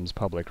because it becomes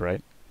public,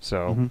 right?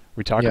 So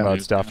we talk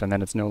about stuff, and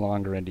then it's no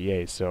longer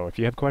NDA. So if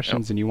you have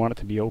questions and you want it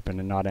to be open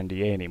and not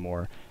NDA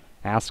anymore,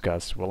 ask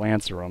us. We'll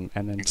answer them,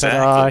 and then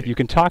ta-da, you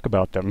can talk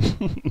about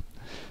them.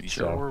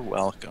 You're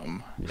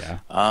welcome. Yeah.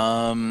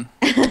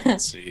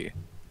 Let's see.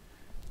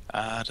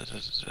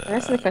 The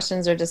rest of the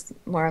questions are just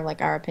more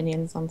like our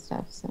opinions on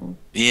stuff. So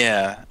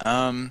yeah.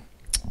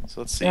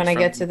 So let's see. You want to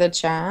get to the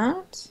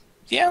chat?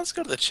 Yeah, let's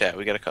go to the chat.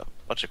 We got a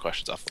bunch of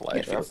questions off the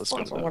live feed. Let's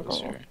go to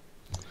those here.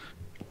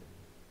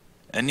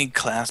 Any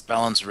class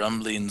balance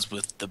rumblings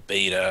with the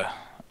beta?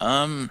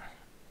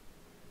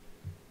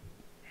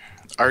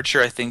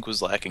 Archer, I think,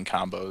 was lacking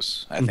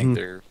combos. I think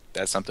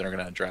that's something they're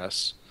going to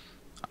address.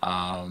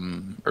 Or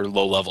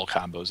low-level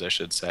combos, I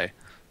should say.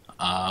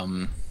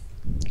 Other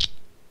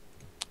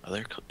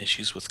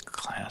issues with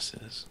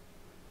classes?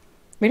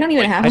 We don't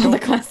even have all the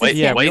classes.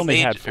 We only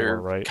had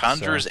 4, right?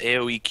 Conjurer's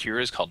AoE cure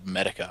is called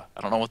Medica.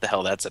 I don't know what the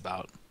hell that's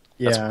about.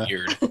 Yeah. That's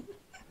weird.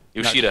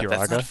 Yoshida,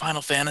 that's not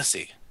Final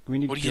Fantasy. What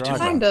are you doing? I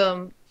find,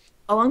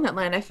 along that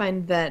line, I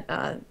find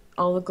that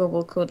all the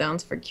global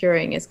cooldowns for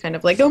curing is kind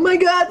of like, oh my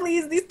god,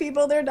 please, these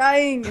people, they're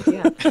dying.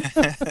 Yeah.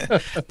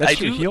 I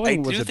do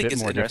think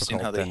it's interesting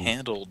how they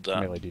handled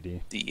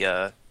the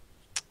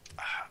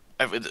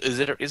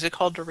is it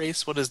called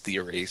erase? What is the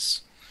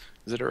erase?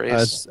 Is it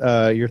erase?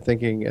 You're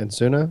thinking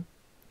Ensuna?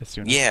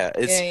 Yeah,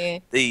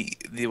 it's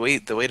the way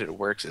that it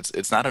works.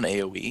 It's not an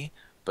AOE,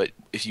 but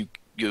if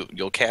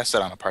you'll cast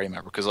it on a party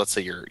member, because let's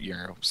say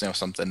you're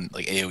something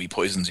like AOE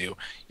poisons you,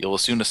 you'll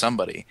assume to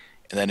somebody,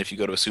 and then if you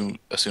go to assume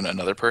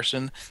another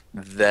person,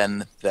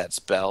 then that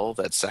spell,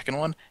 that second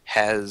one,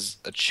 has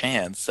a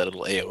chance that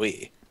it'll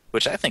AOE,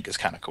 which I think is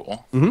kind of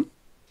cool. Mm-hmm.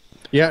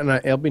 Yeah, and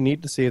it'll be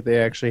neat to see if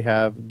they actually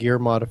have gear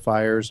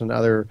modifiers and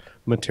other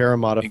Matera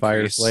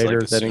modifiers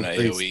later that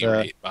increase AOE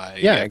rate by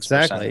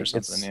exactly. Or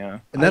something,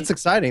 and that's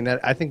exciting.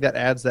 That I think that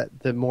adds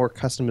the more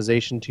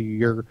customization to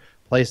your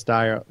play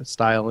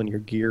style and your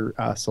gear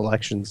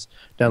selections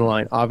down the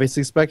line.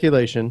 Obviously,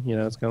 speculation.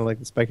 It's kind of like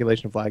the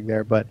speculation flag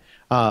there, but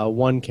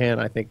one can,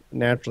 I think,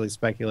 naturally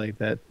speculate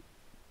that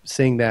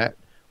seeing that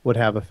would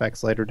have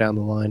effects later down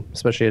the line,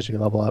 especially as you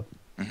level up.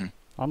 Mm-hmm.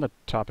 On the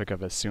topic of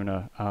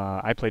Asuna,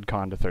 I played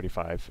Con to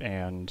 35,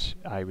 and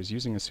I was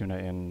using Asuna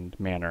in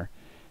Manor.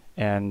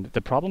 And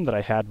the problem that I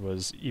had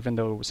was, even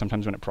though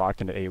sometimes when it procced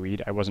into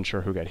AoE'd, I wasn't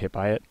sure who got hit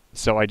by it,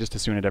 so I just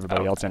Asuna'd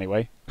everybody else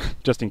anyway,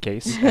 just in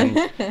case. And,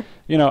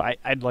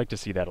 I'd like to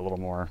see that a little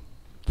more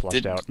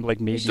flushed out. Like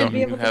maybe you should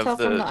be able to tell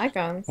from the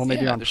icons. Well,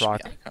 maybe on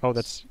proc. On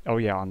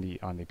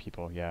the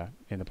people,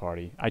 in the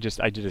party. I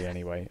did it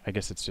anyway. I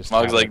guess it's just.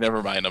 Mog's like,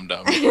 never mind, I'm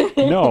dumb.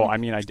 No, I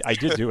mean I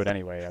did do it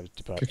anyway.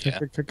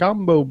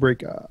 Combo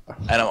breaker.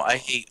 I know. I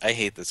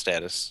hate the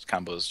status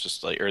combos,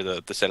 just like, or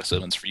the status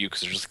elements for you,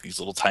 because they're just these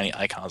little tiny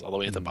icons all the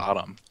way at the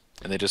bottom,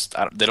 and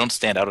they don't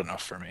stand out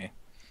enough for me.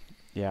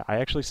 Yeah, I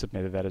actually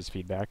submitted that as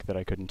feedback that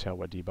I couldn't tell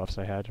what debuffs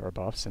I had or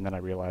buffs, and then I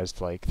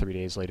realized like 3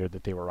 days later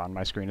that they were on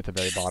my screen at the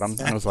very bottom,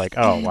 and I was like,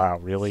 oh wow,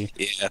 really?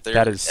 Yeah,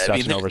 that is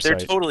such an oversight.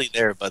 They're totally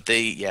there, but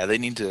they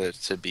need to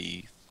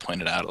be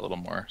pointed out a little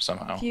more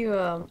somehow.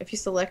 If you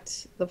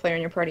select the player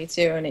in your party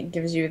too, and it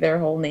gives you their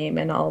whole name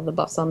and all the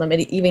buffs on them, it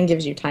even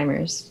gives you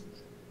timers.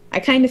 I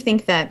kind of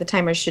think that the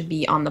timers should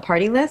be on the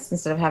party list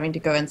instead of having to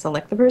go and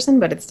select the person,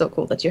 but it's still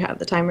cool that you have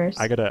the timers.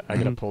 I gotta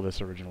pull this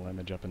original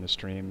image up in the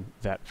stream.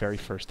 That very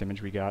first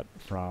image we got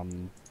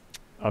from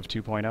of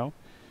 2.0.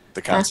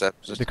 The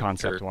concept. The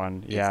concept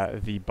one. Yeah,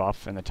 the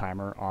buff and the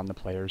timer on the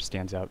players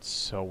stands out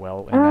so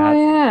well in that.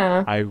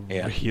 Yeah. I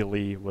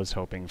really was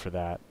hoping for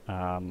that.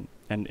 And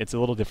it's a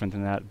little different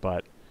than that,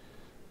 but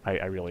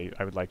I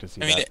would like to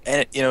see that.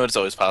 And it's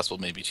always possible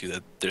maybe too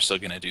that they're still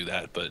going to do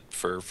that, but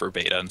for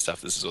beta and stuff,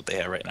 this is what they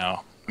have right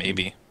now.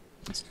 Maybe.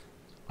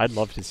 I'd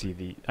love to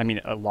see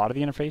a lot of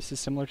the interface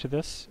is similar to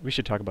this. We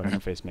should talk about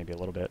interface maybe a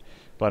little bit,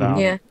 but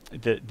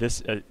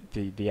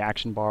the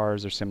action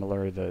bars are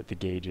similar. The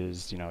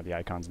gauges, the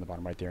icons in the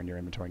bottom right there in your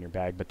inventory in your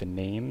bag, but the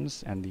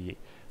names and the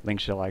link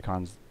shell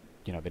icons,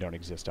 they don't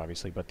exist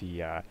obviously, but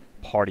the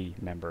party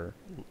member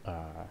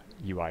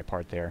UI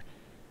part there.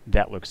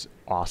 That looks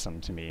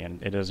awesome to me,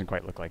 and it doesn't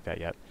quite look like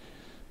that yet.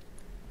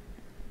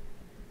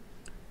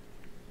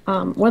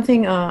 One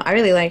thing I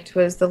really liked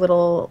was the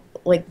little,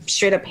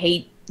 straight up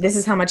hate, this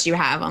is how much you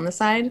have on the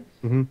side.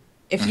 Mm-hmm.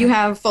 If you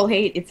have full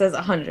hate, it says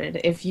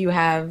 100. If you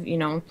have,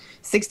 61%,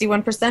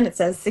 it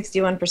says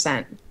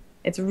 61%.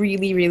 It's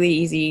really, really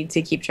easy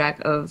to keep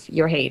track of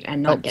your hate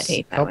and not get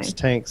hate that helps way.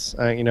 tanks,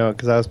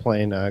 because I was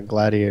playing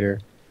Gladiator,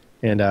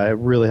 and it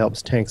really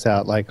helps tanks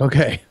out. Like,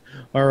 okay,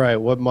 all right,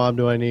 what mob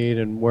do I need,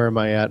 and where am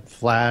I at?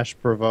 Flash,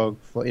 provoke,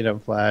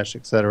 flash,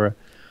 etc.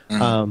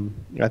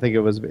 I think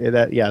it was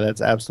that. Yeah,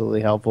 that's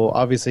absolutely helpful.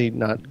 Obviously,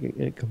 not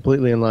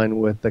completely in line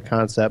with the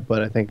concept,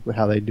 but I think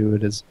how they do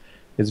it is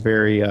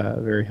very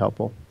very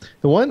helpful.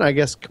 The one, I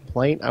guess,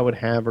 complaint I would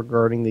have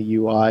regarding the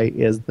UI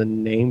is the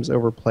names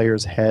over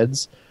players'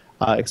 heads,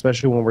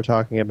 especially when we're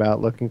talking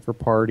about looking for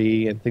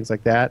party and things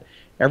like that.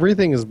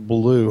 Everything is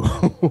blue,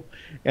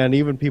 and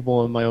even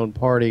people in my own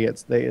party,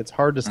 it's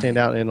hard to stand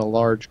out in a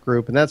large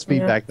group, and that's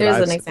feedback that I've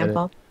There's an submitted.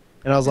 example.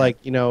 And I was like,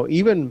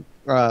 even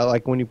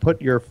like when you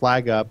put your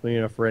flag up,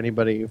 for any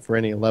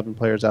 11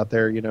 players out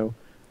there,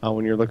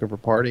 when you're looking for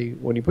party,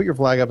 when you put your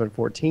flag up in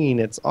 14,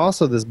 it's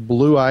also this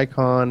blue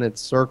icon.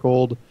 It's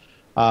circled,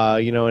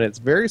 and it's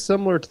very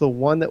similar to the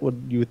one that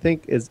you would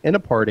think is in a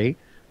party.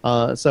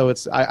 So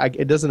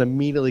it doesn't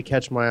immediately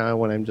catch my eye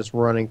when I'm just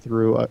running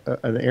through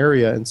an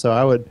area. And so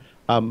I would,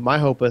 my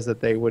hope is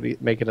that they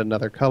would make it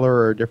another color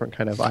or a different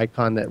kind of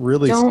icon that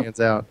really stands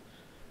out.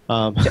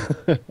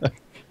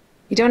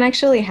 You don't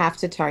actually have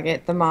to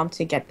target the mob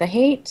to get the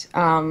hate.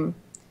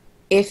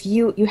 If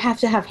you have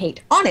to have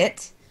hate on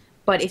it,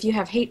 but if you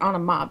have hate on a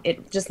mob,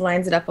 it just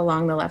lines it up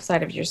along the left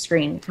side of your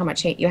screen how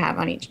much hate you have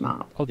on each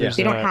mob. Oh, so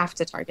you don't have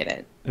to target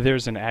it.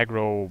 There's an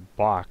aggro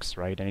box,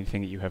 right?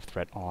 Anything that you have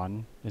threat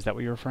on. Is that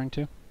what you're referring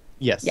to?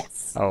 Yes.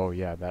 Yes. Oh,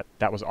 yeah.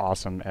 That was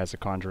awesome as a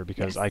conjurer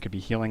because I could be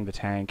healing the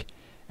tank,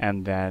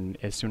 and then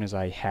as soon as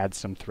I had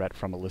some threat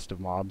from a list of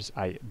mobs,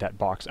 that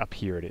box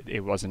appeared.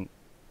 It wasn't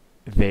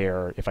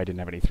there if I didn't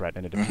have any threat,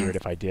 and it appeared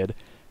if I did.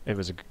 It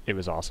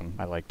was awesome.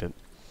 I liked it.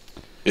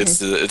 It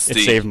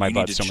saved my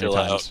butt so many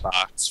times.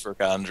 Box for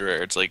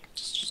Conjurer. It's like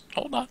just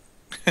hold on.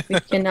 We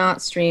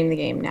cannot stream the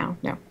game now.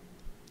 No.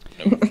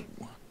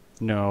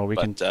 No, we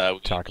can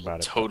talk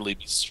about it. Totally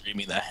be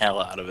streaming the hell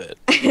out of it.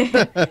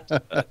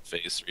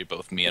 Phase 3,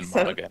 both me and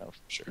Mog, I know for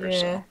sure.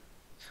 Yeah.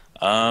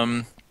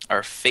 So.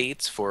 Are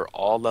fates for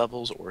all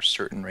levels or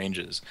certain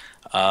ranges?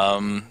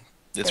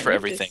 It's for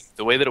everything.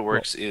 The way that it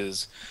works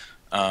is.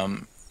 It's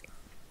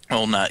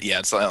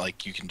not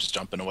like you can just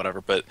jump into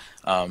whatever, but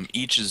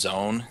each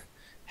zone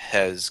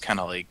has kind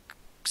of like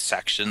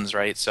sections,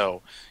 right?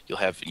 So you'll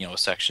have, a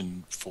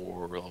section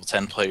for level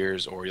 10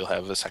 players, or you'll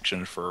have a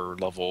section for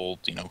level,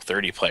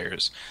 30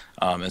 players.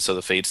 And so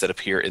the fates that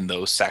appear in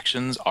those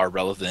sections are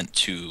relevant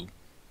to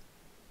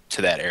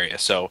that area.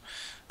 So,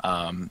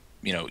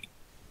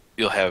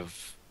 you'll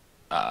have,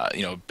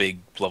 a big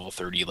level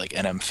 30 like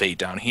NM fate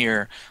down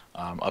here.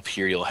 Up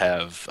here you'll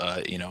have,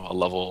 a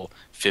level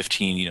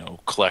 15,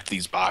 collect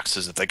these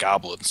boxes that the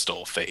goblin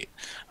stole fate.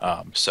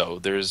 So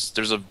there's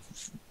a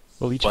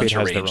each bunch fate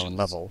of has ranges. their own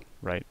level,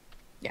 right?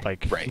 Yeah.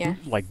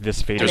 Like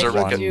this fate There's is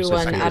a one, do this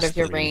one fate out is of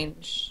your 3.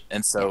 range.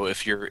 And so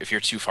if you're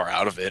too far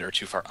out of it or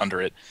too far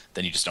under it,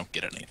 then you just don't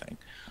get anything.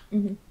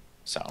 Mm-hmm.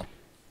 So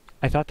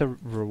I thought the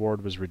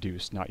reward was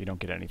reduced, not you don't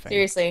get anything.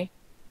 Seriously,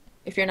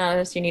 if you're not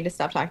honest, you need to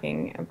stop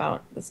talking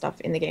about the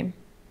stuff in the game.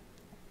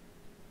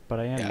 But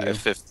I am. Yeah,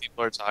 if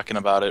people are talking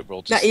about it,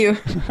 we'll just Not you.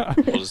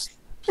 We'll just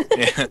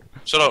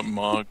shut up,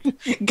 Mog.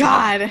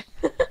 God.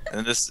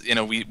 And this,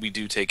 we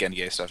do take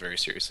NDA stuff very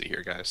seriously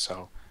here, guys.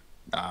 So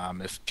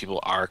if people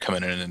are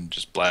coming in and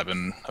just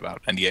blabbing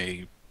about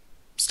NDA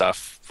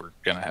stuff, we're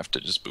gonna have to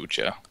just boot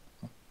you.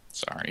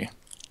 Sorry.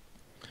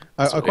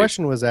 A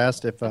question was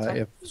asked if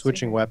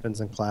switching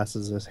weapons and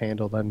classes is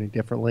handled any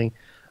differently.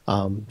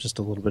 Just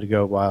a little bit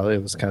ago, while it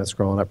was kind of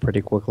scrolling up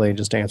pretty quickly, and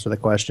just to answer the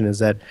question is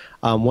that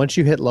once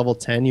you hit level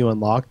 10, you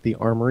unlock the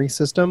armory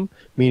system,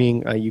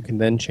 meaning you can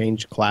then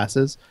change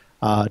classes.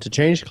 To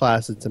change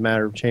class, it's a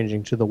matter of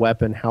changing to the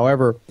weapon.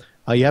 However,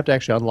 you have to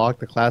actually unlock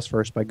the class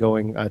first by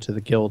going to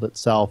the guild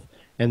itself,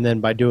 and then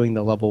by doing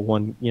the level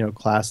 1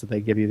 class that they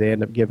give you, they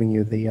end up giving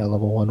you the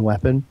level 1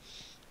 weapon.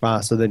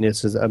 So then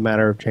it's just a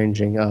matter of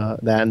changing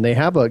that. And they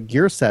have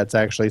gear sets,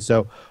 actually.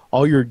 So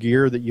all your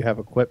gear that you have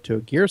equipped to a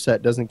gear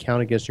set doesn't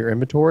count against your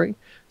inventory.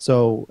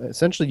 So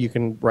essentially you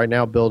can right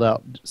now build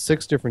out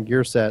 6 different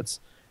gear sets.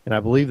 And I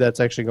believe that's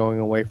actually going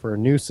away for a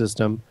new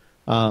system.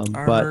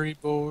 Armory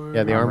board.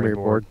 Yeah, the Armory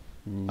board.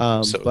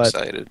 So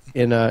excited.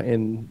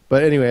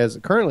 But anyway, as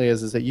it currently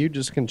is that you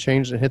just can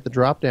change and hit the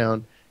drop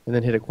down and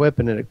then hit equip,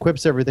 and it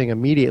equips everything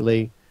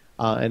immediately.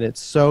 And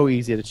it's so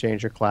easy to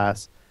change your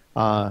class.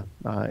 And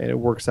it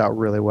works out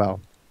really well.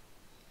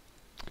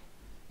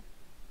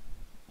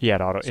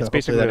 Yeah, it's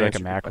basically like a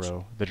macro.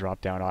 Question. The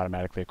drop down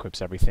automatically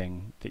equips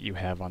everything that you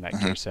have on that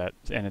gear set,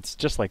 and it's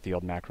just like the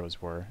old macros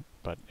were,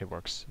 but it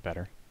works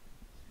better.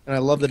 And I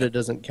love that it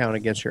doesn't count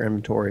against your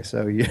inventory,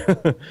 so you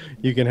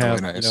you can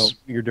have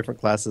your different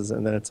classes,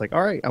 and then it's like,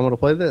 all right, I want to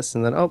play this,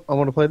 and then I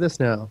want to play this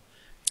now.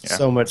 Yeah,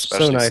 so nice.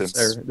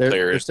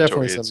 There's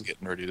definitely some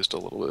getting reduced a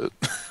little bit.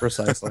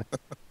 Precisely.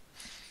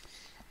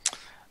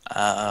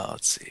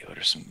 Let's see. What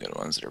are some good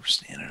ones that are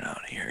standing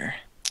out here?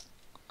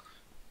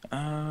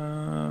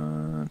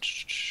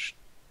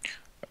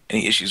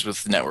 any issues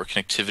with network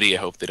connectivity. I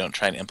hope they don't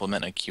try and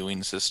implement a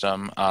queuing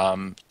system.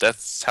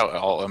 That's how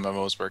all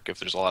MMOs work. If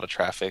there's a lot of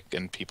traffic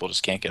and people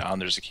just can't get on,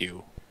 there's a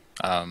queue.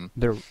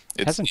 There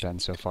hasn't been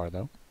so far,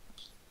 though.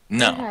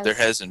 No, there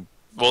hasn't.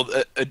 Well,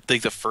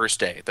 like the first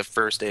day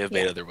of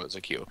beta, there was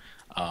a queue.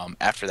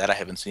 After that, I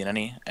haven't seen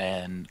any,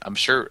 and I'm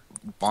sure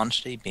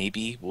launch day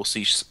maybe we'll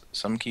see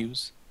some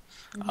queues.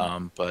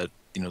 But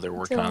they're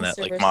working on that.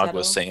 Like Mog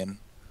was saying.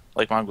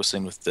 With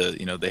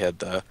the they had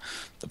the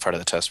part of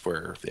the test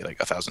where they had like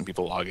 1,000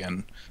 people log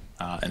in,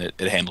 and it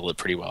handled it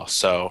pretty well.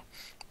 So,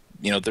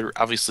 they're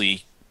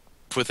obviously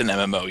with an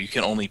MMO, you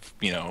can only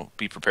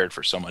be prepared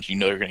for so much.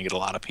 You're going to get a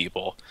lot of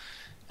people,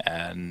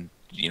 and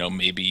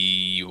maybe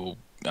you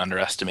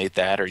underestimate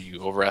that or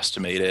you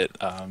overestimate it.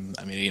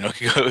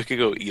 It could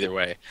go either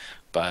way.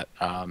 But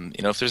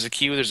if there's a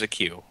queue, there's a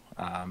queue.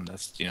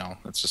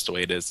 That's just the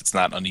way it is. It's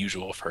not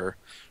unusual for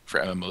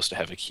MMOs to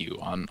have a queue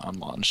on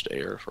launch day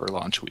or for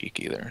launch week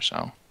either.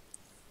 So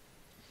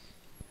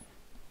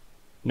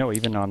no,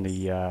 even on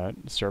the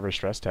server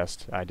stress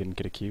test, I didn't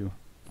get a queue.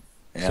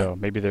 Yeah. So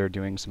maybe they're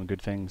doing some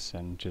good things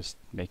and just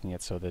making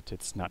it so that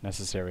it's not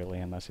necessarily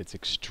unless it's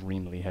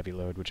extremely heavy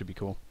load, which would be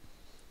cool.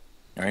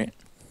 All right.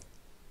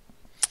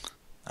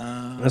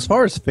 As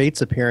far as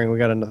fates appearing, we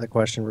got another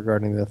question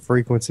regarding the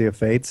frequency of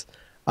fates.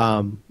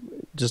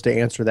 Just to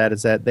answer that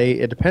is that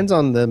it depends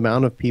on the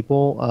amount of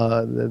people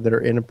that are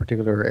in a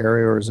particular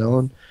area or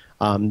zone.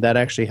 That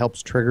actually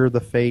helps trigger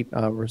the fate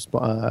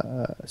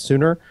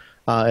sooner.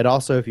 It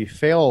also, if you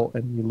fail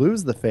and you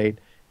lose the fate,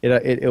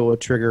 it will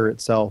trigger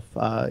itself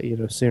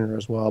sooner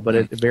as well. But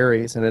it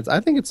varies, and I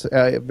think it's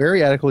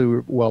very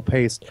adequately well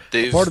paced.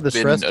 They've part of the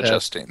been stress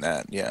adjusting test,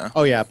 that, yeah.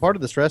 Oh yeah, part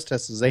of the stress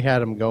test is they had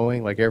them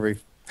going like every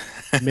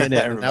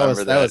minute, and that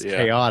was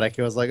chaotic.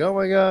 It was like, oh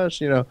my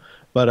gosh,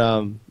 But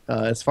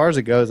as far as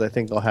it goes, I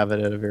think they'll have it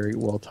at a very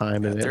well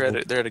timed. Yeah,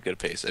 they're at a good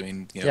pace. I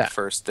mean,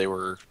 first they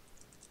were,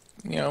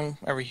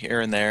 every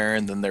here and there,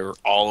 and then they were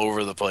all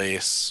over the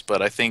place.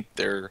 But I think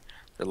they're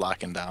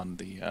locking down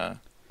the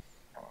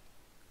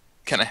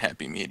kind of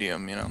happy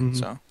medium, Mm-hmm.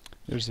 So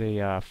there's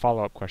a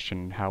follow-up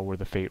question: how were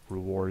the Fate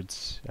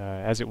rewards?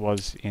 As it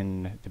was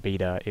in the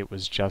beta, it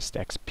was just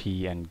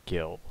XP and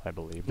gil, I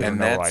believe. There and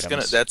were no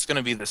that's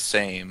gonna be the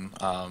same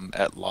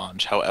at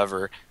launch.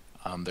 However,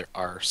 there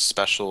are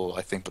special,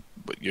 I think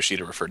what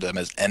Yoshida referred to them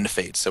as end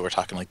fates, so we're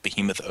talking like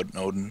Behemoth and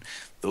Odin.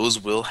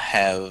 Those will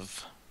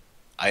have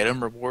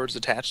item rewards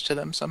attached to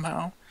them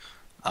somehow.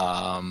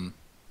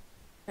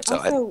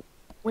 Also,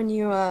 when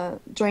you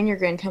join your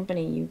grand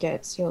company, you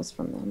get seals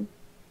from them.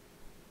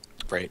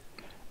 Right.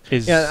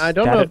 I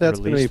don't know if that's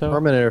going to be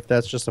permanent or if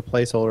that's just a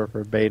placeholder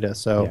for beta.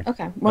 So yeah.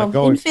 Okay,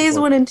 well, in phase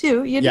 1 and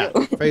 2, you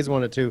do. Phase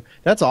 1 and 2.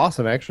 That's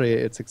awesome. Actually,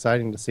 it's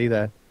exciting to see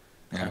that.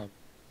 Yeah.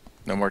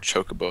 No more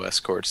chocobo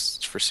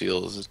escorts for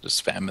seals,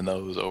 just spamming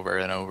those over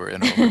and over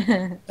and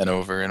over and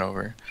over and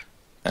over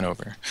and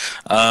over.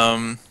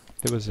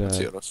 There was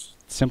a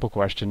simple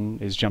question: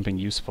 is jumping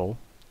useful?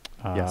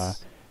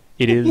 Yes.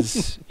 It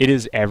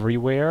is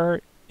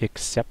everywhere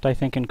except I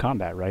think in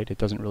combat, right? It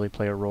doesn't really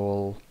play a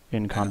role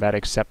in combat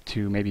except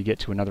to maybe get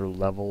to another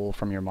level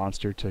from your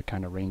monster to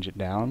kind of range it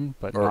down,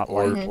 but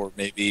or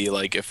maybe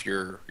like if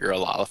you're a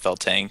Lalafell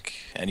tank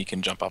and you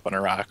can jump up on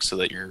a rock so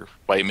that your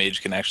white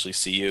mage can actually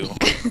see you.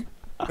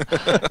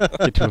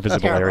 Get to a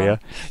visible area.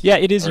 Yeah,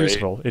 it is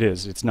useful. It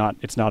is. It's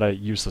not a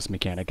useless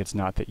mechanic. It's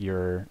not that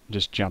you're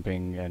just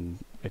jumping and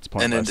it's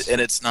pointless.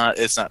 And it's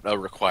not a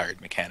required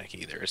mechanic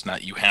either. It's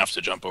not you have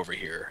to jump over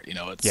here.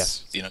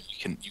 It's you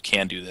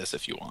can do this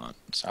if you want.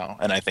 So,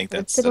 and I think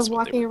that's instead of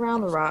walking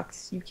around the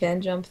rocks, you can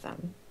jump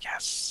them.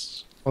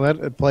 Yes. Well,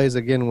 that plays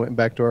again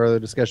back to our other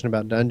discussion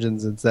about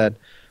dungeons. It's that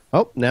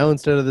now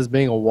instead of this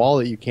being a wall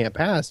that you can't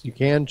pass, you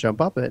can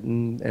jump up it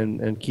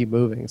and keep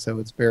moving. So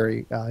it's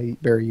very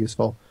very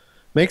useful.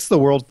 Makes the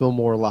world feel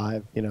more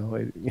alive.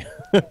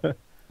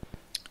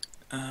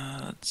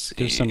 Let's see.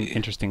 There's some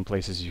interesting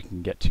places you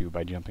can get to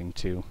by jumping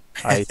too.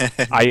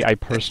 I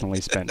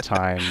personally spent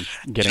time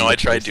getting. I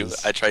tried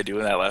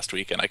doing that last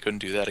week and I couldn't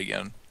do that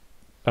again.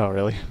 Oh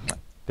really?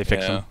 They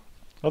fixed them.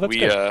 Oh, that's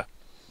good.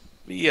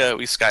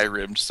 We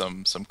skyrimmed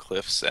some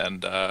cliffs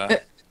and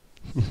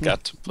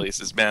got to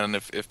places. Man,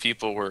 if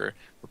people were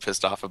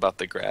pissed off about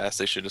the grass,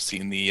 they should have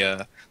seen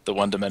the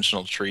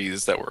one-dimensional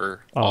trees that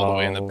were all the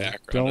way in the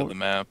background of the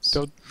maps.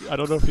 I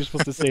don't know if you're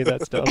supposed to say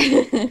that stuff.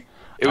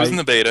 It was in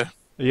the beta.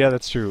 Yeah,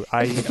 that's true.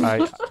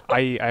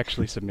 I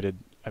actually submitted,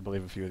 I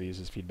believe, a few of these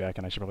as feedback,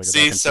 and I should probably go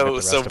back and so the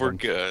rest of we're them.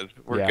 good.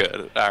 We're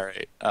good. All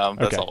right.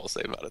 That's all we'll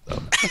say about it,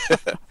 though.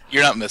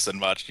 You're not missing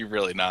much. You're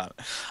really not.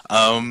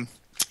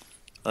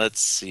 Let's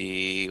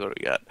see. What do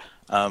we got?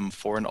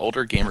 For an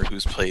older gamer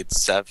who's played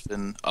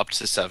up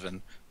to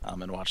 7,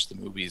 and watched the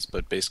movies,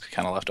 but basically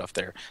kind of left off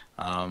there,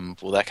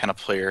 will that kind of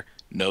player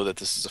know that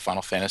this is a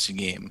Final Fantasy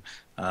game.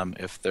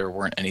 If there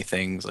weren't any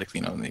things like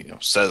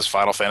says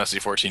Final Fantasy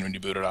XIV when you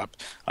boot it up,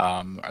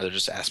 are there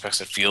just aspects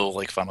that feel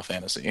like Final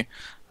Fantasy?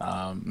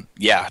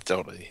 Yeah,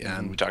 totally.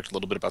 And we talked a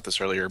little bit about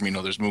this earlier.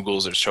 There's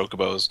Moogles, there's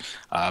Chocobos,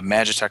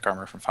 Magitech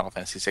armor from Final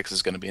Fantasy VI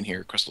is going to be in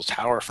here. Crystal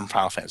Tower from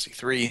Final Fantasy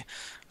III.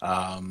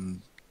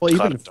 Well,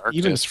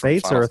 even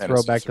Fates are a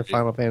throwback to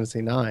Final Fantasy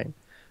IX.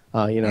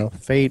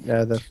 Fate,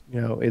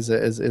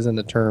 isn't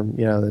a term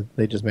that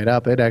they just made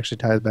up. It actually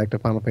ties back to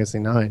Final Fantasy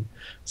IX.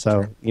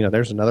 So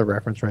there's another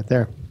reference right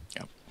there.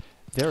 Yep.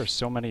 There are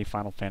so many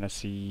Final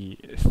Fantasy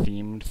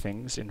themed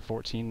things in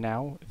 14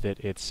 now that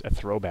it's a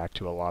throwback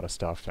to a lot of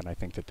stuff, and I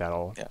think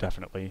that'll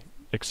definitely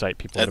excite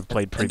people that have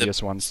played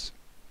previous ones.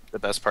 The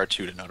best part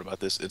too to note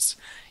about this, it's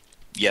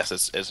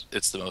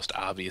the most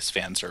obvious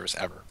fan service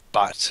ever,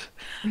 but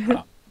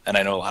and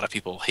I know a lot of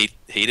people hate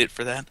it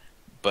for that,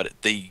 but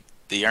they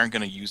aren't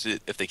going to use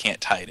it if they can't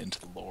tie it into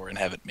the lore and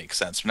have it make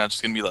sense. They're not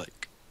just going to be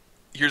like,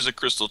 here's a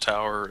crystal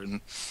tower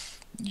and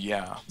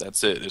yeah,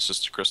 that's it. It's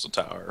just a crystal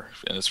tower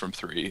and it's from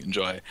 3.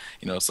 Enjoy.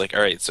 It's like,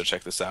 all right, so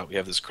check this out. We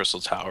have this crystal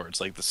tower. It's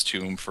like this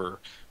tomb for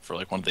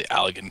like one of the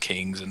Allegan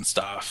kings and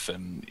stuff.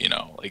 And,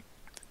 like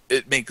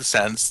it makes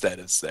sense that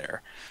it's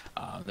there.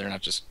 They're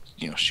not just,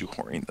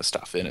 shoehorning the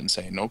stuff in and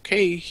saying,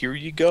 okay, here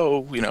you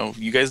go.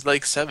 You guys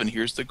like 7.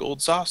 Here's the gold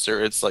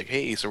saucer. It's like,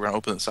 hey, so we're going to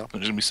open this up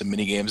and there's going to be some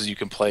mini games that you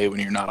can play when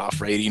you're not off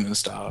raiding and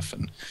stuff.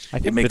 And I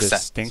think it makes the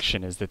sense.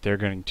 distinction is that they're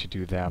going to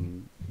do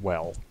them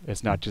well.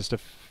 It's not just a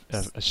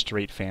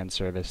straight fan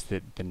service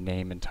that the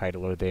name and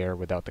title are there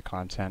without the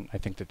content. I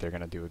think that they're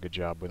going to do a good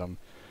job with them.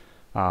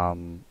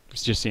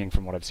 Just seeing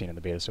from what I've seen in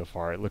the beta so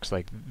far, it looks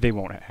like they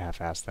won't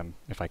half-ass them,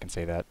 if I can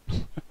say that.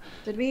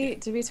 Did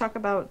we talk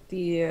about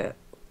the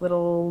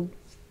little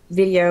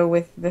video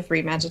with the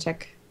 3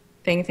 Magitech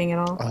thing at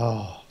all?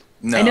 Oh,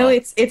 no. I know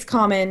it's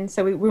common,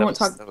 so we won't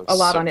talk a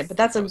lot on it, but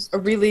that's a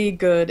really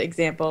good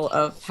example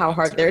of how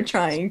hard they're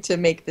trying to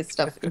make this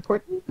stuff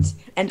important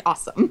and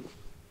awesome.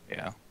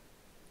 Yeah.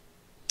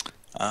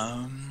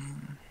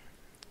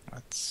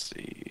 Let's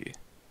see.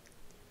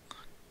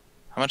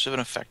 How much of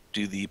an effect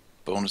do the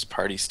bonus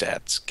party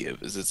stats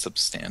give? Is it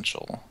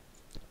substantial?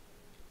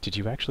 Did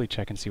you actually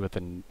check and see what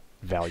the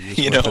values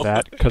were for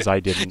that? Because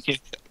I didn't.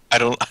 I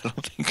don't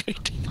think I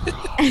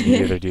did. Me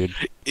neither, dude.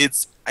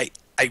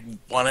 I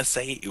want to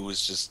say it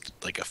was just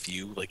like a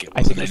few. Like it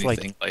wasn't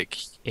anything like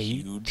 8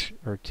 huge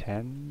or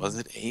 10. Was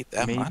it 8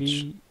 that maybe?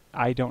 much?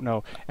 I don't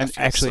know. And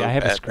actually, I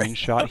have a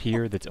screenshot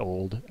here that's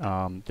old.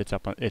 That's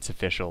up. It's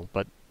official,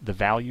 but the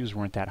values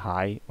weren't that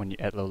high when you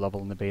at low level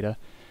in the beta,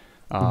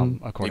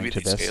 according maybe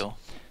to this. Scale.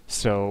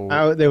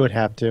 So they would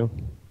have to.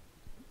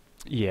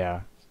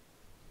 Yeah.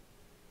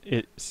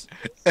 It's.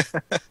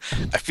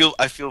 I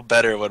feel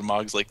better when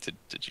Mog's like, did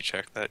you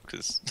check that?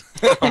 Because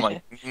I'm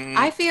like,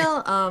 I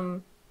feel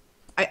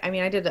I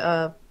mean I did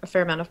a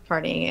fair amount of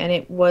partying and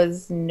it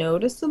was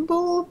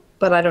noticeable,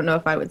 but I don't know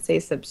if I would say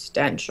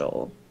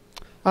substantial.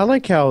 I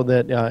like how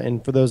that,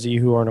 and for those of you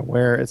who aren't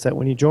aware, it's that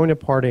when you join a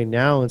party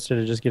now, instead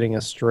of just getting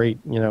a straight,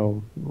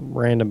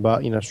 random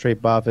buff,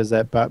 straight buff, is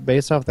that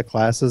based off the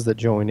classes that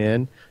join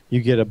in,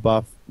 you get a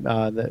buff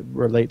that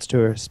relates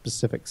to a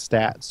specific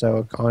stat. So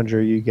a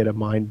conjurer, you get a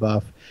mind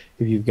buff.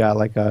 If you've got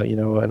like a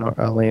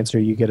lancer,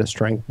 you get a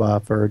strength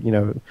buff, or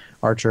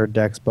archer,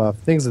 dex buff,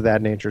 things of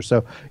that nature.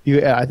 So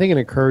I think it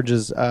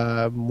encourages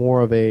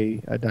more of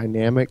a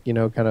dynamic,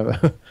 kind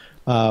of.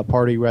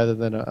 Party rather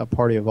than a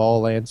party of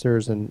all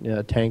lancers and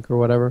a tank or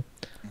whatever.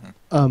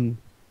 And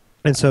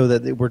so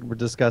that we're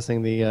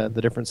discussing the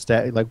different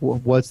stat, like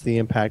what's the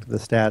impact of the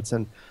stats,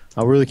 and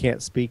I really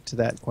can't speak to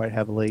that quite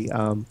heavily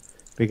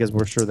because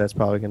we're sure that's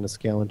probably going to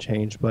scale and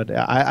change. But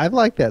I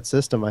like that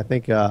system. I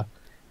think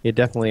it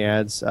definitely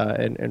adds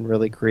and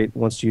really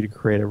wants you to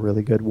create a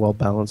really good, well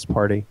balanced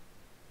party.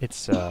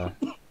 It's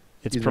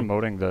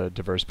promoting the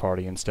diverse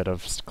party instead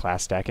of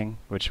class stacking,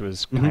 which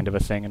was kind of a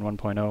thing in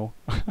 1.0.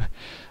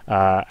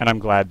 And I'm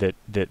glad that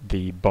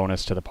the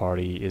bonus to the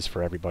party is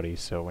for everybody.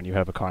 So when you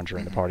have a conjurer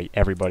in the party,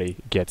 everybody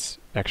gets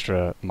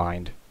extra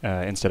mind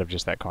instead of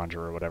just that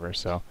conjurer or whatever.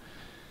 So,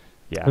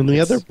 yeah. And the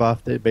other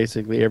buff that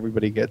basically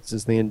everybody gets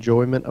is the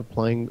enjoyment of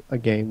playing a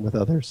game with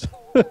others.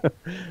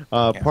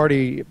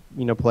 Party,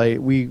 play.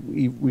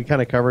 We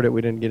kind of covered it.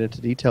 We didn't get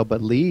into detail,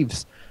 but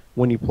leaves.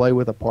 When you play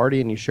with a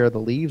party and you share the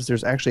leaves,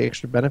 there's actually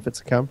extra benefits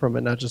that come from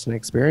it, not just an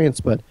experience,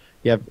 but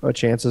you have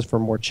chances for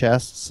more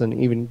chests and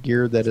even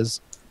gear that is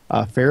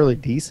fairly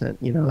decent.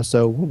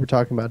 So when we're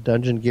talking about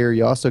dungeon gear,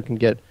 you also can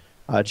get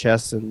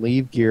chests and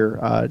leave gear,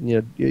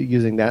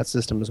 using that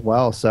system as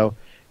well. So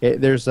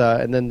there's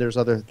and then there's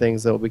other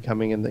things that will be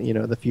coming in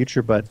the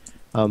future. But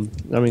I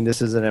mean,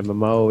 this is an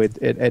MMO.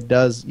 It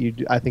does.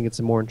 I think it's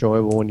more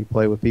enjoyable when you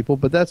play with people,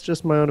 but that's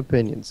just my own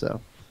opinion.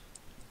 So.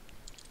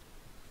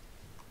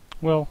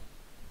 Well,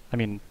 I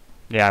mean,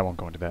 yeah, I won't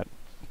go into that.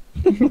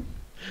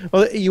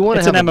 Well, you want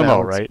to have an MMO,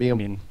 balance, right? I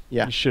mean,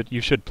 yeah. You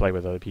should play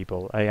with other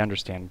people. I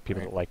understand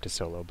people that like to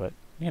solo, but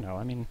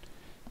I mean,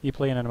 you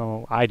play an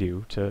MMO. I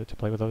do to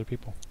play with other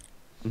people.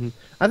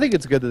 I think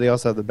it's good that they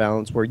also have the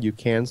balance where you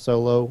can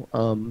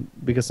solo,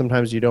 because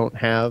sometimes you don't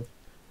have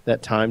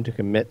that time to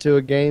commit to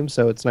a game.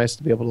 So it's nice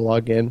to be able to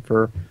log in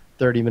for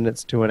 30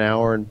 minutes to an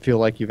hour and feel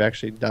like you've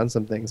actually done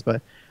some things.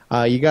 But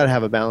you got to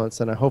have a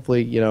balance, and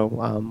hopefully,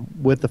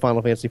 with the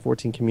Final Fantasy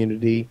XIV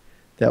community,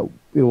 that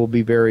it will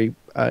be very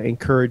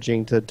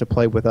encouraging to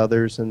play with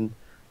others, and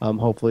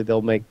hopefully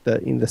they'll make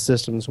the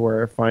systems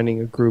where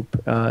finding a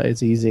group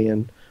is easy.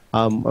 And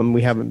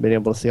we haven't been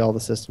able to see all the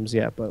systems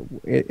yet, but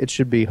it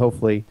should be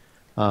hopefully.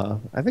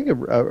 I think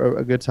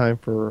a good time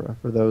for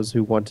those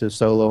who want to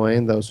solo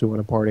and those who want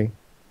to party.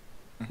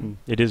 Mm-hmm.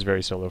 It is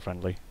very solo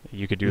friendly.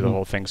 You could do the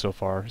whole thing so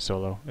far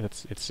solo.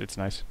 It's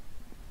nice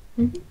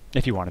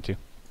if you wanted to.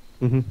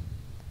 Mm-hmm.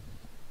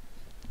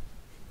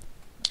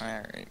 All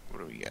right, what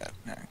do we got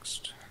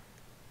next?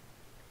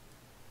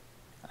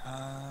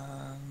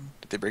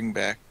 Did they bring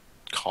back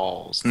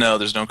calls? No,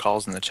 there's no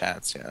calls in the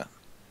chats yet.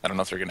 I don't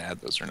know if they're going to add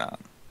those or not.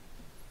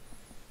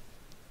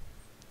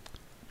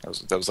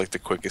 That was like the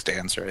quickest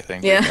answer, I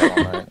think.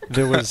 Yeah.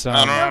 There was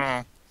I don't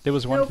know. There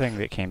was one thing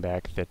that came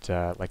back that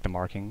like the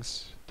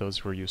markings,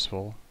 those were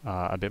useful,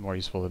 a bit more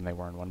useful than they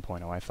were in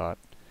 1.0, I thought.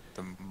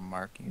 The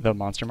marking? The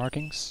monster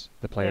markings,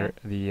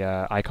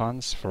 the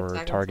icons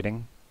for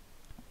targeting.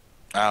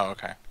 Oh,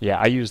 okay. Yeah,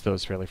 I use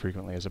those fairly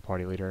frequently as a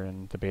party leader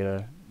in the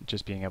beta,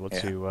 just being able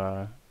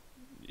to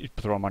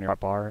throw them on your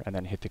bar and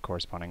then hit the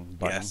corresponding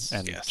button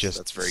and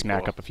just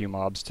smack up a few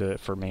mobs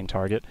for main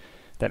target.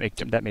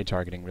 That made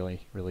targeting really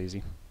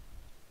easy.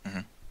 Mm-hmm.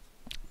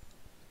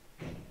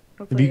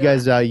 Have you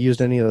guys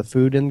used any of the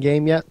food in the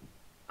game yet?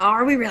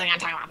 Are we really going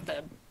to talk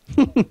about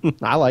food?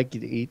 I like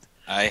to eat.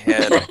 I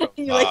had a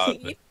You like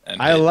to eat?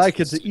 And I like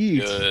it to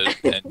eat.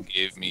 Good and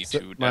gave me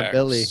 2 my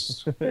belly.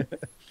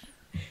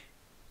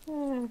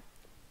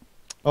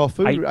 Well,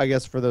 food, I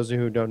guess for those of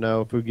you who don't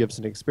know, food gives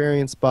an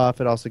experience buff.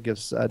 It also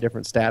gives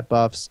different stat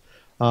buffs.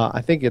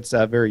 I think it's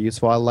very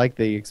useful. I like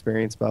the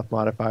experience buff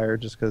modifier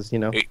just because,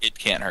 It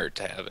can't hurt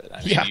to have it.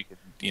 I mean,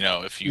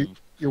 if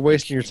you're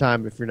wasting your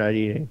time if you're not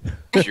eating.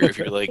 if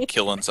you're like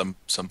killing some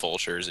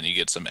vultures and you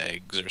get some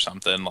eggs or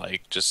something,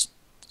 like just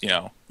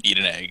eat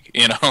an egg.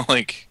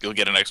 Like you'll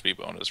get an XP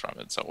bonus from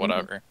it. So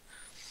whatever.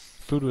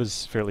 Food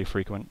was fairly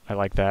frequent. I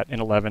like that.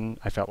 In 11,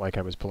 I felt like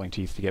I was pulling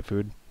teeth to get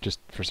food, just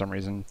for some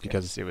reason,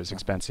 because it was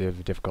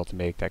expensive, difficult to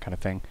make, that kind of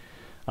thing.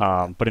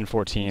 But in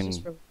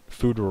 14,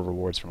 food were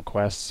rewards from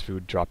quests.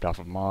 Food dropped off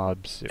of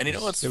mobs. And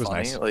what's funny?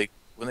 Nice. Like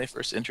when they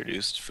first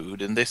introduced food,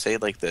 didn't they say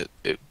like that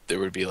there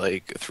would be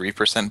like a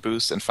 3%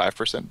 boost and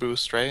 5%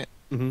 boost, right?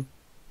 Mm-hmm.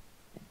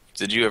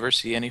 Did you ever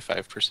see any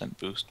 5%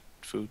 boost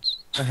foods?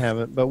 I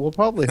haven't, but we'll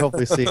probably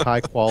hopefully see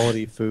high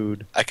quality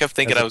food. I kept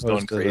thinking I was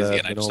going crazy,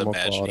 and the I just normal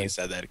imagined quality. he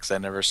said that because I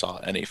never saw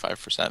any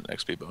 5%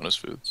 XP bonus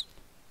foods.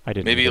 I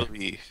didn't. Maybe either.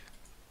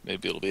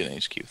 it'll be an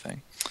HQ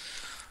thing.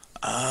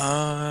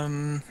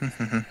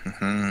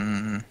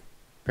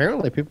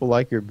 Apparently, people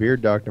like your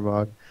beard, Doctor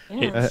Mog.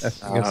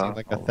 Yes. I think I've seen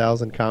like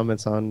 1,000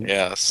 comments on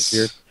Yes. the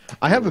beard.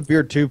 I have a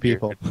beard too,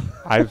 people.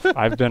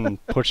 I've been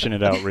pushing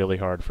it out really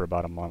hard for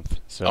about a month,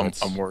 so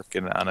I'm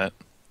working on it.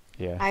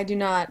 Yeah. I do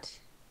not.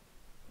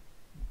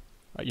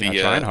 You're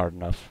not trying hard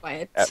enough.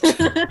 Quiet. After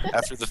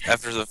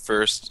the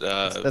first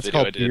That's video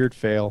called I did, beard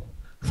fail.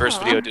 first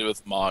video I did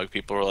with Mog,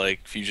 people were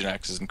like, Fusion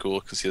X isn't cool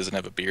because he doesn't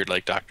have a beard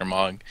like Doctor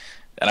Mog.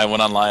 And I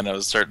went online, and I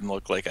was starting to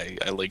look like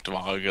I linked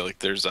Mog. Like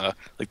there's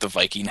like the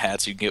Viking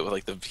hats you can get with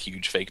like the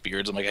huge fake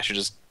beards. I'm like, I should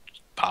just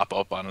pop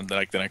up on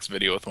the next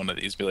video with one of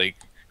these, be like,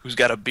 who's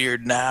got a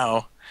beard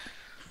now?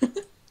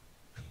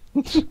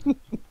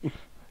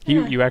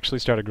 You actually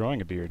started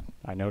growing a beard.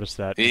 I noticed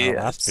that in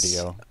our last Yes.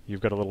 video.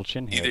 You've got a little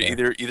chin hair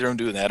there. Either I'm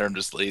doing that or I'm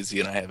just lazy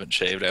and I haven't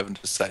shaved. I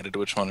haven't decided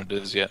which one it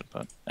is yet.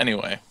 But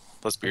anyway,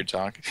 let's beard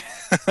talk.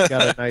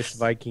 Got a nice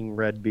Viking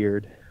red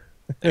beard.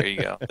 There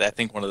you go. I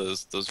think one of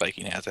those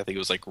Viking hats, I think it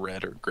was like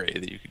red or gray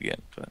that you could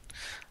get. But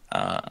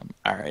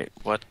all right,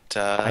 what?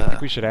 I think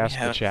we should ask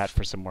the chat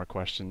for some more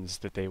questions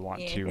that they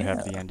want to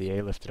have the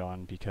NDA lifted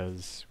on,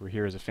 because we're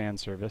here as a fan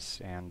service,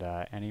 and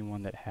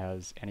anyone that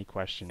has any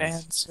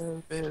questions,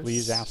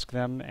 please ask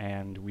them,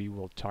 and we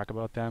will talk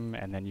about them,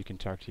 and then you can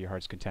talk to your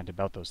heart's content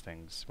about those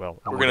things. Well,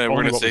 we're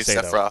gonna say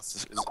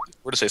Sephiroth.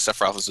 We're gonna say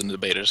Sephiroth is in the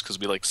beta just because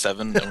we like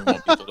 7 and we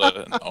want people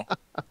to know.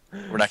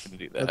 We're not gonna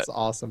do that. That's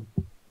awesome.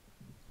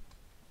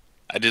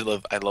 I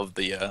love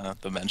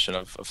the mention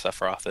of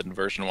Sephiroth in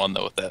version 1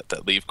 though, with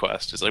that leave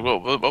quest. It's like,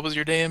 what was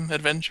your name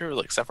adventure?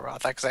 Like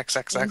Sephiroth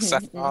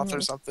XXXX Sephiroth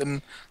or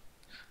something.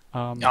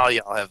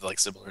 Y'all have like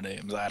similar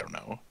names. I don't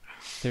know.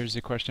 There's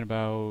a question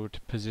about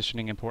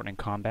positioning important in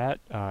combat.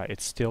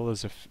 It still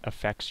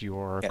affects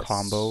your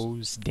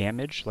combos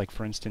damage. Like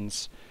for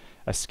instance,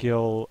 a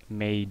skill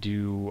may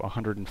do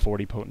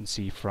 140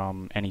 potency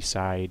from any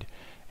side,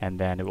 and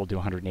then it will do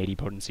 180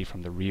 potency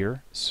from the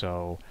rear.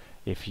 So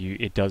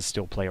it does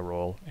still play a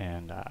role,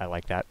 and I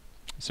like that.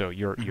 So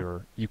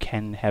you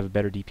can have a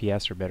better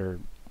DPS or better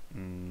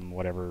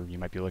whatever you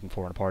might be looking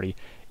for in a party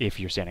if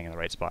you're standing in the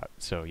right spot.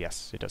 So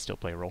yes, it does still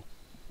play a role.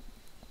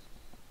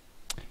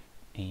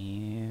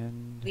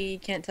 And we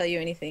can't tell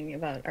you anything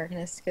about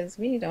Arcanist because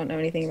we don't know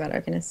anything about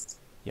Arcanist.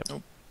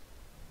 Yep.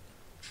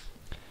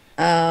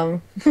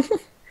 Nope.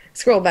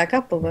 Scroll back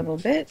up a little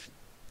bit.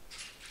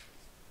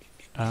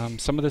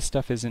 Some of this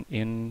stuff isn't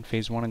in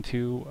Phase 1 and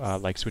 2,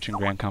 like switching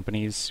Grand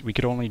Companies. We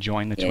could only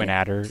join the Twin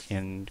Adder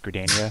in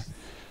Gridania,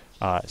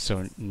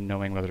 so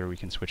knowing whether we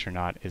can switch or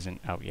not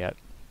isn't out yet.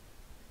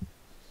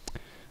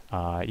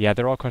 Yeah,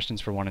 they're all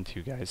questions for 1 and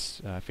 2,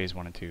 guys. Phase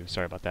 1 and 2.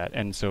 Sorry about that.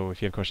 And so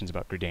if you have questions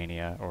about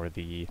Gridania or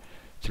the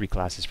 3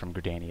 classes from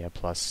Gridania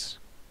plus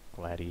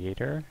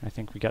Gladiator, I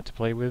think we got to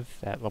play with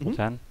at level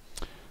 10,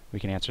 we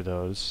can answer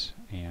those.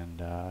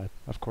 And,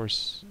 of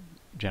course,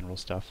 general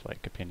stuff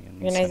like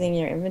opinions. Organizing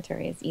your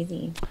inventory is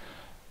easy.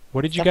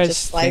 What did you Stuff guys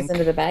just flies think?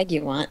 into the bag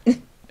you want.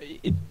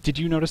 Did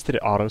you notice that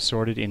it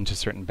auto-sorted into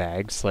certain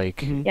bags?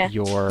 Like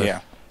your...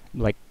 Yeah.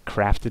 Like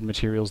crafted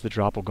materials that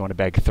drop will go into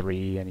bag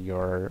 3, and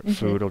your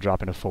food will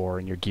drop into 4,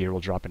 and your gear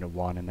will drop into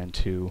 1 and then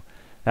 2.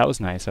 That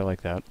was nice. I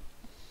like that.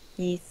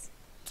 Yes.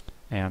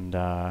 And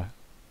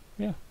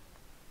yeah.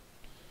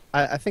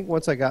 I think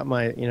once I got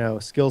my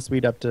skill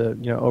speed up to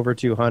over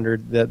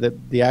 200,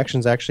 the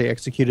actions actually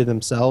executed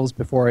themselves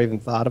before I even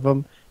thought of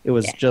them. It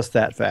was just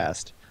that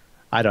fast.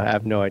 I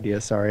have no idea.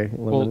 Sorry,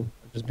 well,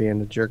 just being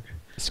a jerk.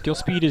 Skill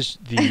speed is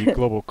the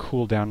global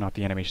cooldown, not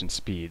the animation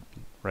speed.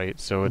 Right,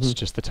 so it's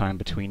just the time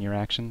between your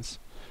actions.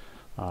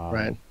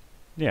 Right.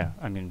 Yeah,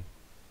 I mean,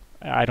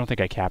 I don't think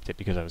I capped it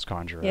because I was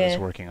Conjurer. I was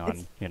working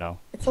on,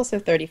 It's also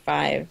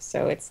 35,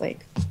 so it's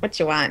like what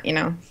you want,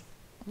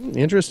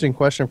 Interesting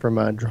question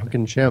from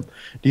Drunken Chimp.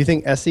 Do you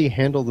think SE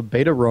handled the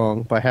beta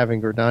wrong by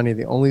having Gridania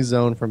the only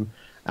zone from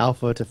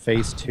Alpha to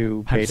Phase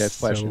 2 beta?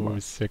 I'm so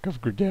sick of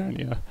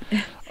Gridania.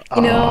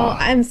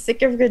 I'm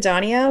sick of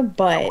Gridania,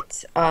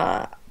 but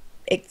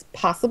it's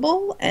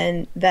possible,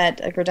 and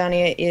that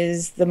Gridania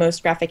is the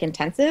most graphic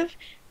intensive,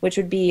 which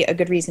would be a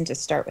good reason to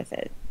start with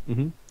it.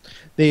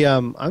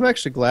 I'm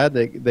actually glad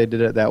they did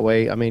it that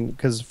way. I mean,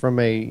 because from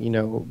a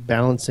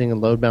balancing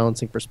and load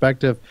balancing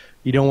perspective,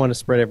 you don't want to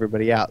spread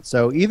everybody out.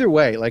 So either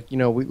way,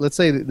 let's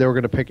say that they were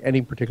going to pick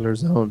any particular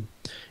zone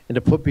and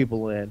to put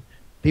people in,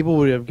 people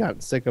would have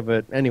gotten sick of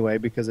it anyway,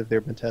 because if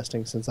they've been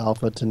testing since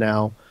alpha to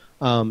now,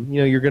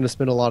 you're going to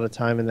spend a lot of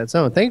time in that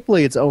zone.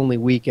 Thankfully, it's only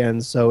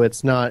weekends, so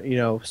it's not,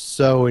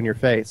 so in your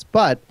face.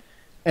 But,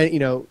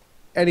 and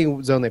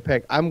any zone they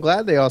pick, I'm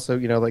glad they also,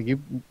 like you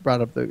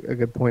brought up a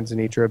good point,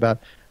 Zanitra, about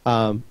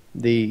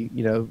the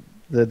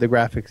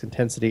graphics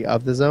intensity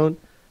of the zone.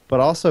 But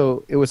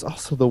also, it was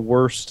also the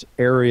worst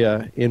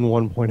area in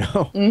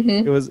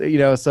 1.0. It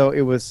was, so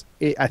it was.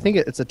 I think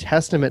it's a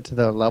testament to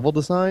the level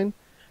design,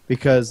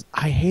 because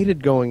I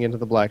hated going into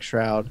the Black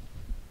Shroud.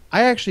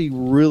 I actually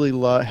really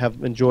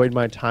have enjoyed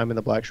my time in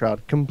the Black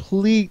Shroud.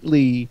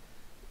 Completely,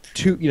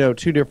 two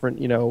different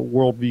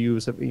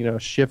worldviews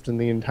of shift in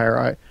the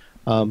entire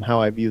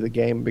how I view the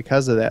game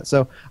because of that.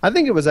 So I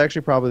think it was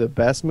actually probably the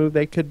best move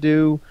they could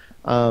do.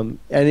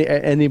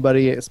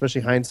 Anybody,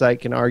 especially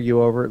hindsight, can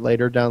argue over it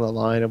later down the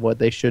line of what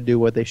they should do,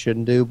 what they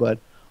shouldn't do. But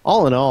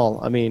all in all,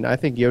 I mean, I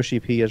think Yoshi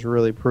P has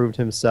really proved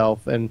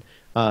himself, and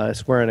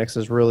Square Enix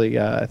has really,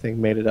 I think,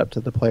 made it up to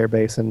the player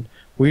base, and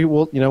we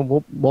will,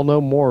 we'll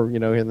know more,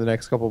 in the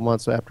next couple of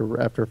months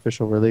after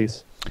official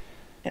release.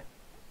 I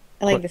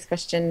like this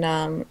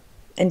question.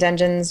 In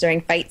dungeons during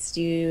fights,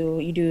 do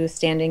you do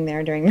standing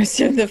there during most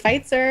of the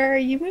fights, or are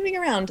you moving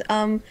around?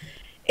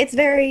 It's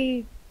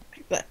very.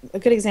 A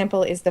good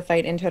example is the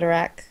fight in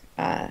Totorak.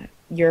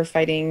 You're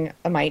fighting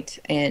a mite,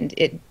 and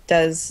it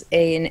does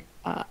a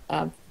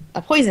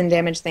poison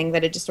damage thing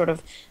that it just sort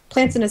of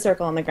plants in a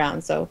circle on the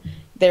ground. So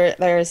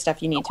there is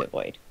stuff you need to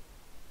avoid.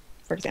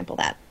 For example,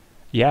 that.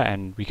 Yeah,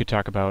 and we could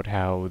talk about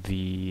how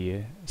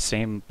the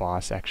same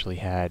boss actually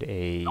had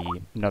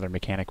another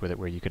mechanic with it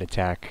where you could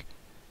attack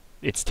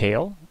its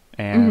tail,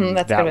 and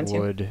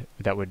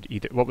that would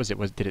either, what was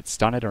it? Did it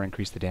stun it or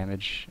increase the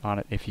damage on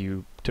it if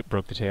you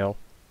broke the tail?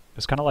 It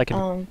was kind of like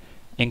an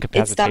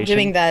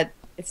incapacitation.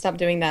 It stopped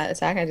doing that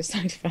attack I just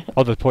talked about.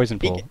 Oh, the poison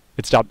pool.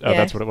 It stopped. Oh,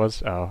 that's what it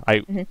was. Oh,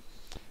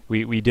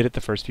 we did it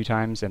the first few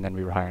times, and then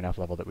we were high enough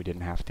level that we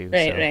didn't have to.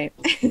 Right.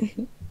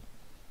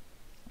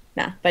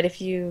 Nah, but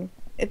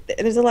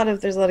there's a lot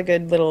of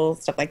good little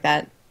stuff like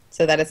that,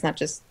 so that it's not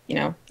just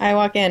I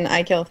walk in,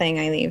 I kill thing,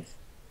 I leave.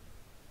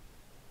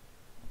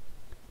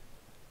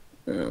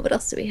 What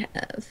else do we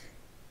have?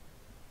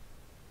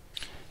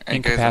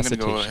 And guys, I'm gonna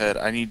go ahead.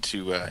 I need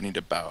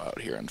to bow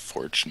out here,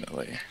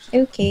 unfortunately.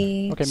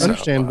 Okay,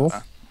 understandable.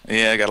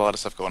 Yeah, I got a lot of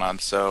stuff going on.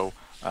 So,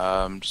 just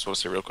want to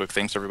say real quick,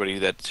 thanks to everybody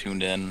that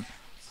tuned in.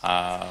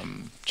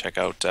 Check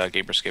out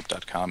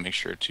gamerscape.com. Make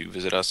sure to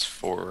visit us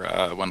for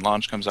when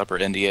launch comes up, or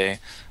NDA.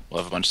 We'll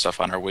have a bunch of stuff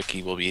on our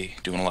wiki. We'll be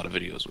doing a lot of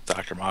videos with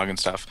Doctor Mog and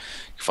stuff.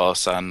 You can follow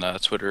us on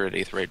Twitter at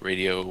Aetheryte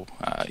Radio.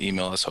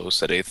 Email us,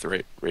 host at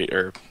Aetheryte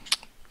Radio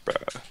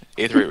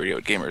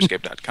at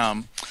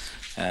gamerscape.com.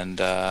 And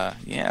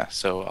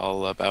so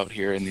I'll about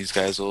here, and these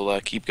guys will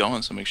keep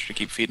going. So make sure to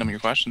keep feeding them your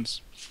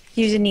questions.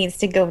 Fusion needs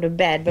to go to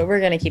bed, but we're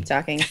gonna keep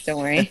talking. Don't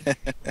worry.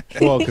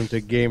 Welcome to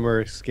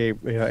Gamer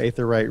Escape,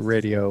 Aetheryte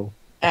Radio.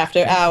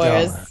 After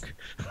hours.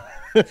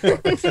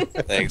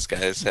 Thanks,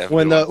 guys.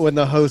 When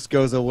the host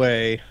goes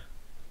away,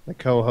 the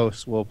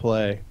co-host will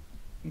play.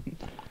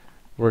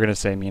 We're gonna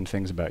say mean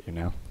things about you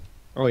now.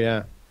 Oh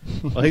yeah.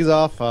 Well, he's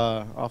off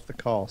the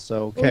call.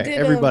 So okay,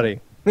 everybody.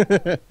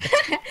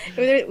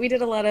 We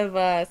did a lot of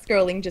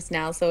scrolling just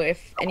now, so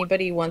if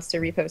anybody wants to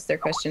repost their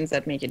questions,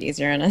 that'd make it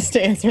easier on us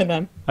to answer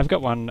them. I've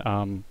got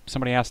one.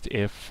 Somebody asked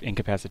if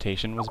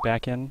incapacitation was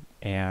back in,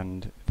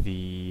 and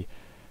the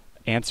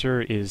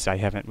answer is we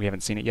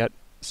haven't seen it yet,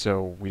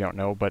 so we don't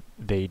know, but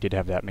they did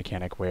have that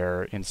mechanic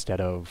where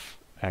instead of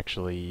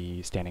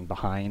actually standing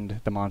behind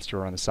the monster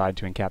or on the side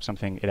to incap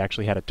something, it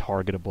actually had a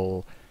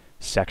targetable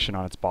section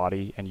on its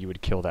body, and you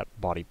would kill that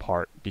body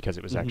part because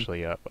it was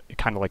actually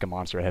kind of like a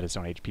monster. It had its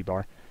own HP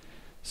bar.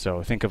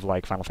 So think of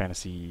like Final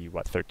Fantasy,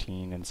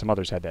 13, and some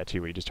others had that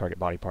too, where you just target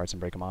body parts and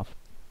break them off.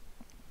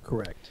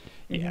 Correct.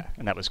 Yeah,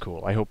 and that was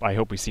cool. I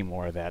hope we see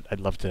more of that. I'd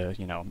love to,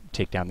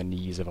 take down the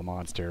knees of a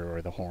monster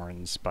or the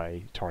horns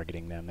by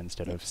targeting them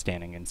instead of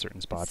standing in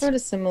certain spots. Sort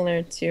of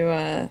similar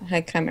to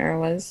how Chimera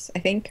was, I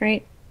think,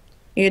 right?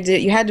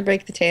 You had to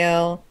break the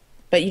tail,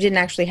 but you didn't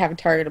actually have a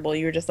targetable.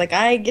 You were just like,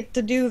 I get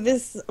to do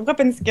this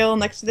weapon skill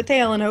next to the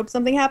tail and hope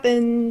something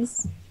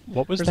happens.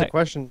 What was There's that a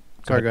question?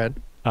 Sorry, go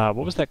ahead.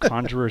 What was that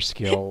conjurer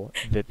skill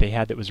that they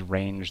had that was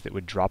ranged that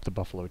would drop the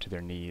buffalo to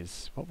their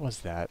knees? What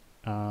was that?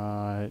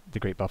 The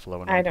Great Buffalo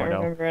in 1.0. I don't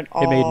remember at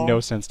all. It made no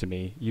sense to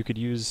me. You could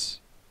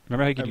use...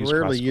 Remember how you could use... I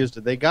rarely used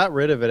it. They got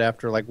rid of it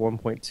after like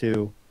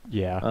 1.2.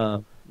 Yeah.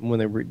 When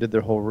they did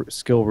their whole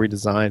skill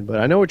redesign. But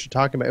I know what you're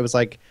talking about. It was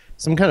like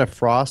some kind of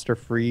frost or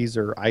freeze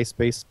or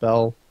ice-based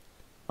spell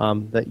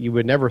that you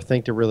would never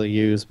think to really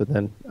use, but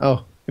then,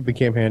 it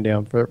became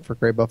hand-down for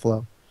Great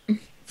Buffalo.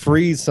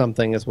 Freeze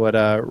something is what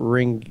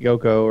Ring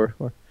Yoko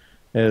or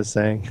is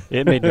saying.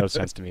 It made no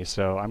sense to me,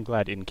 so I'm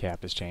glad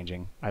InCap is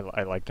changing.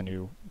 I like the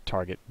new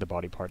target the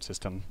body part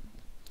system.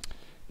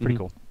 Pretty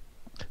cool.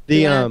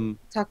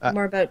 Talk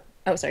more about...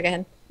 Oh, sorry, go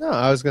ahead. No,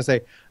 I was going to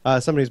say,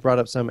 somebody's brought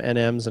up some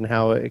NMs and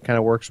how it kind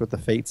of works with the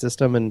Fate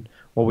system and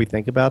what we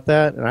think about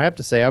that. And I have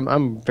to say,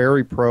 I'm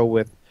very pro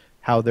with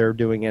how they're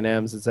doing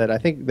NMs. Is that I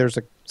think there's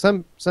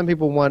some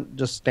people want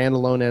just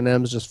standalone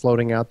NMs just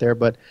floating out there,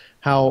 but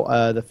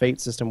how the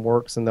Fate system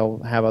works, and they'll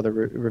have other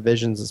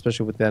revisions,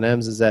 especially with the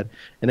NMs, is that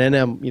an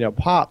NM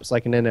pops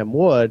like an NM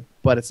would,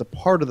 but it's a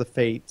part of the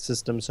Fate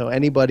system, so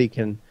anybody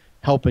can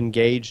help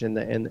engage in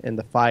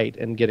the fight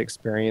and get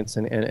experience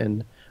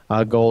and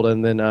gold,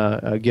 and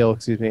then Gil,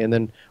 excuse me, and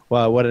then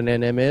what an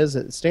NM is,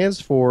 it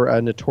stands for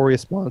a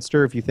Notorious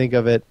Monster. If you think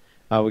of it,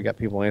 we got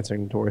people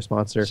answering Notorious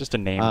Monster. It's just a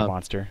named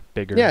monster,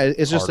 bigger. Yeah,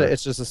 it's harder.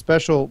 just a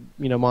special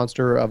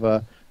monster of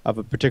a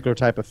particular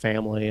type of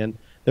family, and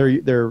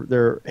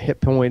their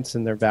hit points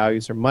and their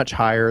values are much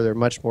higher. They're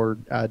much more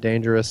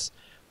dangerous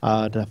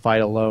to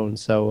fight alone.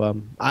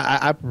 So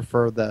I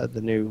prefer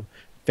the new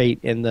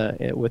Fate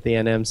with the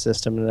NM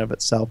system in and of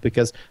itself,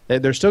 because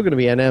there's still going to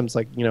be NMs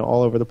like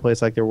all over the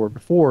place like there were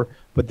before,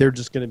 but they're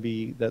just going to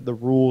be the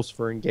rules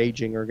for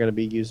engaging are going to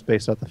be used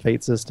based off the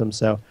Fate system.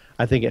 So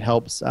I think it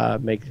helps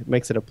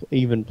makes it an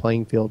even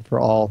playing field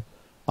for all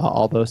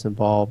those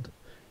involved.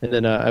 And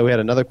then we had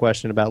another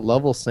question about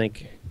level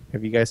sync.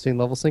 Have you guys seen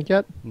level sync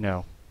yet?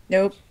 No.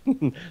 Nope.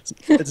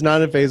 It's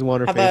not in phase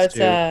 1 or How phase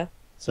 2. about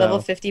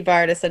level 50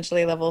 Bard,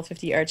 essentially level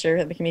 50 Archer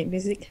that became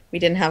music? We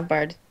didn't have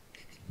Bard.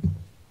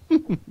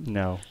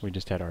 No, we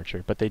just had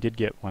Archer. But they did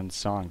get one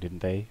song, didn't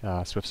they?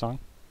 Swift Song?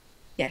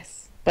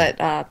 Yes,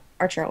 but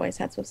Archer always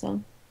had Swift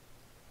Song.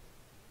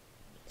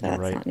 So that's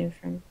right. not new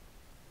for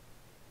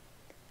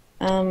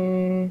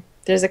him.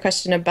 There's a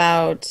question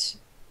about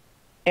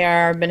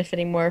AR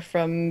benefiting more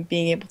from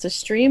being able to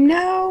stream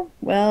now.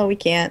 Well, we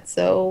can't,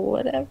 so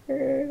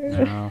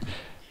whatever.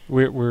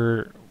 No.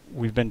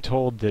 We've been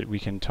told that we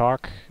can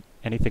talk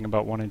anything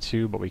about 1 and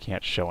 2, but we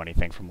can't show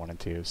anything from 1 and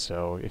 2.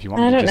 So if you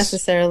want I to don't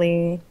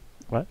necessarily...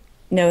 What?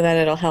 Know that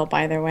it'll help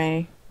either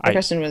way. The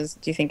question was,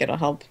 do you think it'll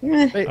help?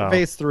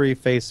 Phase 3,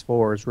 phase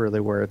 4 is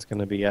really where it's going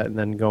to be at, and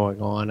then going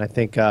on. I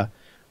think,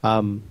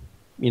 then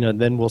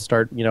we'll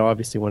start.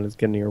 Obviously, when it's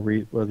getting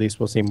release,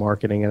 we'll see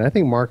marketing, and I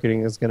think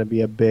marketing is going to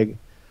be a big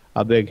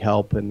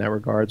help in that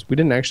regards. We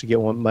didn't actually get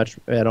much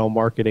at all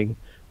marketing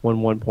when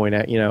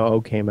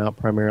 1.0 came out,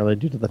 primarily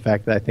due to the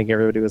fact that I think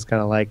everybody was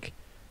kind of like,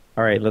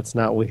 all right, let's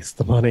not waste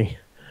the money.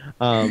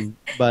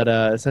 But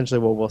essentially,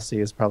 what we'll see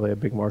is probably a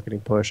big marketing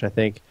push. I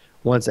think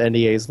once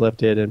NDA is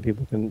lifted and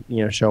people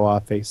can show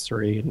off phase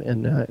 3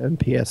 and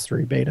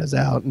PS3 betas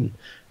out, and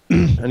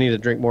I need to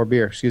drink more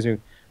beer. Excuse me.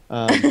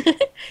 I'm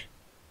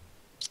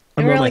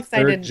on my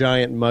excited. third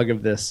giant mug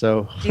of this,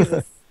 so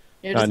Jesus,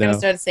 you're just gonna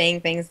start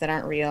saying things that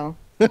aren't real.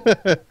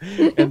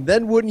 And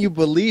then, wouldn't you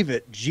believe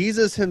it?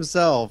 Jesus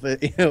himself,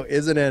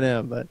 is an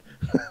NM, but.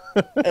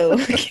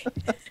 Okay.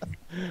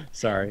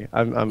 Sorry,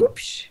 I'm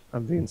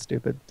being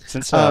stupid.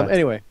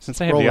 Anyway,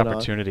 since I have the on.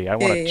 opportunity, I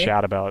want to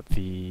chat about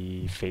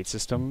the Fate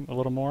system a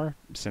little more,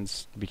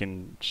 since we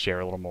can share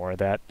a little more of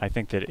that. I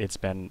think that it's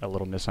been a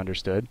little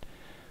misunderstood.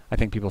 I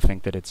think people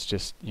think that it's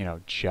just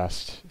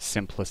just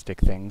simplistic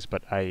things,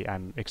 but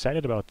I'm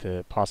excited about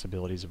the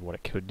possibilities of what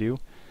it could do.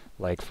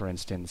 Like, for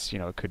instance,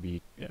 it could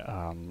be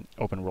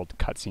open world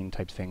cutscene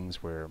type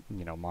things where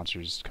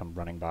monsters come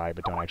running by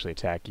but don't actually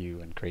attack you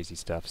and crazy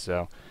stuff.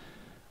 So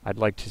I'd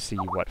like to see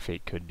what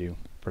Fate could do,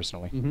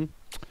 personally. Mm-hmm.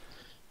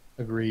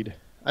 Agreed.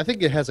 I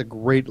think it has a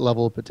great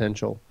level of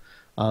potential.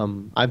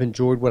 I've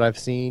enjoyed what I've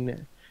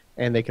seen,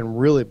 and they can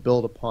really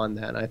build upon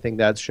that. I think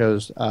that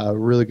shows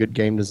really good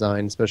game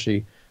design,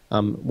 especially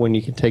when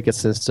you can take a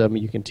system,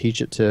 you can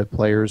teach it to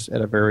players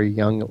at a very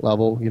young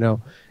level,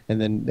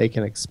 and then they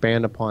can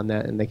expand upon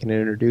that and they can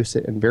introduce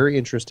it in very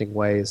interesting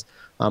ways.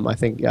 I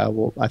think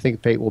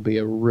Fate will be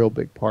a real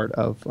big part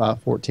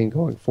of 14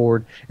 going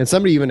forward. And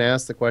somebody even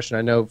asked the question.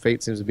 I know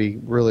Fate seems to be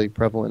really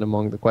prevalent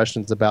among the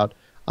questions about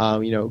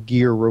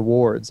gear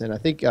rewards. And I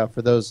think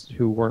for those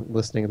who weren't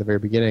listening at the very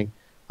beginning,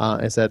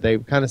 is that they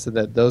kind of said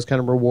that those kind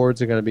of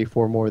rewards are going to be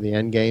for more of the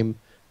end game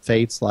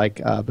fates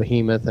like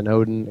Behemoth and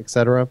Odin,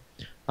 etc.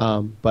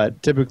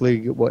 But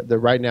typically,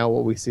 right now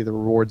what we see the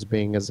rewards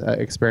being is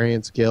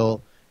experience,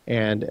 skill,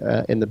 and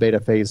in the beta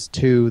phase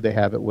 2, they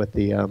have it with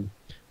the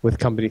with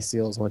company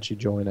seals once you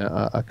join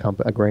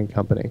a grain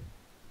company.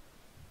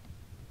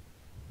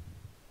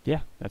 Yeah,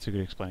 that's a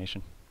good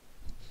explanation.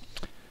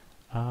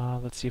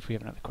 Let's see if we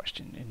have another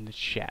question in the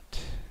chat.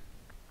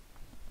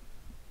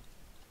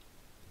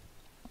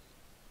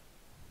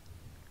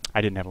 I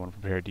didn't have one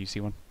prepared. Do you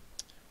see one?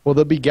 Well,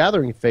 there'll be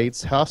gathering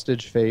fates,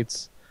 hostage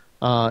fates,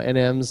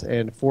 NMs,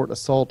 and fort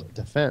assault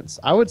defense.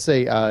 I would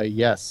say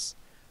yes.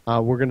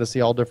 We're going to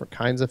see all different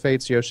kinds of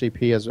fates. Yoshi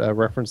P has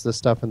referenced this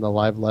stuff in the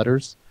live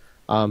letters.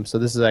 So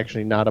this is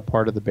actually not a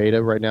part of the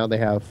beta right now. They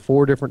have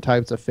 4 different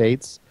types of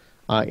fates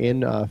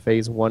in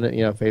phase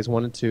 1. Phase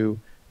 1 and 2.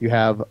 You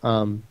have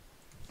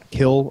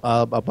kill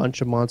a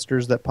bunch of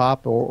monsters that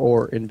pop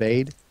or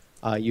invade.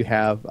 You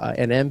have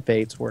NM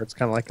fates where it's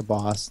kind of like a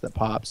boss that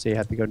pops, so you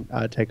have to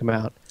go take them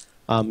out.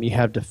 You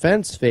have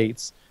defense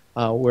fates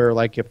where,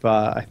 like, if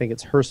I think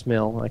it's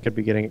Hearstmill, I could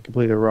be getting it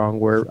completely wrong,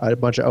 where a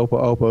bunch of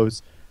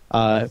Opos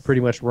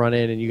pretty much run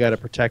in and you got to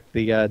protect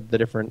the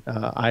different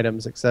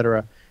items,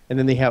 etc. And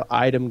then they have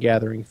item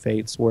gathering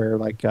fates where,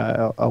 like,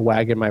 a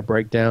wagon might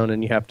break down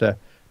and you have to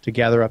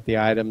gather up the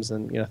items,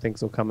 and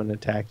things will come and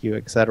attack you,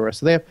 etc.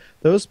 So they have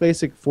those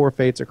basic 4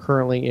 fates are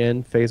currently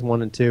in phase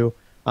 1 and 2.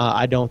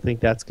 I don't think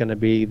that's going to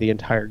be the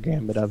entire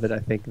gambit of it. I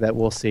think that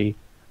we'll see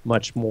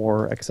much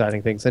more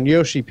exciting things. And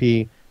Yoshi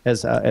P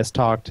has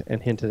talked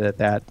and hinted at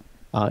that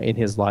in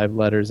his live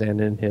letters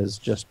and in his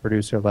just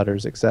producer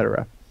letters,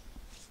 etc.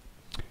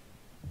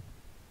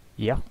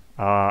 Yeah.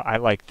 I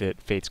like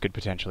that Fates could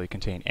potentially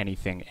contain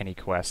anything, any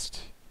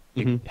quest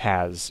it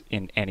has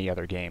in any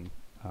other game,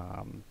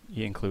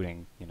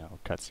 including,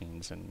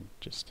 cutscenes, and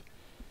just,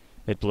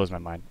 it blows my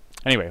mind.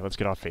 Anyway, let's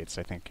get off Fates.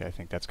 I think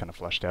that's kind of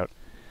fleshed out.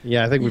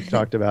 Yeah, I think we've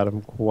talked about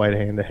them quite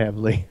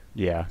heavily.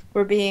 Yeah.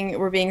 We're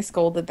being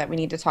scolded that we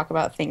need to talk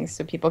about things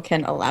so people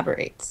can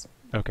elaborate.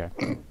 Okay.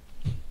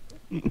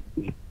 Let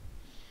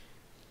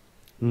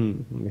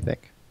me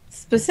think.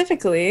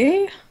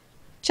 Specifically,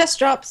 chest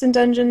drops in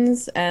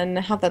dungeons and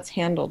how that's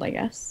handled, I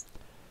guess.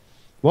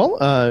 Well,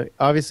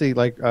 obviously,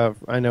 like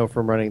I know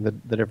from running the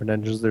different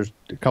dungeons, there's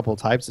a couple of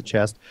types of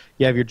chest.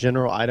 You have your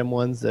general item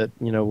ones that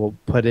will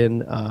put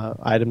in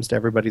items to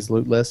everybody's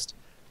loot list.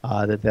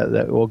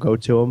 That will go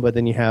to them, but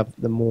then you have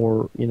the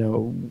more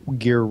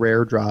gear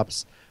rare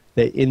drops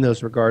that in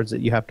those regards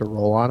that you have to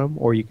roll on them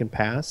or you can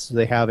pass. So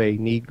they have a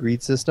need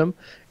greed system,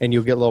 and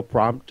you'll get a little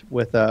prompt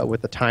with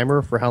a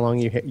timer for how long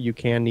you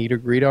can need or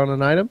greed on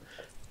an item,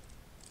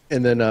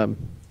 and then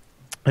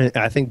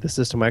I think the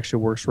system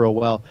actually works real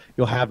well.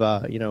 You'll have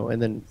and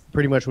then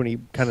pretty much when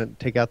you kind of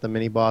take out the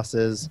mini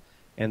bosses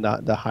and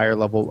the higher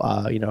level,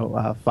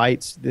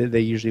 fights, they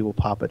usually will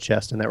pop a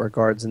chest in that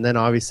regards. And then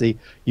obviously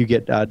you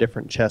get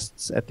different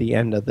chests at the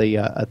end of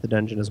the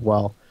dungeon as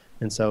well.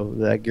 And so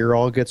the gear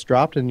all gets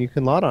dropped and you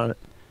can lot on it.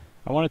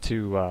 I wanted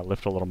to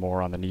lift a little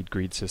more on the need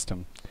greed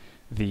system.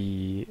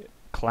 The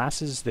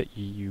classes that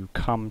you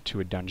come to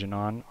a dungeon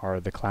on are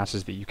the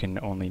classes that you can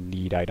only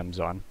need items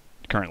on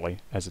currently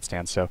as it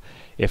stands. So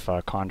if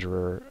a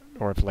conjurer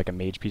or if like a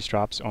mage piece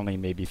drops, only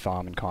maybe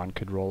Thom and Con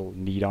could roll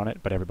need on it,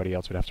 but everybody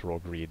else would have to roll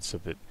greed so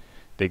that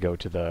they go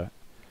to the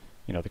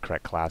the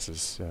correct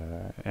classes,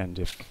 and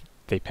if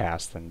they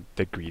pass, then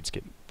the greeds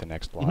get the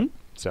next lot.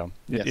 So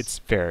it's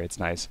fair, it's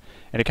nice,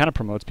 and it kind of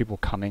promotes people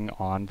coming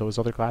on those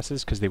other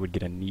classes because they would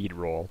get a need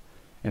roll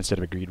instead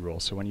of a greed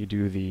roll. So when you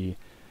do the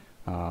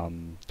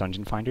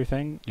dungeon finder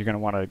thing, you're going to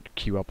want to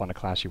queue up on a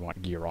class you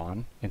want gear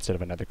on instead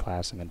of another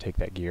class and then take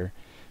that gear,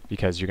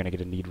 because you're going to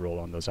get a need roll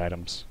on those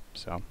items.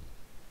 So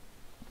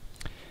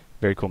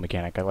very cool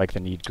mechanic. I like the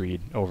need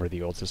greed over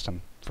the old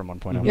system from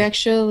 1.0. You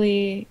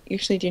actually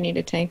do need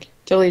a tank.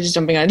 Totally just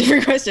jumping on a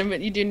different question,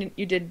 but you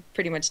did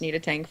pretty much need a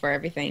tank for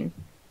everything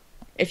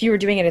if you were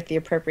doing it at the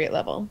appropriate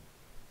level.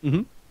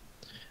 That's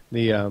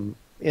again,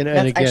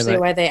 actually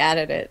why they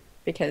added it,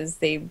 because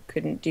they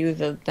couldn't do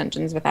the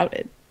dungeons without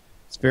it.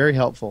 It's very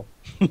helpful.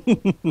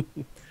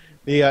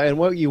 And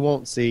what you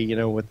won't see,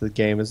 with the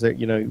game is that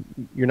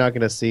you're not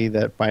going to see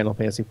that Final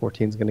Fantasy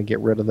XIV is going to get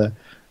rid of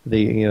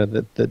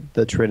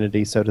the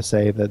Trinity, so to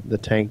say, the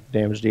tank,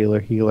 damage dealer,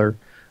 healer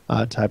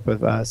type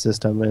of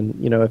system.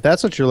 And if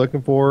that's what you're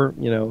looking for,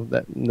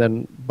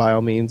 then by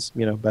all means,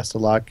 best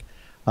of luck.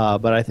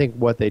 But I think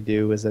what they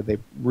do is that they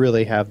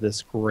really have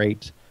this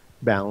great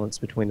balance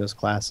between those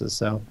classes.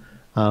 So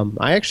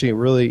I actually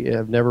really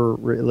have never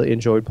really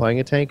enjoyed playing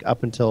a tank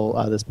up until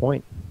this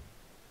point.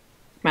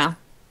 Wow.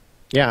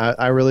 Yeah,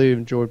 I really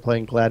enjoyed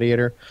playing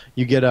Gladiator.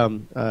 You get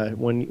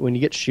when you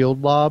get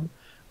Shield Lob,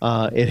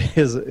 it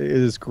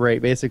is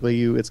great.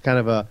 Basically, it's kind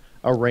of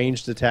a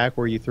ranged attack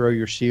where you throw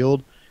your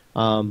shield,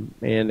 and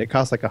it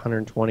costs like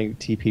 120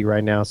 TP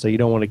right now, so you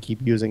don't want to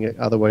keep using it.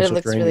 Otherwise, you'll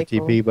drain really the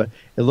TP. Cool. But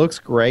it looks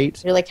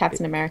great. You're like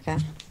Captain America.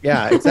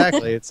 Yeah,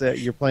 exactly. It's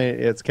you're playing.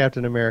 It's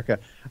Captain America.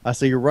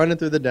 So you're running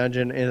through the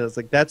dungeon, and it's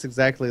like that's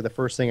exactly the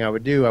first thing I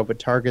would do. I would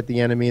target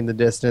the enemy in the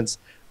distance.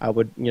 I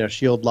would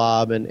shield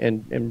lob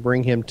and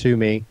bring him to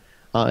me,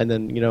 and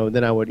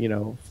then I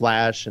would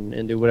flash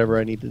and do whatever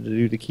I needed to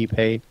do to keep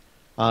hate.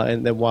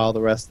 And then while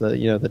the rest of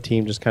the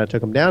team just kind of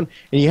took them down.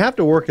 And you have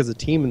to work as a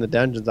team in the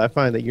dungeons. I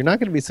find that you're not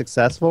going to be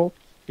successful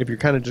if you're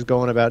kind of just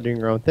going about doing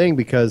your own thing,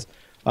 because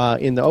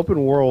in the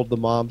open world, the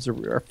mobs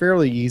are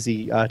fairly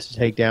easy to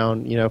take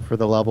down, for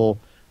the level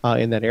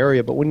in that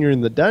area. But when you're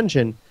in the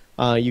dungeon,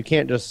 you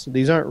can't just,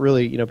 these aren't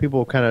really,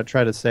 people kind of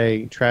try to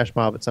say trash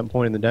mob at some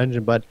point in the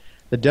dungeon, but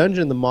the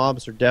dungeon, the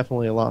mobs are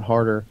definitely a lot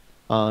harder.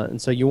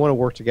 And so you want to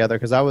work together,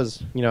 because I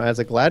was, as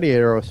a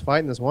gladiator, I was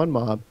fighting this one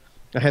mob.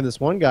 I had this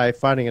one guy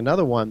fighting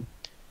another one,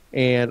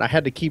 and I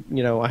had to keep,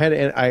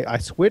 I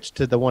switched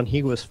to the one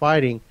he was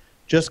fighting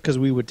just because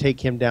we would take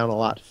him down a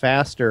lot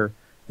faster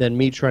than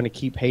me trying to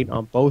keep hate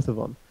on both of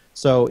them.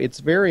 So it's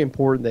very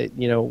important that,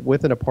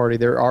 within a party,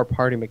 there are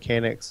party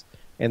mechanics,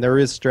 and there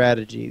is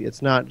strategy.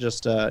 It's not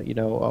just, a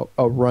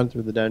run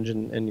through the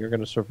dungeon and you're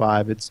going to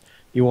survive.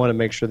 You want to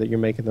make sure that you're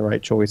making the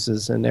right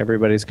choices, and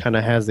everybody's kind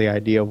of has the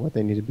idea of what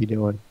they need to be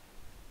doing.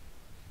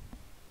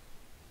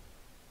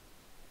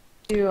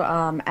 To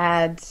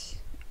add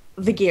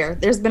the gear.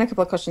 There's been a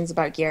couple of questions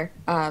about gear.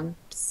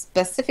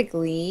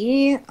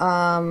 Specifically,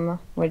 how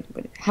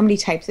many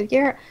types of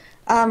gear?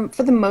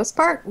 For the most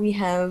part, we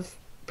have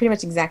pretty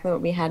much exactly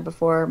what we had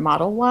before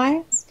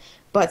model-wise,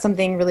 but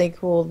something really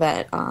cool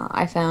that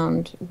I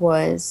found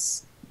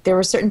was there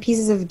were certain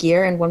pieces of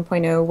gear in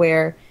 1.0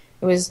 where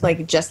it was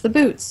like just the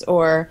boots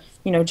or,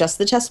 just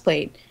the chest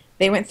plate.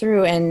 They went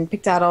through and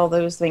picked out all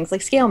those things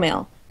like scale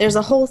mail. There's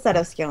a whole set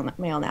of scale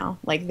mail now.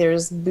 Like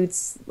there's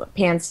boots,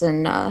 pants,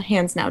 and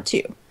hands now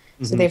too.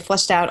 Mm-hmm. So they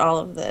fleshed out all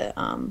of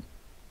the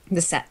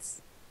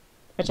sets,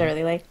 which I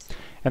really liked.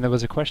 And there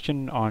was a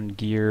question on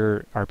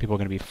gear. Are people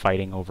going to be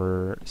fighting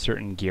over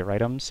certain gear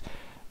items?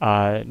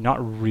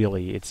 Not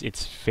really.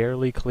 It's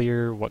fairly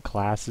clear what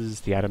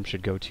classes the item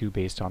should go to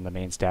based on the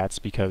main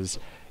stats, because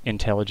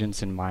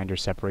intelligence and mind are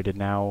separated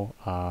now,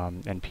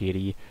 and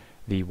piety.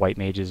 The white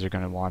mages are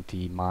going to want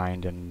the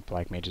mind, and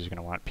black mages are going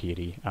to want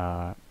piety.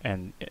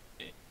 And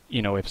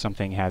if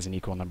something has an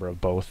equal number of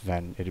both,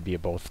 then it'd be a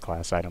both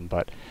class item.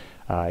 But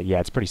yeah,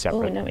 it's pretty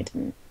separate. Oh no, we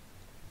didn't.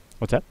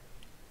 What's that?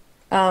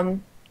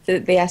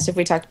 They asked if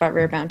we talked about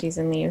rare bounties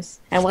and leaves,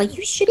 and well,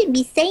 you shouldn't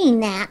be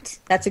saying that.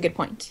 That's a good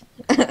point.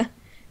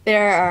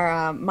 There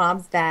are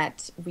mobs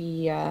that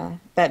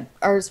that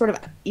are sort of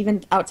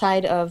even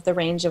outside of the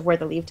range of where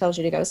the leave tells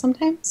you to go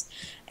sometimes,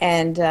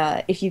 and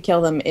if you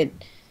kill them, it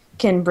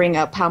can bring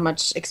up how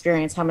much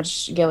experience, how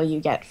much gil you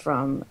get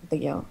from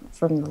the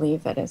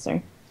leave. That is,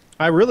 sir.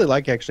 I really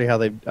like actually how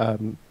they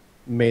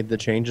made the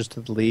changes to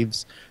the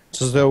leaves,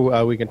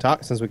 so we can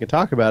talk. Since we can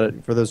talk about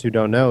it, for those who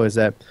don't know, is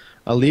that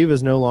a leave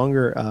is no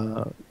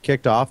longer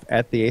kicked off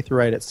at the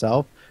Aetheryte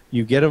itself.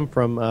 You get them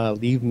from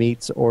leave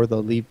meets or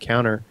the leave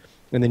counter,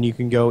 and then you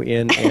can go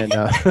in and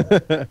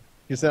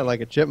you sound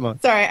like a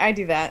chipmunk. Sorry, I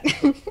do that.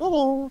 Just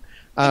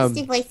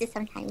do voices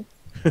sometimes.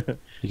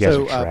 You guys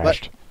are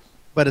trashed.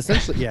 But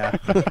essentially, yeah,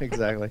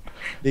 exactly.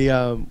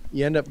 You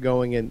end up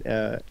going in,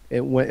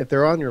 if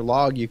they're on your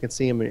log, you can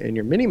see them in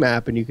your mini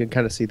map, and you can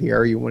kind of see the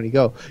area you want to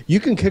go. You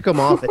can kick them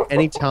off at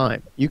any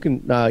time. You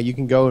can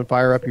go and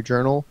fire up your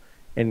journal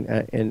and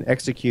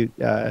execute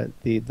the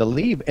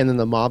leave, and then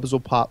the mobs will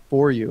pop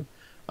for you.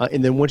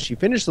 And then once you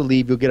finish the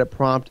leave, you'll get a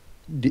prompt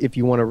if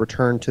you want to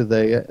return to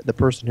the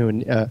person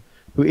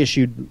who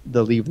issued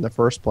the leave in the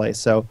first place.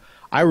 So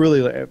I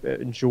really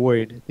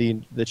enjoyed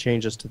the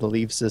changes to the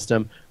leave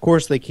system. Of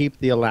course, they keep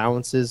the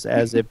allowances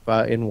as if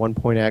in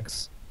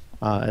 1.x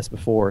as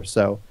before.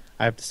 So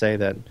I have to say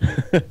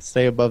that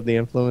stay above the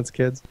influence,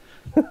 kids.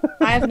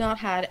 I have not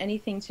had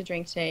anything to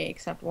drink today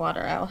except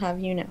water. I'll have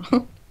you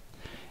know.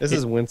 This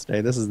is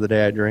Wednesday. This is the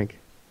day I drink.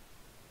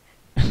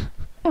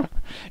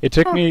 It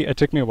took me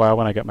a while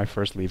when I got my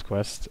first leave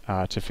quest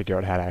to figure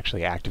out how to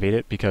actually activate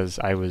it, because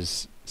I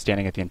was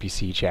standing at the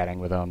NPC chatting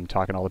with them,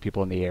 talking to all the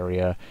people in the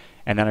area,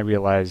 and then I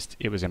realized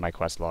it was in my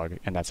quest log,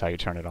 and that's how you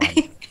turn it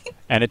on.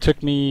 And it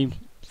took me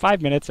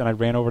 5 minutes, and I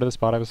ran over to the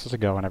spot I was supposed to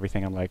go and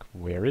everything. I'm like,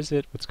 where is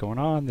it? What's going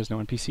on? There's no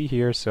NPC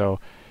here. So,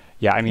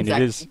 yeah, I mean,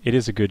 exactly. It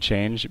is a good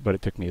change, but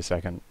it took me a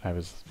second. I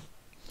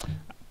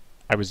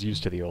was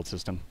used to the old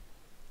system.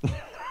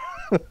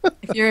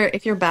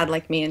 If you're bad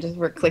like me and just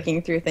were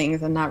clicking through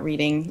things and not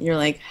reading, you're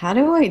like, how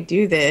do I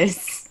do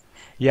this?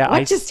 Yeah,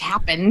 what just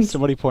happened?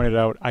 Somebody pointed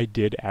out I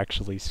did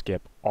actually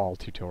skip all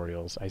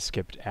tutorials. I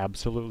skipped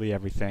absolutely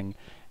everything,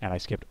 and I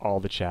skipped all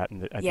the chat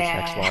and the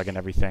text log and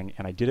everything,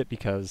 and I did it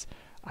because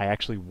I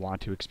actually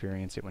want to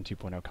experience it when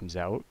 2.0 comes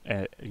out,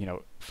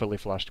 fully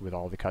flushed with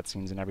all the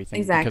cutscenes and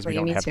everything, because we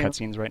don't have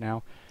cutscenes right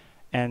now.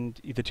 And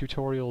the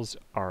tutorials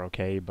are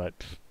okay, but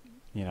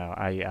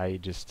I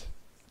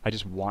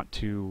just want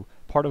to.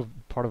 Part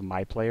of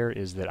my player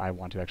is that I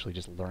want to actually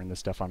just learn this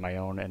stuff on my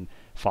own and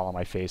follow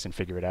my face and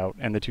figure it out.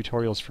 And the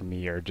tutorials for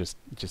me are just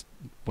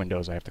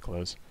windows I have to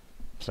close.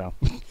 So.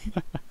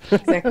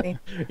 Exactly.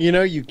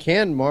 You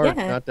can mark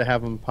not to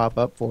have them pop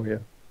up for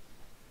you.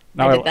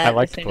 No, I did that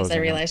as soon as I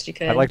realized you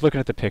could. I like looking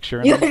at the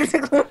picture. You like to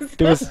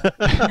close.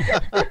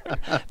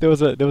 There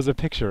was a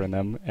picture in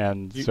them,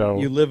 and so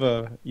you live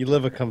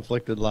a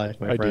conflicted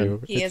life, my friend. I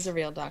do. He is a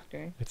real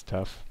doctor. It's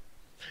tough.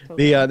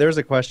 Totally. There's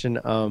a question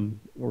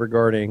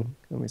regarding.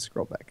 Let me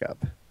scroll back up.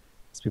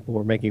 These people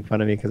were making fun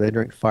of me because I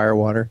drink fire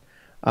water.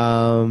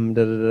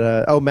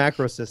 Oh,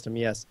 macro system.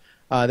 Yes,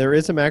 there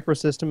is a macro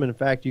system. In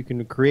fact, you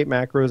can create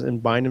macros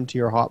and bind them to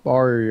your hotbar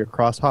or your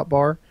cross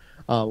hotbar,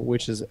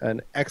 which is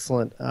an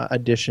excellent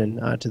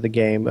addition to the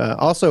game.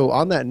 Also,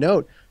 on that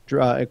note,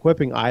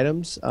 equipping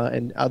items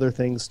and other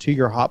things to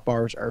your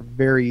hotbars are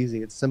very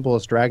easy. It's simple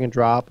as drag and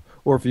drop,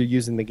 or if you're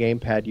using the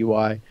gamepad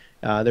UI.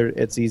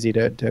 It's easy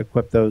to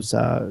equip those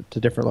to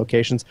different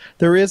locations.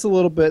 There is a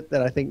little bit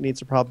that I think needs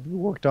to probably be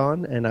worked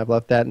on, and I've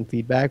left that in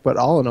feedback. But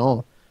all in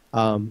all,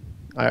 the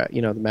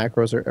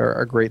macros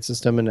are a great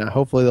system, and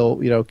hopefully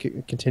they'll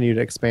continue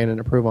to expand and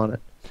improve on it.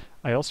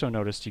 I also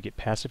noticed you get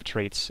passive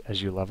traits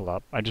as you level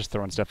up. I'm just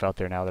throwing stuff out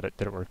there now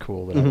that were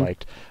cool that I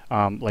liked.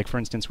 Like, for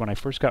instance, when I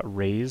first got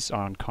Raise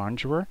on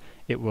Conjurer,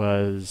 it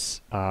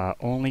was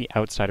only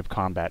outside of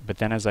combat. But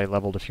then as I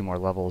leveled a few more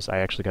levels, I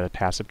actually got a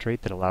passive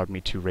trait that allowed me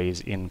to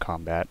raise in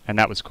combat, and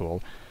that was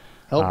cool.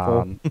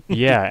 Helpful.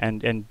 Yeah,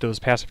 and those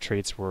passive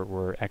traits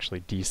were actually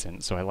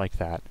decent, so I like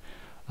that.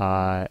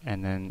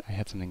 And then I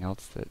had something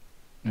else that...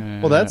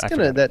 well,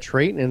 that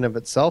trait in and of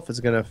itself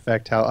is gonna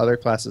affect how other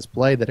classes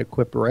play that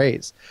equip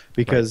raise,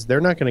 because they're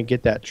not gonna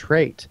get that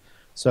trait,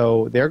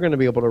 so they're gonna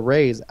be able to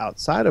raise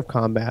outside of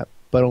combat,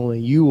 but only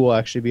you will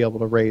actually be able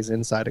to raise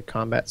inside of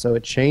combat. So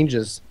it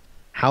changes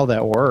how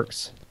that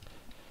works.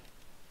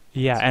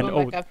 Yeah, and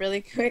back up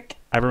really quick.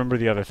 I remember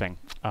the other thing.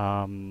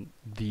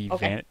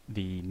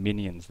 The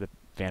minions, the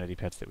vanity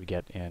pets that we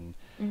get in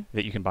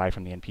that you can buy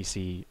from the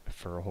NPC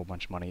for a whole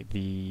bunch of money.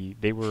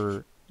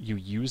 You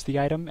use the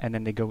item, and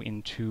then they go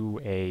into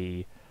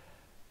a...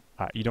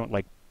 you don't,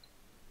 like...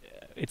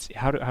 It's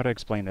how to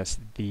explain this.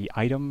 The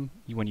item,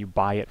 when you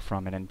buy it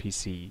from an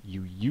NPC,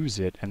 you use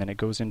it, and then it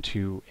goes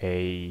into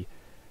a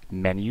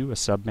menu, a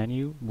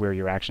sub-menu, where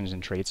your actions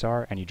and traits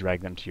are, and you drag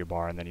them to your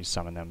bar, and then you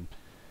summon them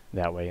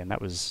that way. And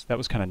that was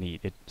kind of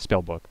neat.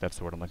 Spellbook, that's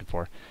the word I'm looking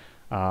for.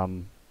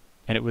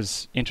 And it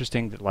was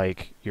interesting that,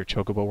 like, your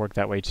chocobo worked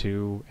that way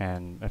too,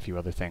 and a few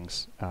other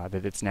things.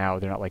 That it's now,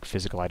 they're not like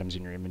physical items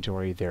in your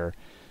inventory. They're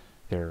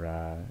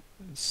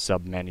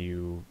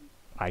sub-menu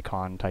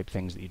icon type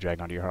things that you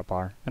drag onto your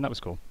hotbar, and that was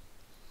cool.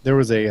 There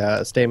was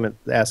a statement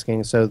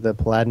asking, so the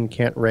Paladin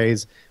can't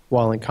raise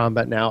while in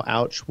combat now.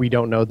 Ouch, we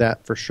don't know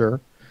that for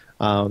sure.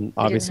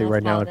 Obviously,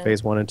 right now in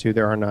Phase 1 and 2,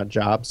 there are not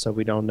jobs, so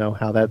we don't know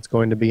how that's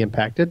going to be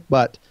impacted,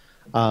 but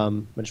I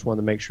just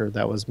wanted to make sure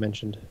that was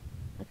mentioned.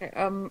 Okay,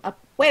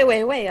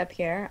 way up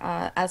here,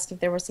 asked if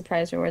there were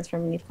surprise rewards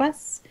from Neath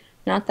Quests.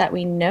 Not that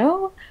we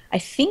know. I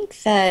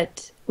think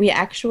that we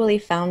actually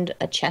found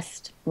a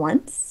chest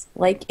once,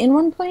 like in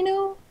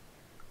 1.0,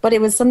 but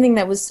it was something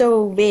that was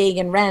so vague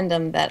and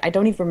random that I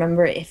don't even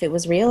remember if it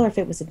was real or if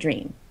it was a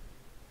dream.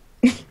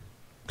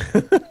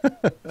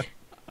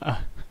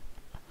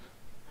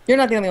 You're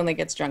not the only one that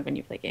gets drunk when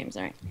you play games,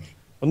 all right?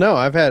 Well, no,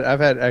 I've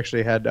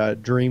actually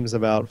had dreams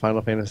about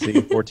Final Fantasy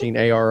XIV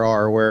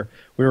ARR where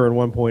we were in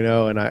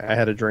 1.0, and I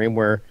had a dream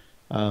where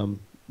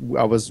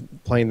I was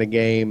playing the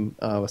game.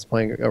 I was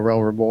playing a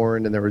Realm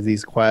Reborn, and there were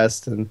these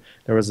quests, and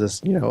there was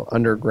this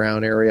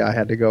underground area I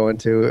had to go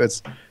into.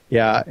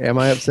 Am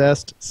I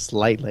obsessed?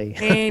 Slightly.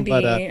 Maybe.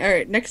 But, all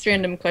right, next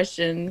random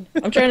question.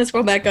 I'm trying to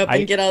scroll back up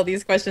and get all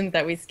these questions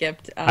that we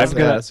skipped. I've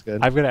got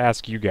to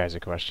ask you guys a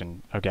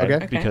question,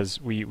 okay?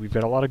 Because we've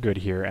got a lot of good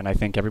here, and I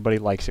think everybody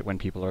likes it when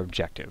people are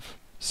objective.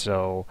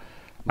 So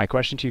my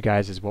question to you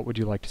guys is, what would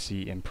you like to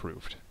see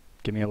improved?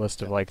 Give me a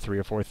list of like 3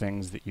 or 4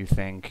 things that you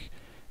think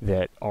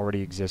that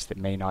already exist that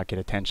may not get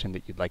attention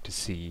that you'd like to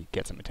see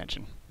get some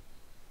attention.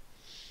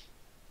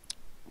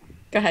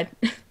 Go ahead.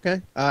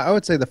 Okay. I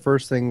would say the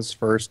first things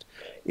first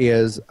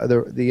is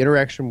the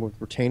interaction with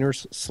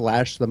retainers /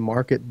 the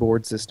market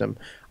board system.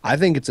 I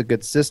think it's a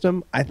good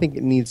system. I think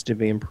it needs to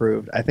be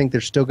improved. I think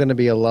there's still going to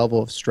be a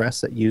level of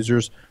stress that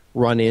users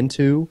run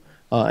into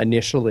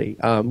initially.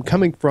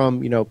 Coming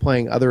from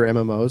playing other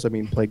MMOs, I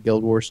mean, play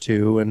Guild Wars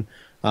 2 and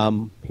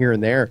here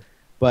and there.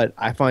 But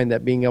I find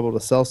that being able to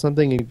sell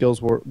something in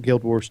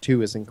Guild Wars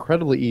 2 is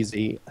incredibly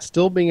easy.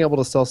 Still being able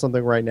to sell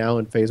something right now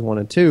in Phase 1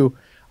 and 2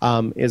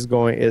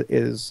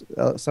 is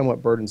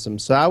somewhat burdensome.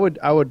 So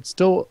I would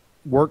still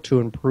work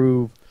to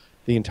improve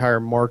the entire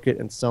market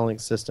and selling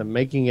system,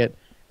 making it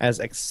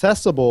as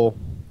accessible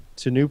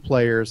to new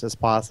players as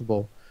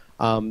possible,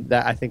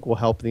 that I think will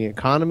help the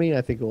economy.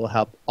 I think it will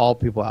help all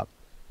people out.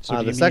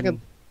 So the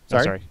second,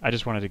 sorry, I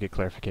just wanted to get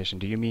clarification.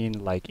 Do you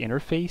mean like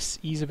interface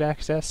ease of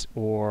access,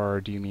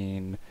 or do you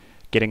mean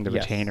getting the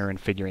retainer and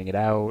figuring it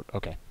out?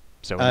 Okay,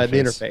 so the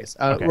interface.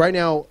 Okay. Right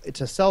now,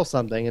 to sell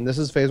something, and this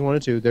is phase 1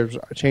 and 2, there's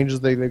changes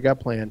they've got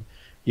planned.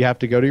 You have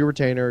to go to your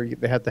retainer.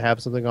 They have to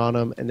have something on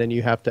them, and then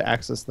you have to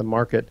access the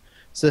market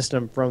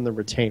system from the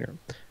retainer.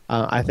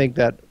 I think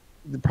that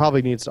it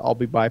probably needs to all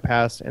be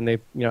bypassed, and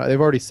they've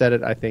already said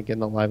it, I think, in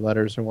the live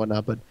letters and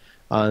whatnot. But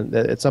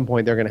at some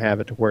point, they're going to have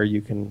it to where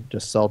you can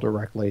just sell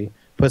directly,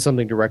 put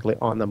something directly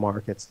on the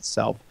markets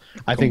itself.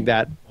 I think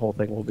that whole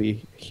thing will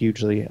be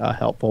hugely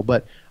helpful.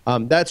 But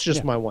that's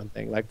just my one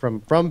thing. Like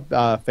from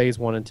phase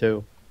 1 and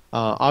 2,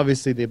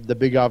 obviously the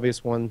big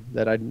obvious one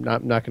that I'm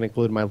not going to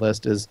include in my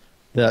list is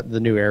the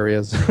new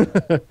areas.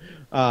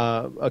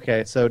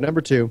 Okay, so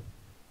number 2,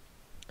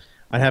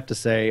 I'd have to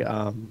say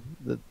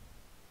that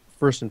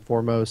first and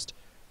foremost,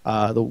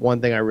 the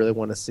one thing I really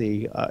want to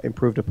see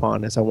improved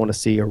upon is I want to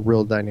see a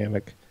real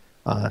dynamic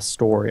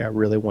story. I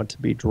really want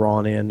to be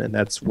drawn in, and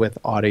that's with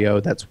audio,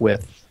 that's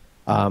with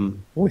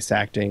voice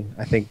acting.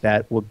 I think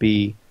that would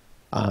be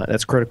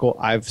that's critical.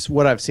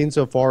 What I've seen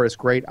so far is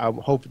great. I'm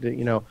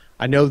hoping to,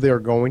 I know they're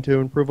going to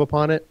improve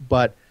upon it,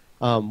 but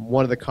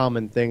one of the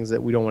common things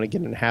that we don't want to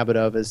get in the habit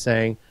of is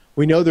saying,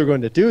 we know they're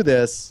going to do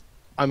this.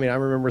 I mean, I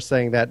remember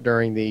saying that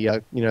during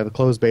the the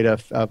closed beta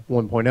of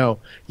 1.0.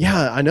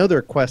 Yeah, I know there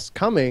are quests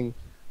coming,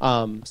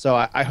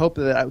 so I hope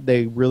that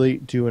they really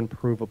do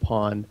improve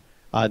upon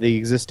the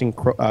existing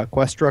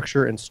quest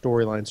structure and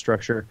storyline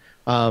structure.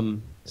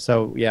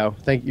 So yeah,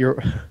 thank you,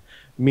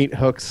 Meat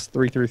Hooks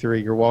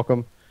 333. You're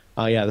welcome.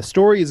 Yeah, the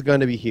story is going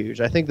to be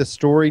huge. I think the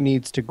story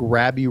needs to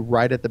grab you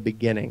right at the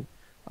beginning,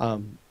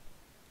 and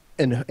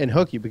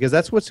hook you, because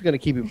that's what's going to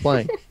keep you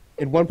playing.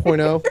 In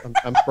 1.0,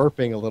 I'm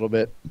burping a little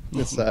bit.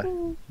 It's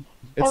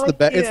the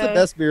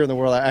best beer in the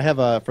world. I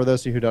have for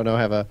those of you who don't know, I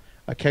have a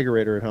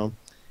kegerator at home,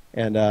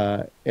 and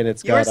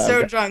it's got. You're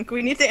so drunk.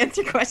 We need to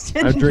answer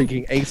questions. I'm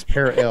drinking Ace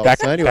Pear Ale.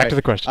 Back so anyway, to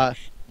the question.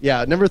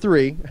 Yeah, number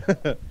 3,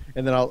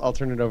 and then I'll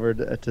turn it over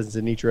to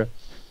Zenitra.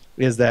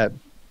 Is that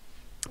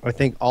I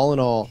think all in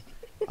all,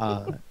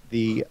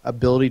 the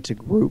ability to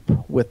group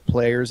with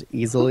players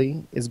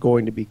easily is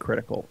going to be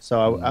critical.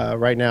 So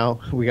right now,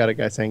 we got a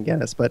guy saying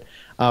Guinness, but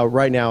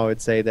right now I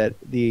would say that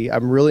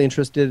I'm really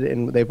interested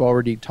in, they've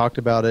already talked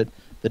about it,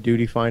 the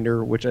Duty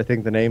Finder, which I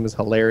think the name is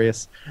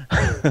hilarious.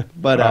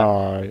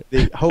 But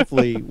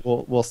hopefully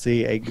we'll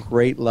see a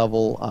great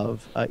level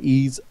of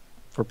ease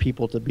for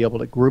people to be able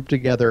to group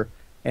together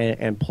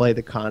and play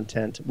the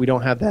content. We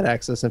don't have that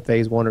access in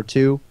phase 1 or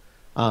 2.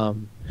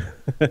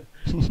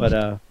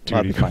 But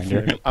Duty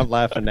Finder. I'm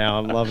laughing now.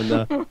 I'm loving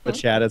the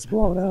chat. It's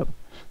blowing up.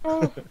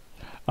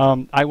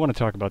 I want to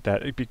talk about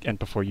that, and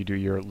before you do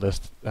your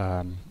list,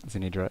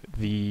 Zenidra,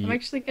 I'm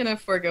actually gonna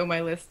forego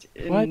my list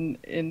in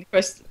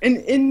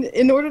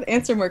order to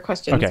answer more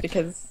questions.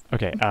 Because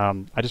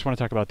I just want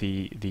to talk about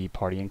the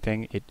partying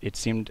thing. It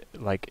seemed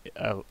like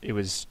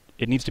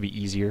it needs to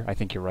be easier. I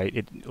think you're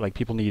right.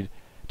 People need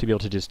to be able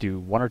to just do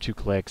 1 or 2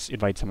 clicks,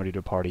 invite somebody to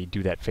a party,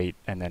 do that fate,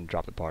 and then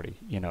drop the party.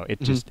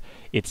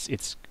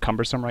 It's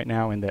cumbersome right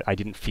now in that I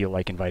didn't feel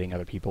like inviting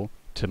other people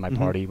to my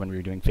party when we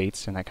were doing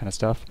fates and that kind of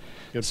stuff.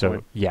 Good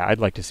point. Yeah, I'd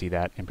like to see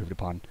that improved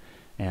upon.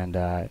 And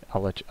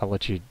I'll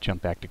let you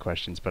jump back to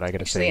questions, but I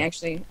gotta say.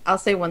 Actually, I'll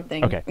say one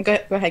thing. Okay.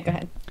 Go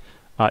ahead.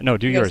 No,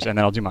 do yours, and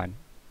then I'll do mine.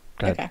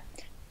 Go ahead.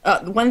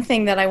 Okay. One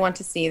thing that I want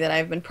to see that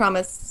I've been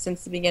promised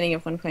since the beginning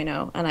of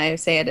 1.0, and I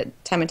say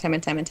it time and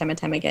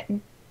time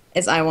again,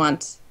 is I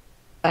want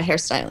a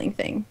hairstyling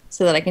thing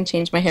so that I can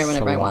change my hair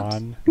whenever I want.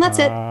 And that's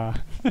it.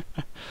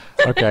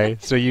 Okay,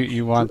 so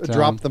you want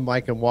drop the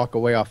mic and walk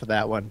away off of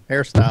that one.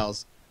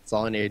 Hairstyles. That's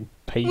all I need.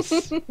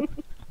 Pace.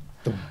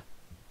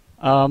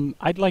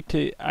 I'd like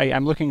to.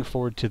 I'm looking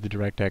forward to the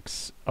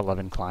DirectX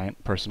 11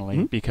 client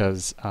personally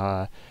because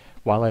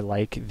while I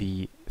like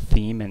the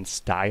theme and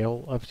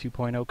style of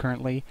 2.0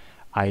 currently,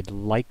 I'd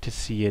like to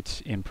see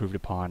it improved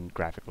upon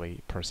graphically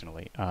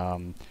personally.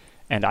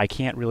 And I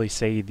can't really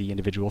say the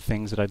individual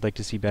things that I'd like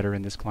to see better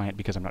in this client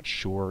because I'm not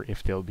sure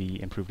if they'll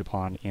be improved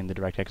upon in the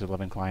DirectX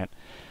 11 client.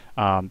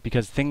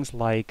 Because things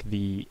like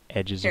the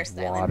edges of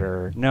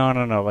water,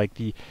 like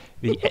the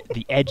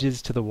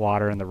edges to the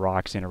water and the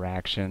rocks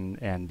interaction,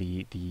 and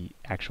the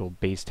actual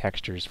base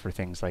textures for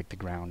things like the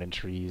ground and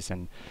trees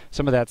and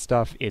some of that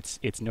stuff, it's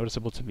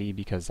noticeable to me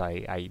because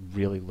I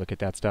really look at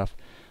that stuff.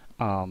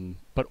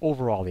 But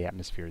overall, the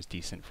atmosphere is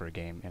decent for a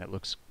game, and it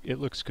looks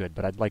good.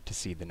 But I'd like to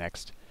see the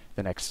next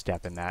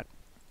step in that,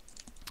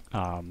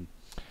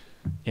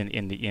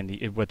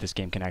 in what this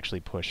game can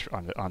actually push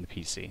on the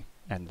PC.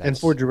 And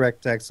for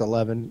DirectX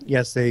 11,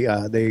 yes,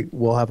 they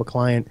will have a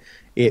client.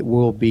 It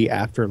will be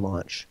after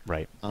launch.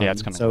 Right. Yeah,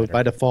 it's coming. So later.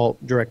 By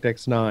default,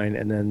 DirectX 9,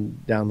 and then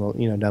down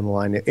the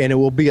line, and it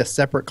will be a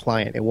separate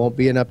client. It won't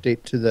be an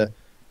update to the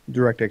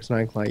DirectX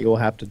 9 client. You will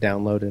have to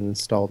download and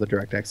install the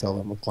DirectX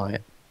 11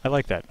 client. I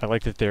like that. I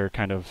like that they're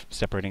kind of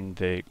separating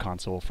the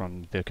console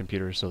from the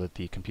computer so that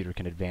the computer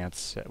can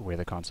advance where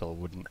the console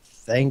wouldn't.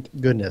 Thank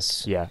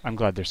goodness. Yeah, I'm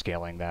glad they're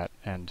scaling that.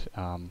 And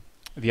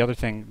the other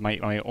thing,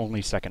 my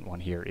only second one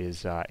here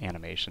is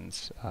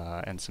animations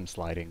and some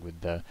sliding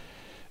with the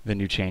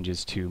new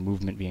changes to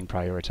movement being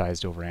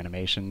prioritized over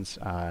animations.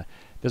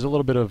 There's a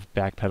little bit of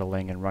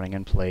backpedaling and running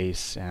in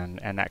place and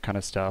that kind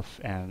of stuff,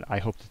 and I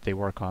hope that they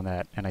work on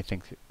that, and I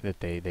think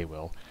that they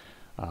will.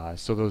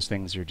 So those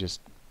things are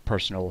just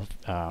personal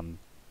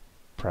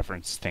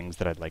preference things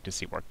that I'd like to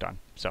see worked on.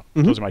 So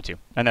those are my two,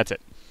 and that's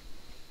it.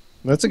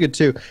 That's a good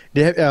two.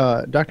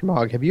 Dr.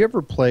 Mog, have you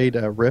ever played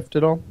Rift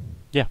at all?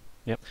 Yeah.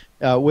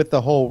 Yep. With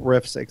the whole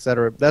Rifts,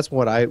 etc. That's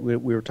what we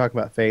were talking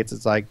about. Fates.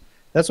 It's like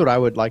that's what I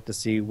would like to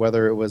see,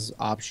 whether it was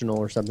optional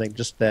or something.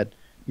 Just that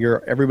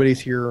everybody's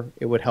here.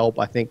 It would help.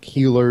 I think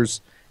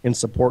healers in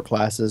support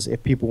classes,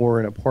 if people were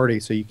in a party,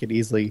 so you could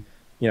easily,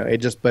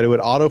 but it would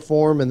auto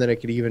form, and then it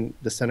could even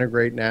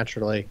disintegrate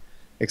naturally,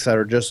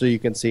 etc. Just so you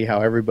can see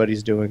how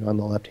everybody's doing on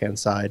the left-hand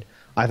side.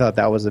 I thought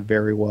that was a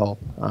very well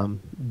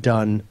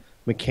done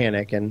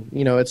mechanic, and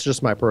it's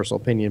just my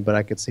personal opinion, but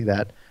I could see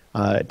that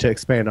to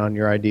expand on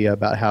your idea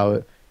about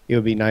how it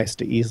would be nice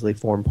to easily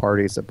form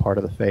parties as part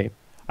of the Fate.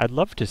 I'd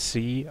love to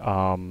see,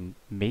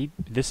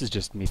 this is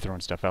just me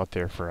throwing stuff out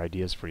there for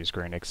ideas for you,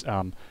 Square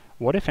Enix.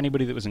 What if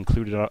anybody that was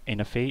included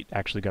in a Fate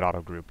actually got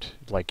auto-grouped,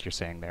 like you're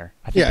saying there?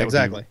 I think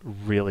that would be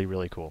really,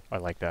 really cool. I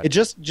like that. It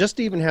just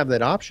to even have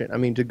that option. I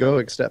mean, to go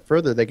a step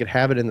further, they could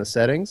have it in the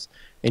settings,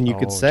 and you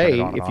could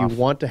say if you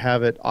want to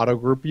have it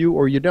auto-group you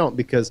or you don't,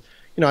 because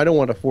I don't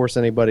want to force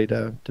anybody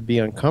to be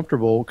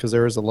uncomfortable, because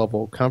there is a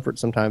level of comfort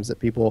sometimes that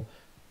people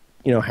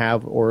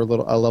have, or a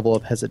level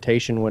of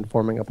hesitation when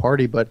forming a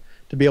party, but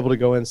to be able to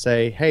go and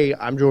say, hey,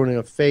 I'm joining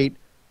a Fate,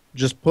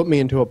 just put me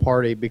into a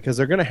party, because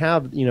they're going to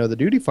have the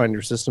duty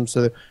finder system,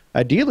 so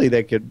ideally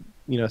they could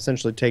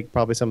essentially take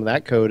probably some of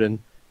that code and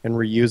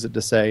reuse it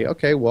to say,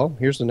 okay, well,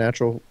 here's the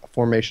natural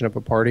formation of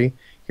a party,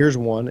 here's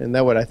one, and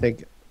that would, I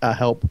think,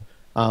 help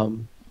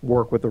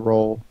work with the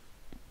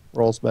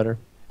roles better.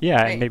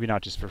 Yeah, and maybe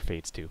not just for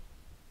Fates too.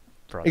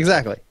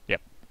 Exactly.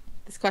 Yep.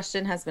 This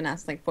question has been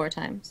asked like 4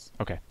 times.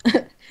 Okay.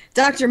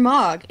 Dr.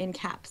 Mog in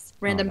caps.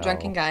 Random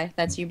drunken guy.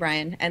 That's you,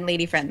 Brian. And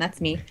lady friend.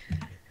 That's me.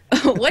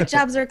 What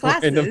jobs or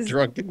classes? Random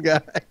drunken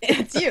guy.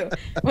 It's you.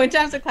 What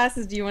jobs or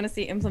classes do you want to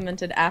see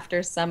implemented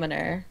after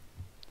Summoner?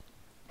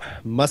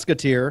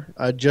 Musketeer,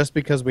 just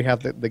because we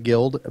have the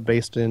guild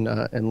based in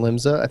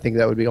Limsa, I think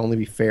that would only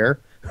be fair.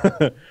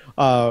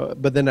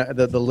 But then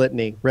the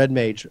litany, red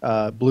mage,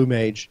 blue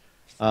mage.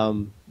 I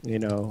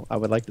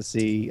would like to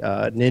see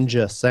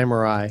ninja,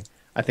 samurai.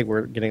 I think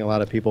we're getting a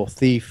lot of people.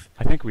 Thief.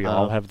 I think we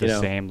all have the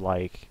same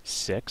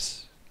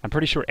 6. I'm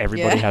pretty sure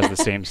everybody has the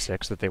same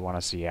 6 that they want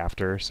to see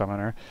after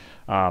Summoner.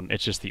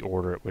 It's just the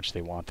order at which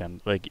they want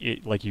them. Like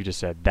you just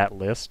said, that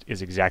list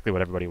is exactly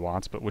what everybody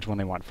wants, but which one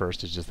they want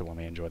first is just the one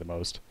they enjoy the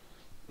most.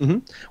 Mm-hmm.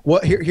 Well,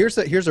 here's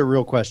a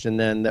real question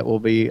then that will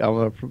be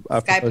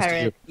Sky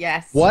Pirate.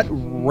 Yes. What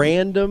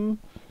random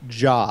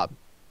job,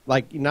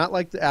 not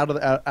like out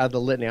of the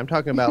litany? I'm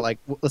talking about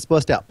let's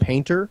bust out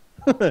painter.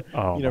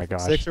 Oh my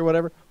gosh. 6 or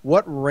whatever.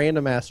 What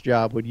random ass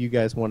job would you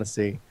guys want to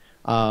see?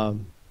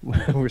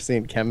 We're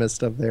seeing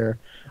chemist up there,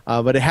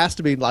 but it has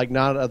to be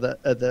not of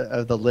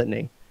the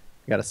litany.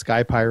 You got a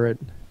sky pirate.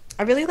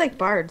 I really like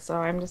bard, so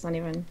I'm just not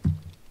even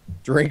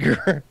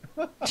drinker.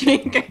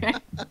 Drinker.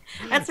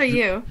 That's for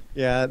you.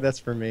 Yeah, that's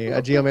for me.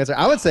 A geomancer.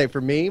 I would say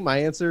for me, my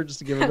answer, just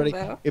to give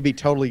everybody, it'd be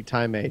totally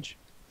time mage.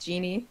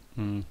 Genie.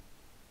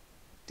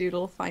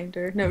 Doodle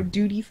finder. No,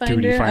 duty finder.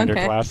 Duty finder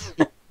class.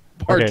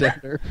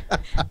 Bartender.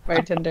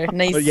 Bartender.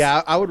 Nice. But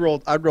yeah, I'd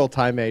roll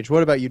time mage.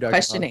 What about you, Doug?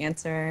 Question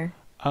answer.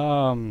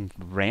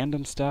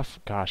 Random stuff.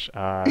 Gosh,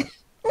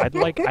 I'd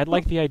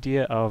like the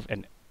idea of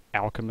an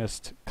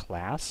alchemist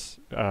class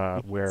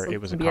where it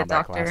was a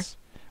combat class.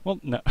 Well,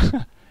 no,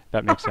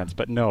 that makes sense.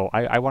 But no,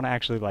 I want to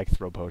actually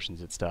throw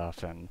potions at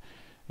stuff and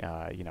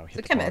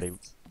hit the body.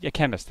 Yeah,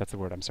 chemist. That's the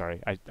word. I'm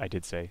sorry. I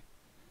did say.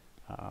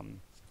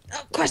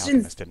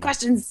 Questions.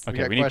 Questions.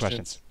 Okay, we need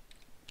questions.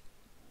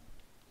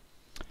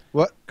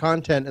 What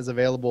content is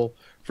available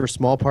for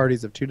small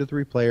parties of 2 to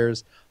 3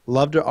 players?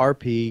 Love to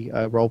RP,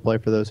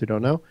 roleplay for those who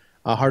don't know.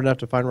 Hard enough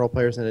to find role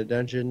players in a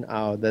dungeon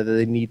that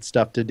they need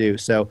stuff to do.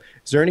 So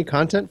is there any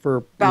content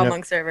for...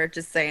 Balmung server,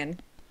 just saying.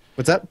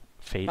 What's that?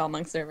 Fate.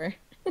 Balmung server.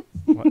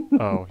 What?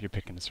 Oh, you're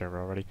picking the server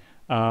already.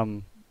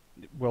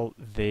 Well,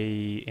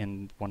 they,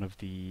 in one of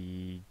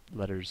the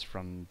letters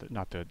from...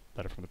 not the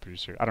letter from the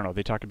producer. I don't know.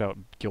 They talked about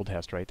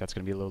Guildhest, right? That's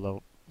going to be a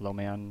low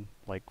man,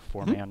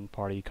 4-man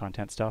party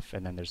content stuff,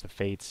 and then there's the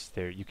fates.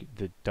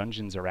 The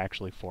dungeons are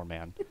actually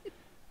 4-man.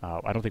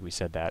 I don't think we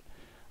said that.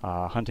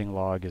 Hunting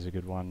log is a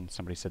good one.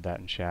 Somebody said that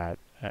in chat.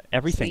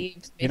 Everything.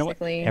 Sleeves, you know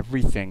what?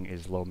 Everything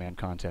is low man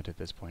content at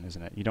this point,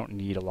 isn't it? You don't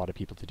need a lot of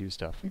people to do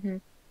stuff. Mm-hmm.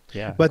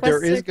 Yeah. But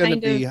there is going to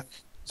be.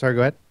 Sorry,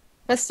 go ahead.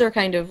 Quests are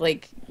kind of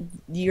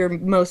you're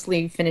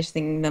mostly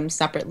finishing them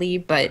separately,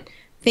 but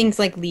things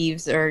like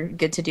leaves are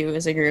good to do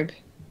as a group.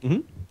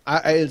 Mm-hmm.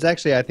 It's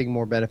actually, I think,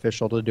 more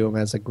beneficial to do them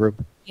as a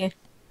group. Yeah.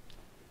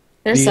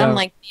 There's some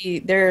like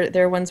there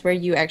are ones where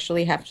you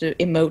actually have to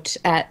emote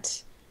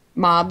at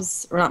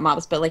mobs, or not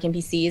mobs, but like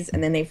NPCs,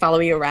 and then they follow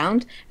you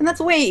around, and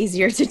that's way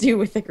easier to do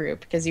with a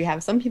group because you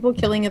have some people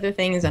killing other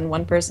things and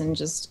one person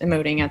just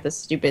emoting at the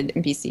stupid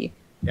NPC.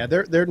 Yeah,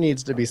 there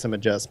needs to be some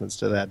adjustments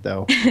to that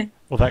though.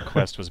 Well, that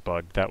quest was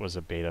bugged. That was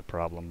a beta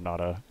problem,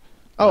 not a.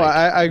 Oh, like,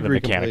 I agree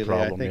completely.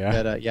 Problem, I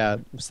think that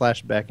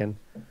slash beckon.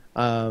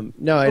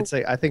 No, it's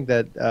like I think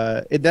that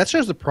that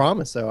shows the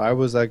promise. Though I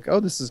was like, oh,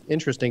 this is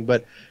interesting,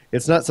 but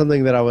it's not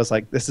something that I was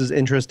like, this is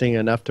interesting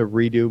enough to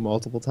redo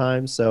multiple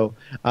times. So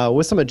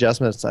with some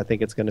adjustments, I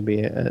think it's going to be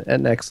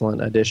an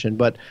excellent addition.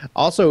 But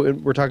also,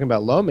 we're talking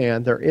about low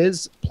man. There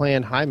is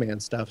planned high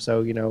man stuff.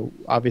 So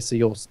obviously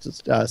you'll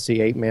see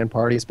 8-man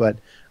parties, but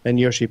and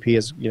Yoshi P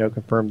has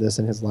confirmed this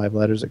in his live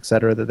letters,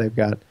 etc., that they've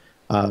got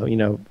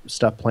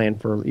stuff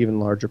planned for even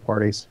larger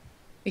parties.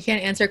 We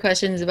can't answer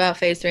questions about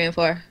Phase 3 and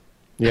 4.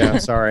 Yeah,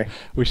 sorry.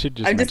 We should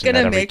just. I'm just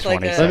gonna make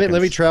like a.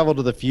 Let me travel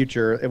to the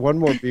future. One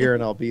more beer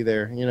and I'll be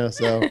there.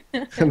 So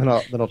and then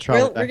I'll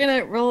travel.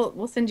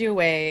 We'll send you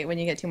away when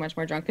you get too much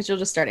more drunk because you'll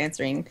just start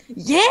answering.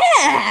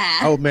 Yeah.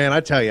 Oh man, I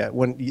tell you,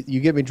 when you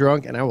get me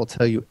drunk, and I will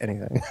tell you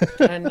anything.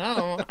 I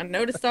know. I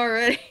noticed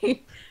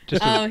already.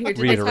 Just a here, did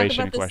they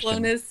talk about the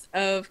slowness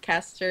of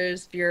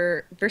casters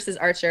versus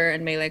archer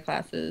and melee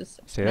classes?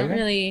 Say that again?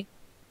 Really.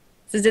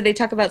 So did they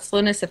talk about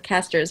slowness of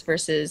casters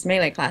versus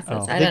melee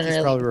classes? I think he's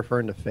probably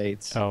referring to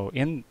fates. Oh,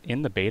 in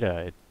the beta,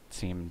 it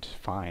seemed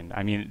fine.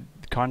 I mean,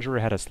 Conjurer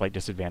had a slight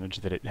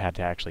disadvantage that it had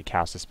to actually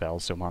cast a spell,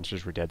 so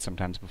monsters were dead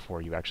sometimes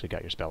before you actually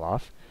got your spell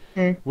off.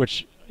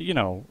 Which,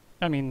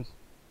 I mean,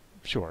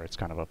 sure, it's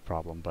kind of a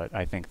problem, but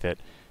I think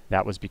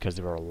that was because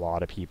there were a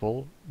lot of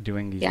people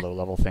doing these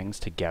low-level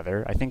things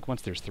together. I think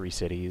once there's 3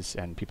 cities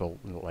and people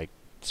like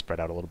spread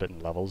out a little bit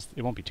in levels,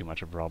 it won't be too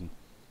much of a problem.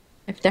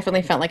 I've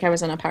definitely felt like I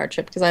was on a power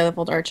trip because I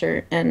leveled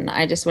Archer and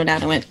I just went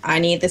out and went, I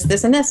need this,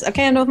 this, and this.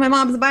 Okay, I'm done with my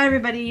mobs. Bye,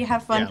 everybody.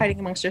 Have fun fighting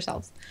amongst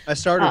yourselves. I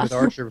started with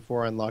Archer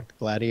before I unlocked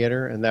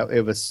Gladiator, and that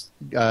it was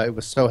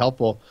so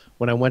helpful.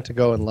 When I went to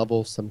go and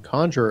level some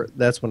Conjurer,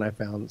 that's when I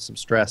found some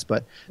stress.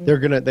 But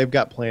they've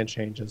got plan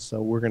changes,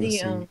 so we're gonna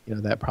see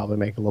that probably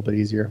make it a little bit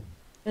easier.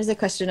 There's a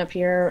question up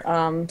here.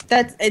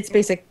 It's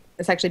basic.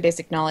 It's actually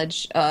basic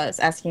knowledge. It's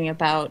asking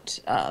about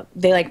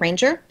they like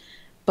Ranger,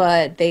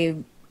 but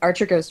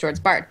Archer goes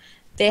towards Bard.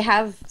 They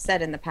have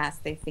said in the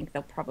past they think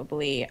they'll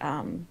probably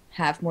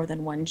have more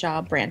than one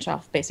job branch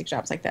off basic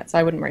jobs like that, so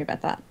I wouldn't worry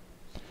about that.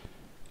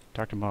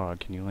 Dr. Mog,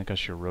 can you link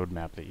us your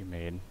roadmap that you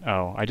made?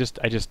 Oh, I just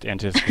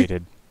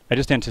anticipated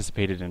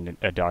in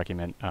a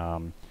document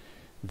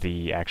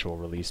the actual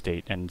release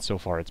date, and so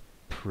far it's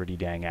pretty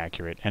dang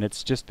accurate, and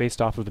it's just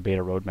based off of the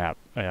beta roadmap.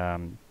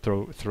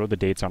 Throw the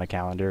dates on a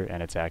calendar,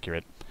 and it's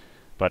accurate.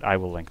 But I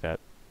will link that.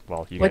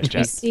 Well, you guys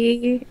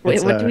chat.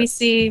 What do we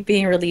see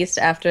being released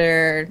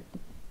after?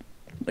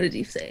 What did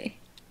you say?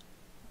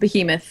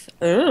 Behemoth.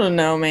 I don't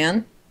know,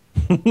 man.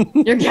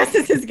 Your guess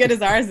is as good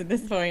as ours at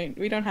this point.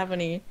 We don't have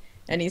any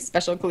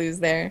special clues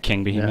there.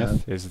 King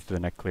Behemoth is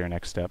the clear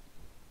next step.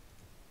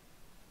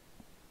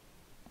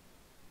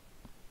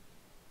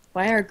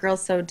 Why are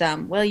girls so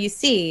dumb? Well, you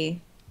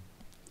see.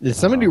 Did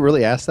somebody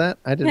really ask that?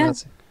 I did not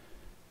see.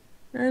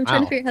 I'm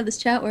trying to figure out how this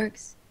chat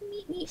works.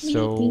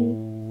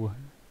 So,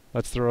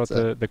 let's throw out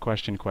the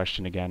question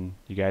again.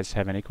 You guys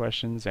have any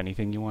questions?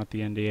 Anything you want the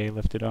NDA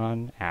lifted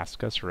on?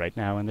 Ask us right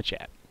now in the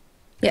chat.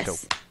 Yes.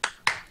 Go.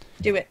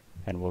 Do it.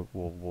 And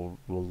we'll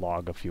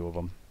log a few of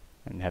them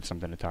and have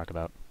something to talk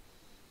about.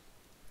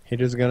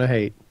 Haters gonna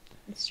hate.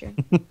 That's true.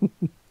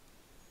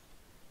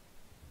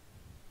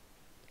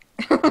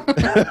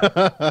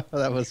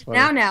 That was funny.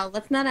 Now,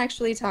 let's not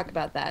actually talk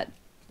about that.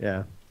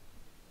 Yeah.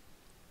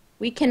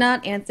 We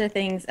cannot answer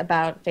things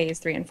about Phase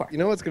 3 and 4. You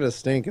know what's going to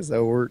stink is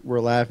though we're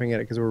laughing at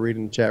it because we're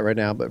reading the chat right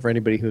now. But for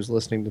anybody who's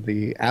listening to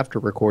the after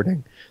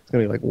recording, it's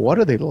going to be like, what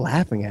are they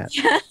laughing at?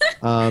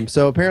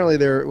 So apparently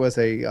there was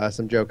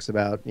some jokes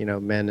about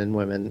men and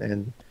women,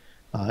 and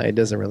it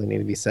doesn't really need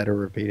to be said or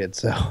repeated.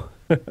 So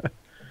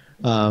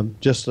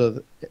just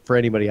for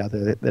anybody out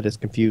there that is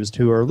confused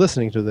who are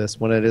listening to this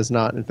when it is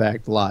not in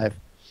fact live.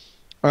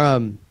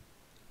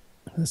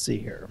 Let's see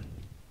here.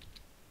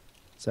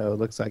 So it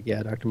looks like,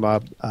 Dr.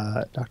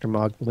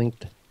 Mog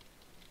linked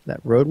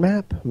that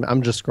roadmap.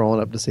 I'm just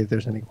scrolling up to see if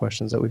there's any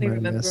questions that we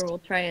might have missed. We'll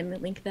try and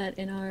link that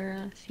in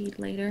our feed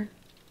later.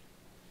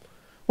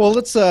 Well,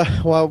 let's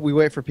while we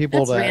wait for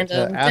people to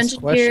ask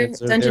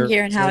questions. Dungeon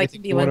Gear and how it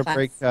can be one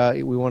class.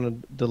 We want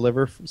to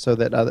deliver so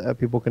that other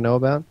people can know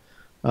about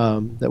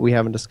that we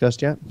haven't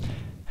discussed yet.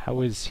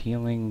 How is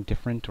healing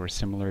different or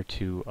similar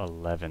to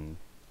 11?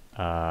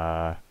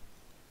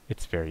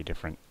 It's very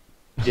different.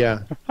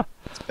 Yeah,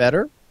 it's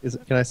better.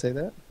 Can I say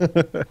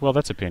that? Well,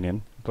 that's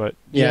opinion, but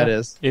yeah, it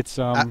is. It's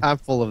I'm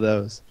full of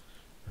those.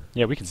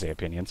 Yeah, we can say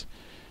opinions.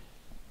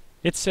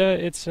 It's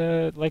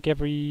like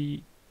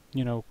every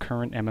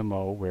current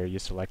MMO where you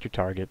select your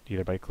target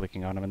either by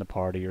clicking on them in the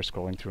party or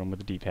scrolling through them with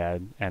the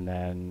D-pad, and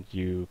then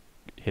you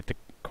hit the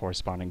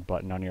corresponding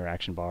button on your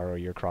action bar or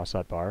your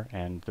cross-out bar,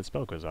 and the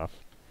spell goes off.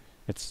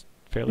 It's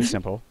fairly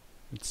simple.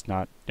 It's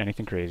not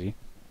anything crazy.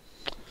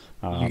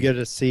 You get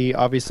to see,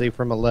 obviously,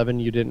 from 11,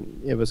 you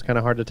didn't. It was kind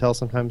of hard to tell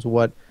sometimes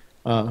what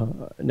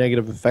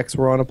negative effects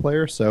were on a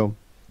player. So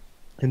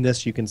in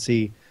this, you can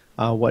see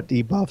what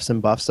debuffs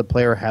and buffs a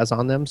player has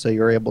on them, so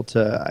you're able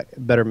to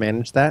better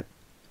manage that,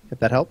 if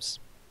that helps.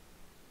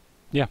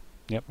 Yeah,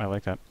 yep, I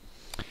like that.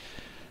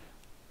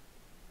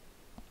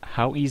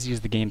 How easy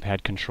is the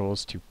gamepad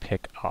controls to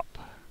pick up?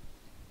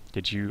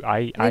 Did you?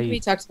 I think we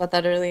talked about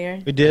that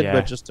earlier. We did,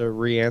 but just to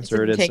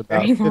re-answer it's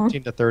about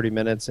 15 to 30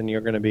 minutes, and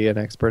you're going to be an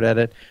expert at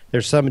it.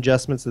 There's some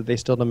adjustments that they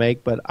still to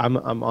make, but I'm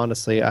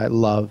honestly, I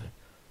love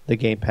the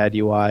gamepad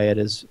UI. It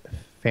is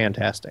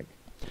fantastic.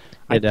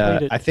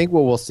 I think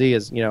what we'll see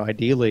is,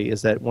 ideally,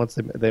 is that once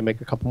they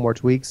make a couple more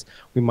tweaks,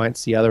 we might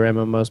see other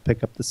MMOs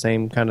pick up the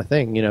same kind of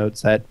thing.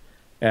 It's that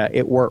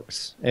it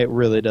works. It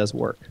really does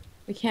work.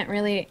 We can't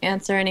really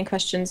answer any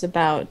questions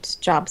about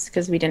jobs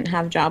because we didn't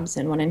have jobs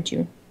in 1 and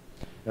 2.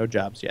 No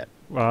jobs yet.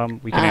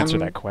 We can answer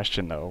that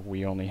question, though.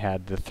 We only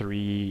had the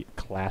 3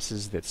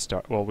 classes that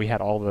start... Well, we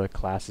had all the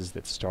classes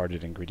that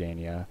started in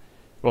Gridania.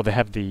 Well, they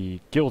have the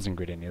guilds in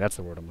Gridania. That's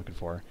the word I'm looking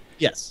for.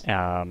 Yes.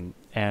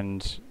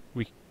 And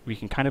we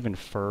can kind of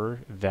infer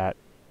that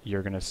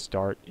you're going to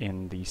start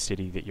in the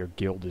city that your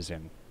guild is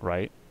in,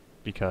 right?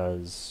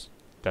 Because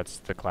that's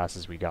the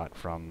classes we got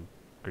from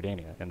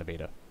Gridania in the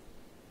beta.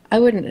 I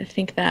wouldn't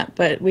think that,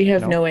 but we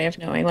have no way of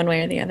knowing one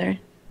way or the other.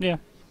 Yeah.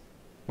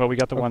 Well, we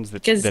got the ones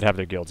that have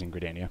their guilds in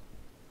Gridania.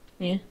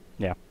 Yeah.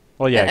 Yeah.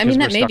 Well, yeah. I mean,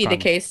 that may be the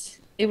case.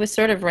 It was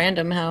sort of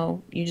random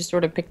how you just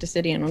sort of picked a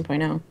city in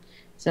 1.0.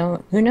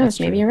 So who knows?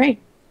 Maybe you're right.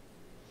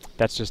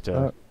 That's just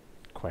a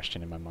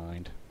question in my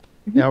mind.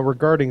 Now,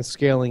 regarding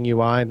scaling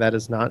UI, that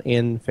is not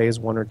in Phase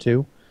 1 or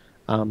 2,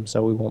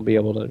 so we won't be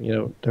able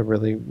to, to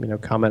really,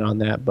 comment on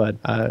that. But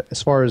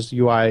as far as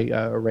UI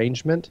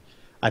arrangement,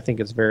 I think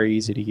it's very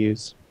easy to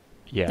use.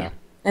 Yeah.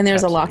 And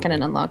there's a lock and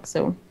an unlock,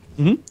 so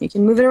you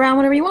can move it around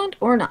whenever you want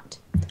or not.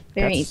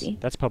 Very easy.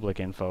 That's public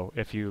info.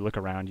 If you look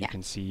around, you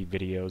can see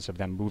videos of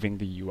them moving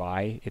the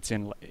UI. It's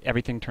in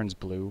everything turns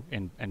blue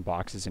in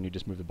boxes, and you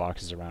just move the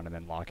boxes around and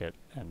then lock it,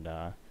 and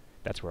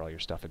that's where all your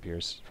stuff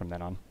appears from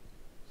then on.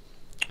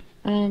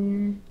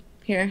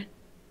 Here.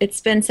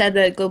 It's been said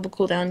that global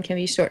cooldown can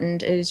be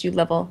shortened as you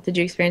level. Did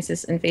you experience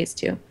this in Phase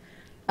 2?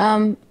 I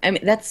mean,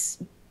 that's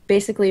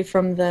basically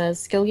from the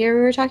skill gear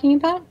we were talking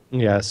about?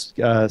 Yes,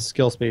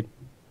 skill speed.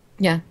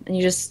 Yeah, and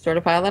you just sort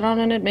of pile it on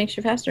and it makes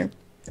you faster.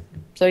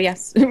 So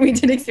yes, we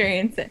did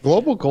experience it.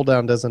 Global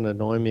cooldown doesn't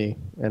annoy me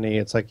any.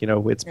 It's like,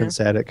 it's been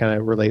said, it kind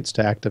of relates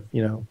to active,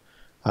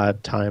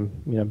 time,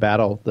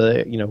 battle,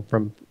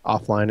 from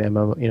offline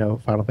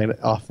MMO,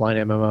 offline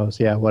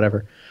MMOs,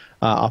 whatever.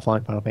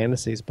 Offline Final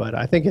Fantasies, but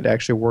I think it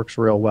actually works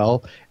real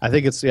well. I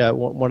think it's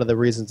one of the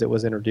reasons it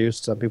was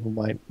introduced. Some people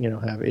might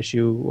have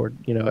issue or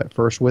at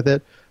first with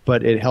it,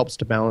 but it helps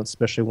to balance,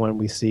 especially when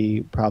we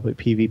see probably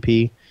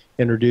PvP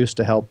introduced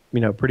to help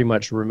pretty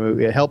much remove.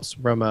 It helps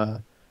from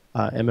a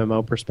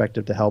MMO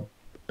perspective to help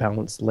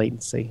balance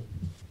latency.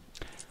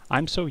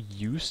 I'm so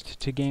used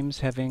to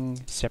games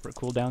having separate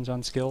cooldowns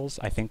on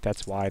skills. I think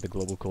that's why the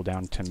global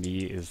cooldown to me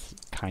is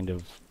kind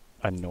of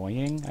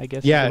annoying, I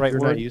guess. Yeah, is the right if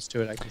you're word. not used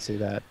to it, I can see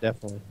that,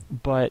 definitely.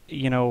 But,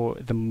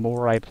 the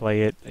more I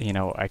play it,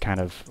 I kind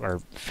of are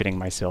fitting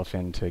myself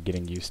into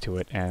getting used to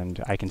it,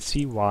 and I can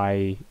see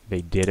why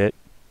they did it,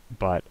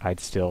 but I'd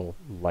still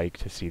like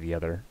to see the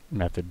other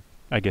method.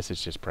 I guess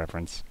it's just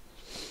preference.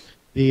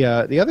 The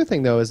other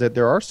thing, though, is that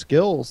there are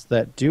skills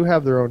that do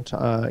have their own,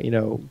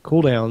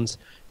 cooldowns,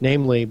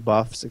 namely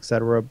buffs,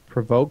 etc.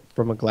 Provoke,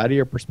 from a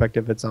gladiator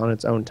perspective, it's on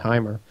its own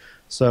timer.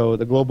 So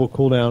the global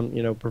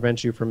cooldown,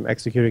 prevents you from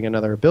executing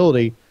another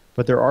ability,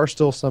 but there are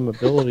still some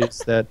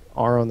abilities that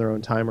are on their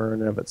own timer in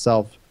and of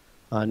itself,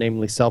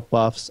 namely self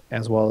buffs,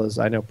 as well as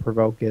I know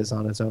Provoke is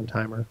on its own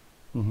timer.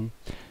 Mm-hmm.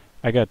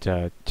 I got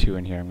 2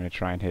 in here I'm going to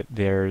try and hit.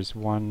 There's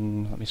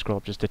one, let me scroll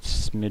up just a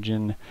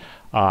smidgen.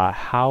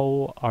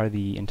 How are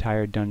the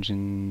entire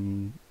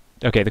dungeon...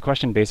 Okay, the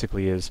question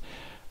basically is,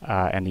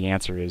 and the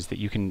answer is that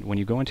you can, when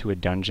you go into a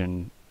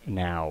dungeon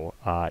now,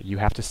 you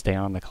have to stay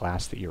on the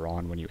class that you're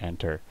on when you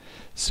enter.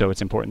 So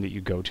it's important that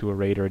you go to a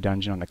raid or a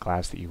dungeon on the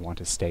class that you want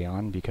to stay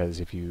on, because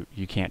if you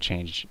can't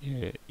change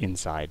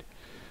inside.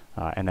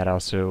 And that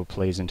also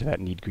plays into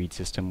that need greed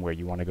system where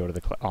you want to go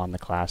to on the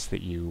class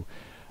that you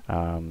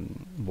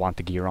want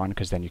the gear on,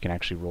 because then you can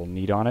actually roll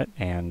need on it,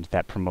 and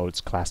that promotes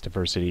class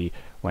diversity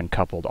when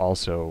coupled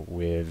also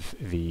with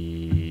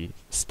the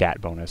stat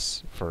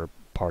bonus for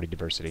party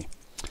diversity.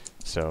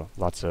 So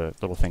lots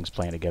of little things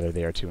playing together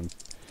there to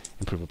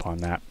improve upon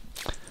that.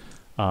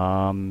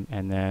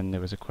 And then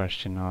there was a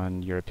question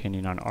on your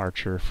opinion on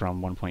Archer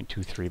from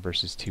 1.23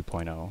 versus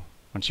 2.0. Why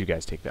don't you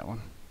guys take that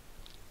one?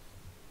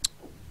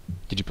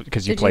 Did you?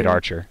 Because you played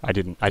Archer. I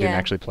didn't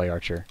actually play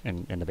Archer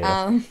in the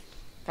beta.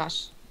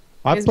 Gosh.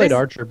 I played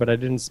Archer, but I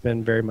didn't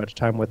spend very much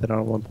time with it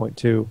on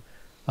 1.2.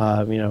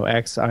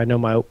 X. I know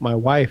my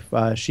wife.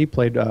 She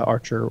played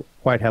Archer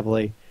quite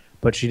heavily,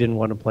 but she didn't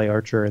want to play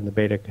Archer in the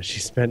beta because she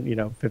spent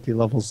 50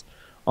 levels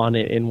on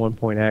it in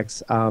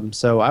 1.x.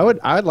 So I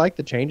would like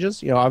the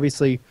changes.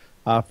 Obviously,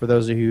 for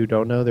those of you who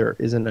don't know, there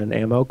isn't an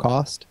ammo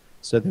cost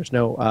so there's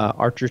no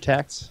archer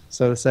tax,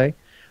 so to say.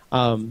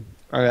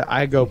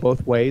 I go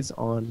both ways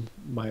on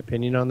my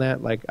opinion on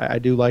that. Like, I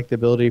do like the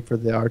ability for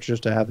the archers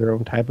to have their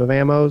own type of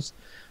ammos,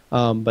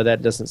 but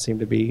that doesn't seem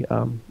to be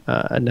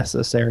a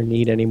necessary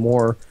need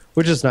anymore,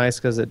 which is nice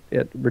because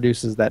it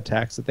reduces that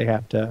tax that they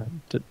have to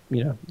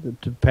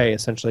pay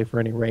essentially for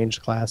any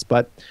ranged class.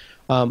 But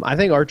I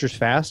think Archer's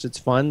fast. It's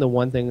fun. The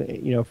one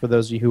thing, for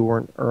those of you who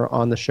weren't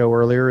on the show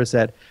earlier, is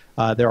that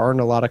there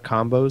aren't a lot of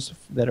combos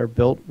that are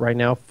built right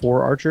now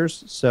for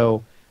Archers.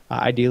 So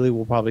ideally,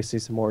 we'll probably see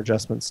some more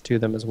adjustments to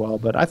them as well.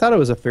 But I thought it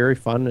was a very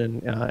fun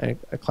and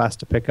a class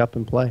to pick up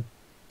and play.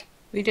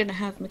 We didn't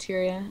have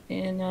materia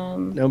in...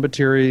 No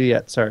materia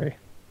yet, sorry.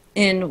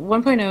 In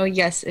 1.0,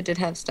 yes, it did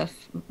have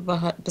stuff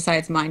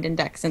besides mind and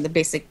dex and the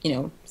basic,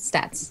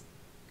 stats.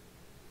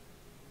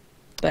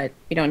 But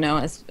we don't know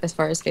as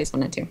far as phase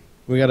 1 and 2.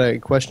 We got a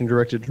question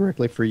directed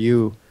directly for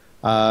you.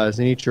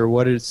 Zenichar,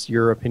 what is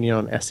your opinion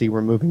on SE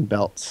removing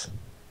belts?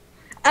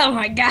 Oh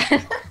my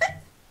god!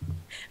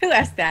 Who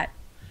asked that?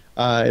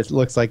 It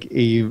looks like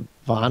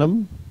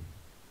Ivanum.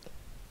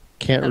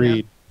 Can't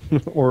read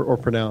or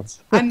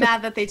pronounce. I'm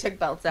mad that they took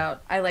belts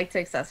out. I like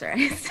to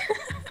accessorize.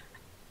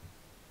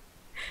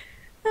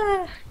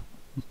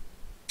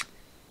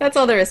 That's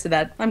all there is to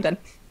that. I'm done.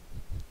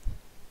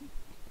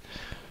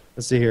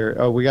 Let's see here.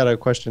 Oh, we got a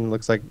question,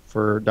 looks like,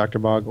 for Dr.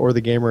 Mog or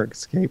the Gamer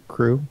Escape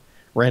crew.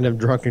 Random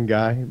drunken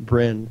guy.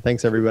 Bryn.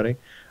 Thanks, everybody.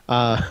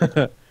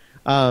 Let's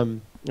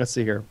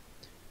see here.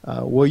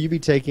 Will you be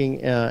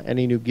taking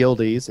any new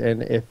guildies?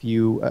 And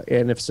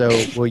if so,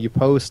 will you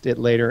post it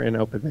later in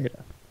open beta?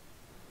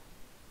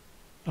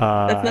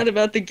 That's not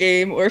about the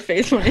game or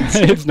phase 1 and 2.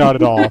 It's not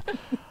at all.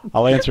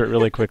 I'll answer it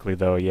really quickly,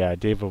 though. Yeah,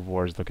 Dave of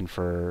War is looking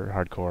for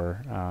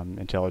hardcore,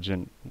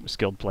 intelligent,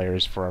 skilled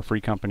players for our free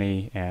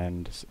company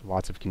and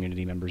lots of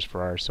community members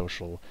for our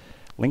social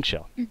link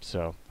shell.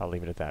 So I'll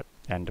leave it at that.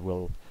 And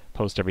we'll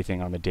post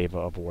everything on the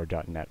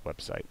daveofwar.net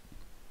website.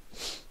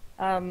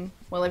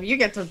 Well, if you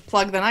get to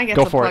plug, then I get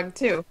to plug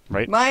too.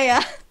 Right.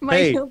 My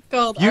hey, guild's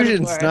called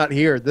Fusion's Art of War. not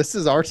here. This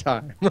is our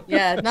time.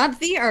 Yeah, not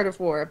the Art of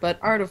War, but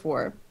Art of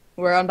War.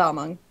 We're on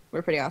Balmung.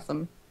 We're pretty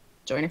awesome.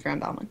 Join if you're on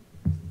Balmung.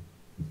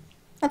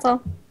 That's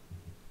all.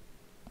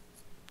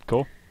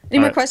 Cool. Any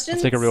more questions?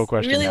 Let's take a real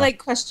question. I really now. like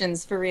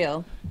questions, for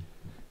real.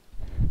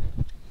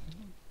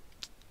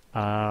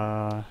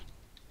 There,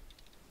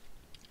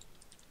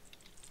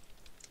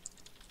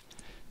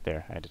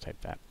 I had to type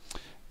that.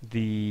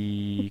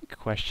 The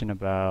question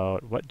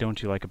about what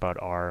don't you like about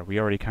R, we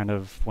already kind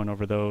of went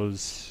over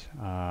those.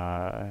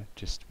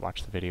 Just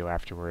watch the video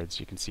afterwards.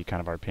 You can see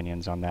kind of our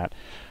opinions on that.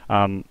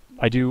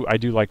 I do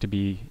like to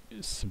be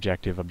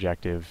subjective,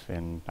 objective,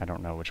 and I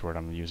don't know which word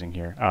I'm using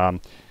here. And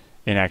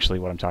actually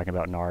what I'm talking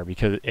about in AR,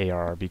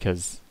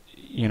 because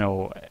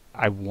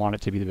I want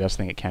it to be the best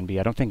thing it can be.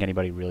 I don't think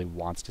anybody really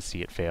wants to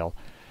see it fail.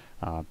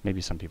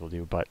 Maybe some people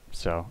do, but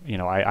so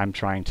I'm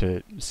trying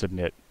to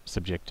submit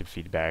subjective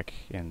feedback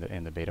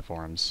in the beta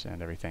forums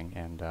and everything,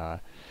 and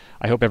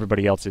I hope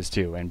everybody else is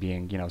too, and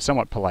being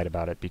somewhat polite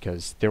about it,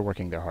 because they're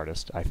working their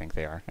hardest. I think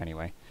they are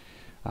anyway.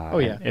 Oh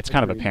yeah, it's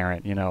kind of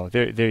apparent.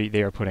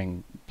 They are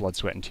putting blood,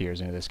 sweat, and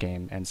tears into this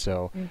game, and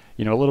so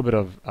a little bit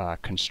of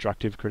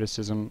constructive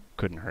criticism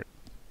couldn't hurt.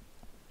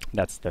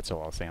 That's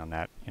all I'll say on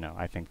that.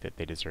 I think that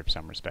they deserve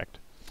some respect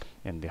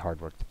in the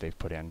hard work that they've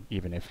put in,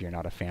 even if you're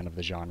not a fan of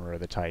the genre or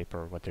the type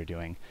or what they're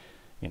doing.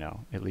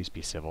 At least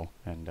be civil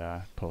and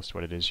post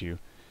what it is you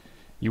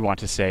want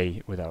to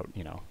say without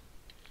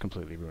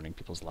completely ruining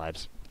people's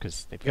lives,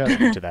 because they've got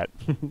into that.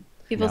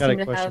 People seem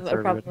to have a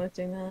problem with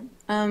doing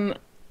that.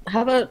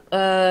 How about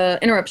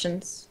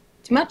interruptions?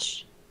 Too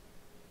much?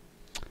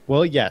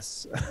 Well,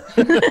 yes.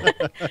 I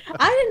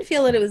didn't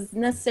feel that it was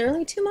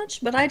necessarily too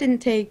much, but I didn't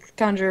take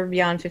Conjure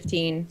Beyond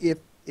 15.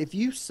 If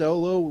you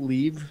solo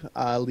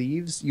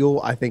leaves,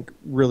 you'll, I think,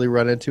 really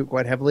run into it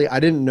quite heavily. I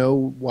didn't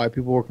know why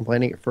people were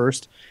complaining at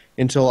first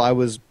until I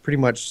was pretty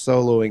much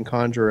soloing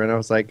Conjure, and I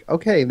was like,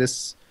 okay,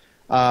 this,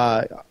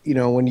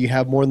 when you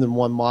have more than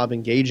one mob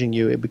engaging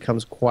you, it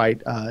becomes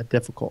quite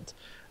difficult.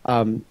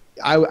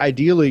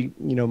 Ideally,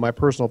 my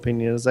personal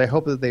opinion is I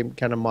hope that they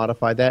kind of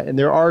modify that, and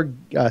there are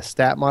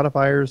stat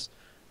modifiers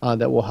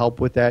that will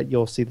help with that.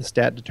 You'll see the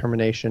stat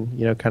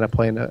determination, kind of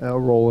playing a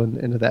role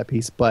into that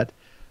piece, but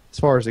as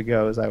far as it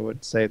goes, I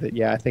would say that,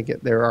 yeah, I think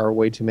there are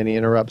way too many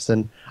interrupts,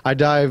 and I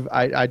dive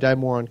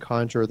more on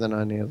Conjure than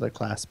on any other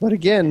class. But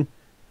again,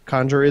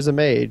 Conjure is a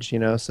mage,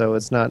 so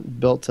it's not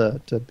built to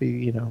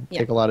be,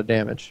 take a lot of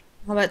damage.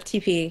 How about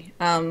TP?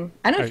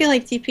 I don't feel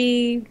like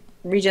TP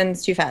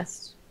regens too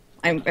fast.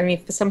 I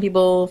mean, some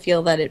people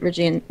feel that it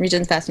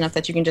regens fast enough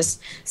that you can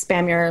just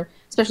spam your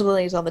special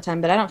abilities all the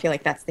time, but I don't feel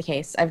like that's the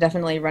case. I've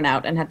definitely run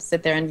out and had to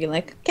sit there and be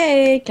like,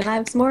 okay, can I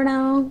have some more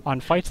now? On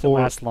fights that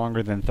last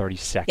longer than 30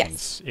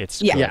 seconds, it's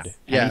good. Yeah,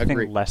 anything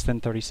agreed. Less than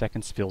 30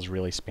 seconds feels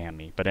really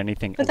spammy, but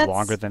anything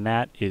longer than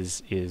that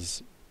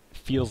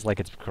feels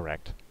like it's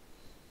correct.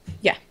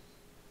 Yeah.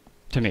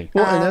 To me.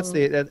 Well,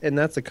 and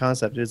that's the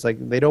concept. It's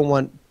like they don't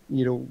want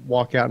you to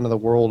walk out into the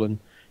world and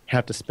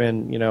have to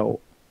spend,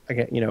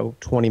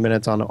 get 20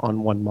 minutes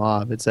on one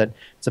mob. It's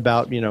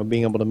about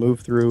being able to move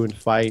through and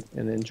fight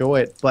and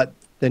enjoy it. But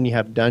then you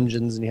have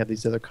dungeons and you have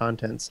these other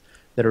contents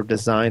that are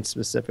designed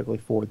specifically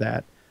for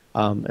that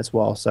as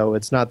well. So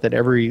it's not that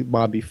every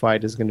mob you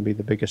fight is going to be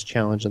the biggest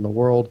challenge in the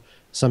world.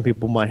 Some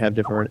people might have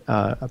different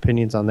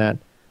opinions on that,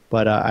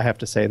 but I have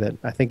to say that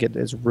I think it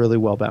is really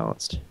well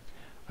balanced.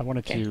 I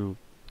wanted to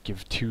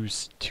give two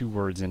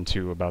words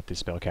into about the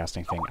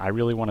spellcasting thing. I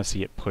really want to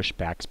see it push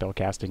back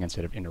spellcasting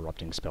instead of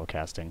interrupting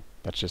spellcasting.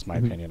 That's just my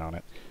opinion on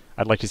it.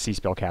 I'd like to see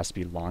spellcasts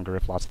be longer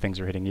if lots of things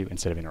are hitting you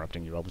instead of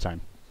interrupting you all the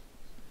time.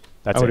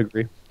 I would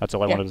agree. That's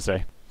all I wanted to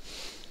say.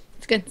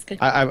 It's good. It's good.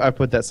 I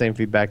put that same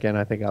feedback in.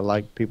 I think I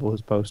like people who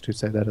post who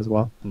say that as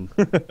well.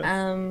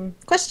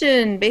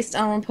 Question based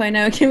on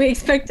 1.0: can we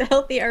expect a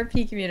healthy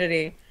RP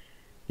community?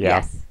 Yeah.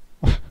 Yes.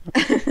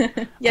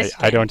 Yes.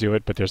 I don't do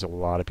it, but there's a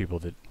lot of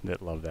people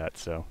that love that,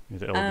 so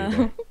it'll be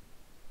there.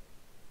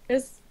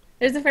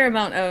 There's a fair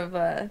amount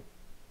of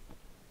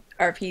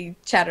RP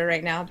chatter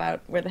right now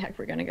about where the heck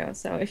we're gonna go.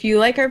 So if you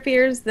like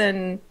RPers,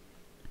 then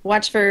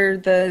watch for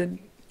the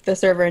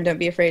server and don't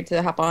be afraid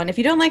to hop on. If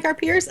you don't like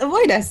RPers,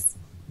 avoid us.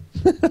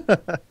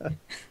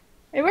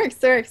 It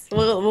works.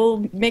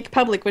 We'll make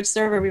public which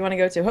server we want to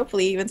go to.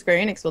 Hopefully, even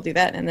Square Enix will do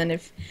that. And then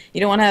if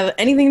you don't want to have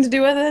anything to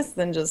do with us,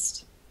 then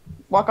just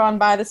walk on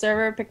by the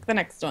server, pick the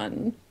next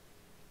one.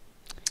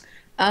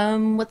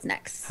 What's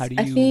next? I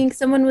think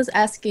someone was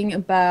asking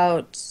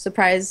about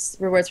surprise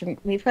rewards from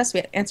Leave Quest.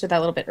 We answered that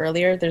a little bit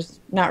earlier. There's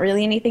not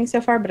really anything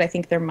so far, but I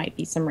think there might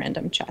be some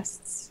random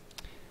chests.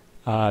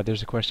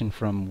 There's a question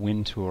from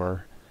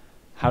Wintour.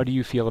 How do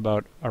you feel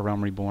about A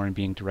Realm Reborn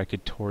being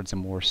directed towards a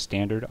more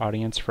standard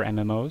audience for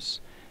MMOs?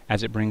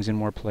 As it brings in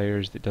more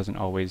players, that doesn't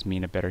always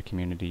mean a better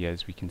community,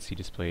 as we can see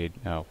displayed.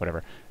 Oh,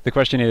 whatever. The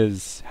question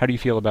is, how do you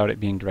feel about it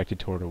being directed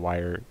toward a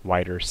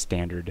wider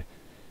standard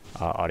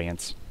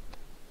audience?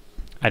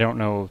 I don't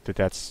know that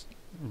that's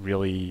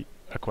really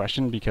a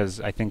question, because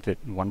I think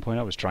that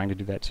 1.0 was trying to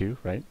do that too,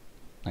 right?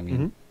 I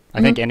mean, I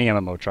think any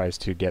MMO tries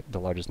to get the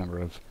largest number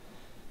of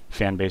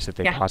fan base that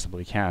they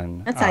possibly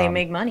can. That's how you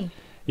make money.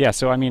 Yeah,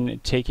 so I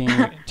mean,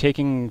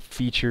 taking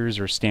features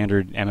or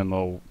standard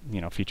MMO,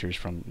 features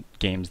from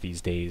games these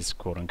days,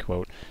 quote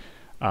unquote,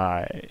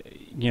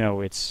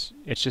 it's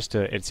just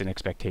it's an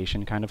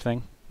expectation kind of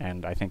thing.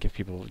 And I think if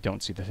people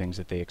don't see the things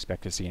that they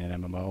expect to see in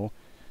an MMO,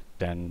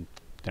 then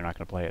they're not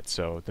going to play it.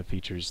 So the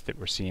features that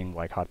we're seeing,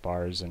 like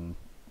hotbars and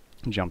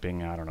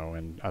jumping,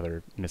 and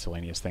other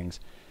miscellaneous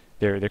things,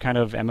 they're kind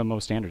of MMO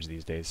standards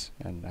these days,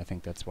 and I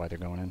think that's why they're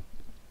going in.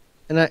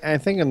 And I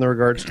think in the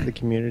regards to the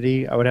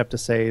community, I would have to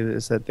say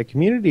is that the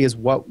community is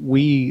what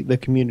we, the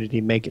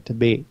community, make it to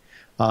be.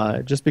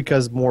 Just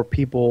because more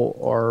people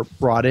are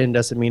brought in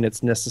doesn't mean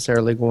it's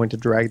necessarily going to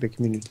drag the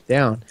community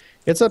down.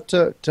 It's up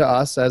to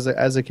us as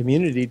a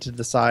community to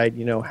decide,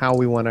 how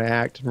we want to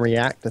act and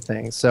react to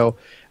things. So,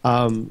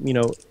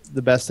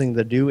 the best thing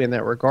to do in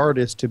that regard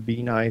is to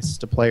be nice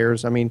to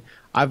players. I mean,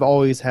 I've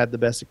always had the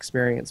best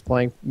experience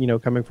playing,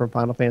 coming from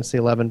Final Fantasy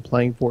XI,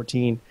 playing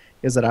 14,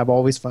 is that I've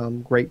always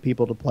found great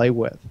people to play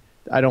with.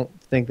 I don't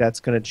think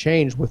that's going to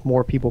change with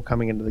more people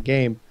coming into the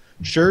game.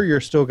 Sure, you're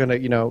still going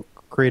to,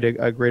 create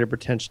a greater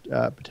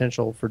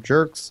potential for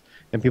jerks,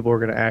 and people are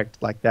going to act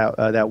like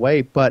that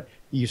way, but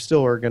you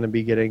still are going to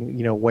be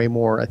getting, way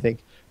more, I think,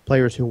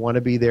 players who want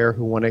to be there,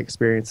 who want to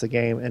experience the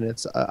game, and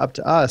it's up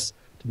to us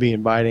to be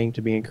inviting,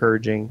 to be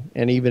encouraging,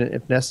 and even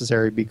if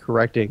necessary, be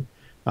correcting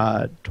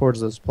towards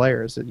those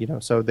players.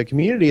 So the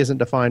community isn't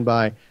defined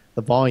by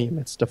the volume;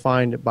 it's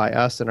defined by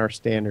us and our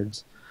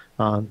standards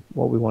on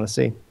what we want to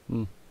see.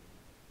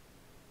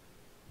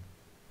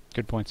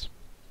 Good points.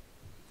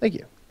 Thank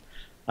you.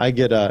 I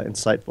get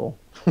insightful.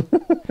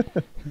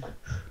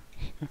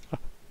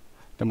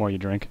 The more you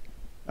drink.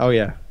 Oh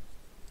yeah,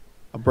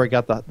 I'll break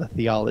out the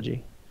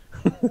theology.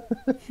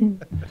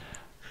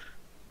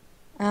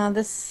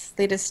 This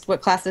latest,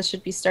 what classes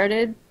should be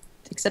started,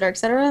 etc.,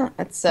 etc.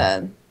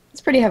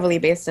 It's pretty heavily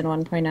based in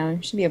 1.0.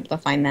 You should be able to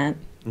find that.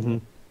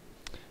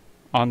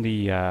 On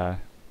the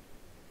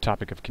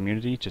topic of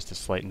community, just a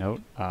slight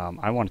note,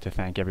 I wanted to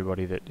thank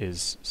everybody that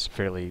is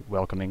fairly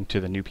welcoming to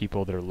the new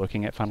people that are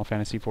looking at Final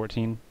Fantasy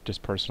XIV,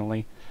 just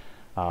personally,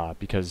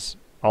 because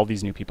all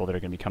these new people that are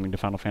going to be coming to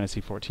Final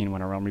Fantasy XIV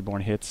when A Realm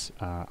Reborn hits,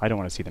 I don't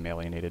want to see them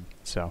alienated.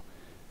 So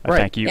I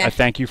thank you. I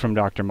thank you from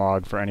Doctor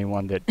Mog for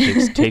anyone that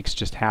takes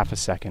just half a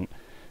second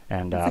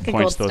and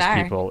points those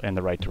people in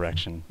the right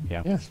direction.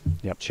 Yeah.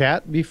 Yep.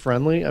 Chat, be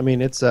friendly. I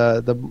mean, it's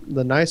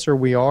the nicer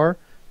we are,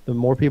 the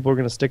more people are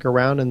going to stick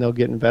around and they'll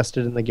get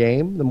invested in the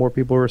game. The more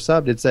people are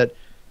subbed. It's that,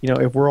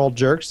 if we're all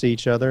jerks to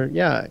each other,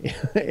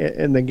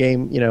 and the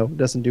game,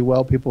 doesn't do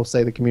well, people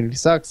say the community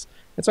sucks.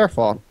 It's our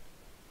fault.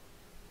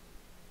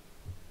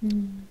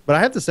 But I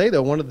have to say,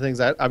 though, one of the things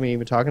I'm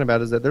even talking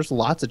about is that there's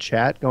lots of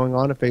chat going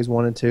on in Phase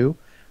 1 and 2.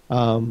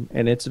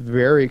 And it's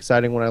very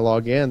exciting when I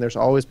log in. There's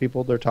always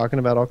people, they're talking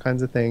about all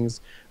kinds of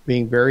things,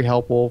 being very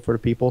helpful for the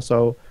people.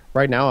 So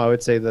right now I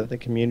would say that the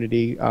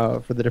community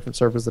for the different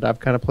servers that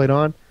I've kind of played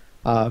on,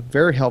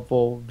 very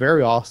helpful,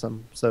 very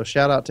awesome. So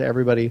shout out to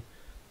everybody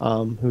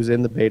who's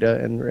in the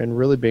beta and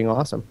really being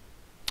awesome.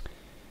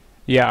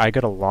 Yeah, I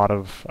got a lot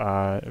of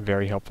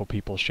very helpful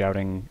people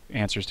shouting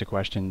answers to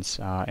questions.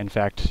 In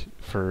fact,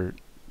 for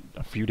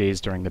a few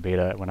days during the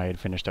beta, when I had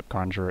finished up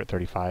Conjurer at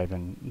 35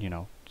 and,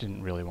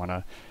 didn't really want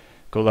to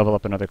go level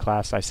up another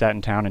class, I sat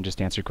in town and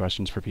just answered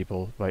questions for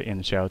people in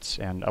the shouts,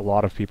 and a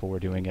lot of people were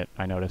doing it,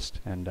 I noticed,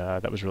 and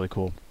that was really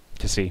cool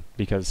to see,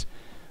 because,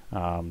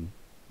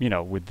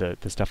 with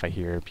the stuff I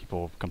hear,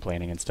 people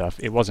complaining and stuff,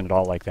 it wasn't at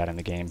all like that in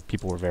the game.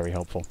 People were very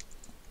helpful.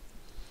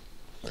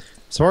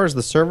 As far as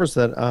the servers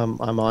that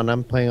I'm on,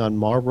 I'm playing on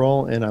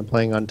Marlborough and I'm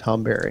playing on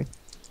Tomberry.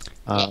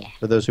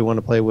 For those who want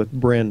to play with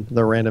Bryn,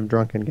 the random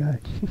drunken guy.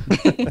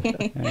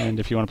 And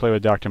if you want to play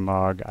with Doctor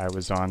Mog, I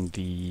was on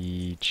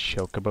the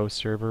Chocobo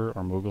server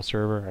or Moogle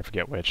server. I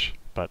forget which,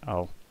 but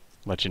I'll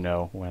let you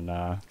know when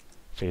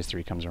Phase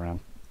 3 comes around.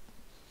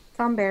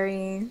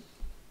 Tomberry.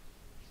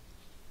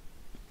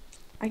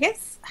 I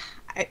guess.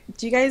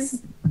 Do you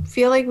guys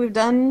feel like we've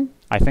done?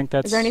 I think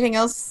that's. Is there anything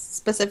else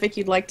specific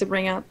you'd like to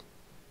bring up?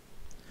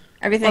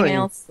 Everything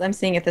else I'm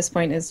seeing at this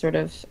point is sort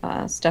of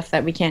stuff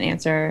that we can't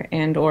answer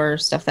and or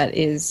stuff that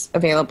is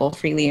available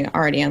freely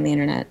already on the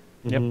internet.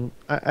 Yep.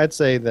 I'd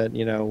say that,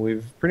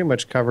 we've pretty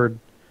much covered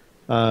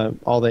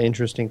all the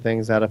interesting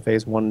things out of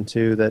Phase 1 and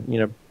 2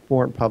 that,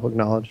 weren't public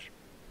knowledge.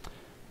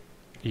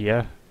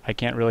 Yeah, I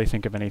can't really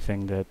think of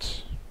anything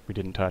that we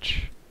didn't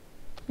touch.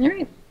 All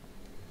right.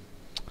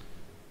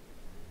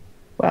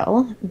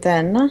 Well,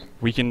 then...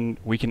 We can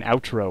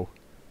outro.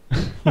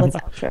 Let's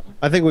outro.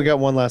 I think we got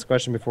one last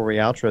question before we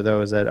outro,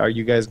 though, is that are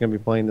you guys going to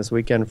be playing this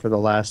weekend for the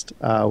last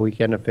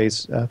weekend of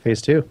Phase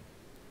 2?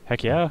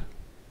 Heck yeah.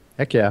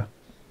 Heck yeah.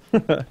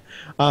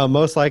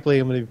 Most likely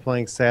I'm going to be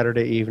playing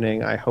Saturday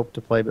evening. I hope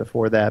to play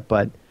before that,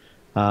 but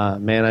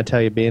man, I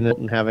tell you, being it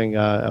and having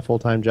a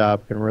full-time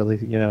job can really,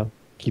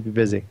 keep you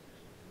busy.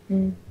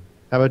 How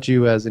about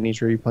you,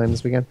 Anitra? Are you playing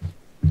this weekend?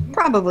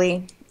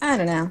 Probably. I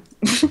don't know.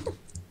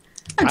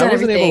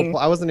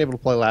 I wasn't able to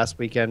play last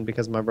weekend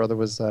because my brother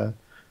was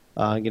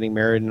getting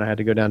married and I had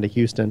to go down to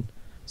Houston.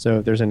 So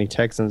if there's any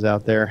Texans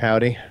out there,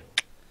 howdy.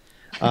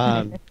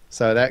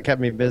 So that kept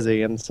me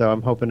busy, and so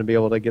I'm hoping to be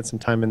able to get some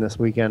time in this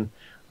weekend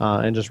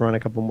and just run a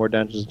couple more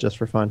dungeons just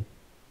for fun.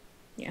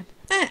 Yeah,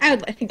 I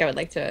think I would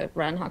like to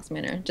run Hawks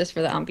Manor just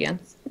for the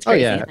ambience. It's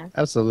crazy, yeah,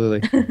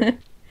 absolutely.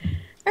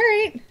 All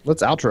right.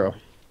 Let's outro.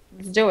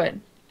 Let's do it.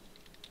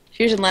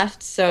 Fusion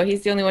left, so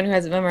he's the only one who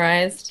has it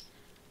memorized.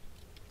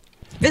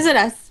 Visit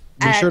us.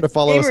 Be sure to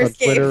follow us on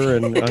Twitter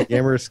and on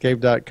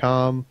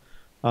gamerescape.com,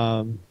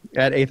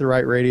 at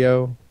Aetheryte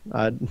Radio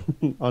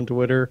on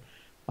Twitter.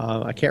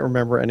 I can't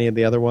remember any of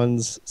the other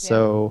ones,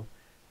 so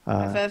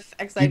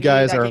you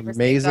guys are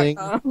amazing.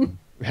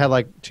 We had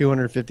like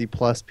 250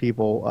 plus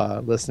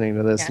people listening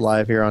to this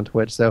live here on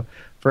Twitch. So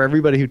for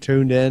everybody who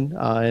tuned in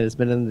and has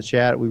been in the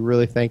chat, we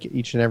really thank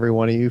each and every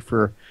one of you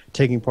for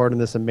taking part in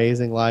this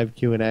amazing live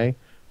Q&A.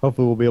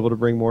 Hopefully we'll be able to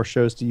bring more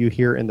shows to you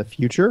here in the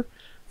future.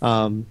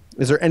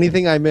 Is there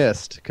anything I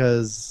missed?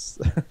 Because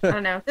I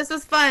don't know. This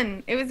was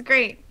fun. It was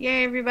great.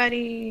 Yay,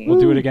 everybody. We'll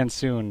do it again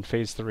soon.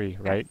 Phase 3,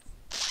 right?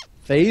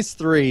 Phase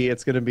 3,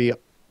 it's going to be,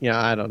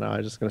 I don't know.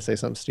 I'm just going to say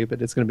something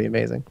stupid. It's going to be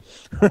amazing.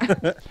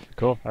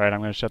 Cool. All right, I'm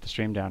going to shut the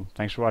stream down.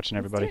 Thanks for watching,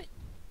 everybody.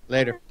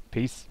 Later.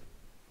 Peace.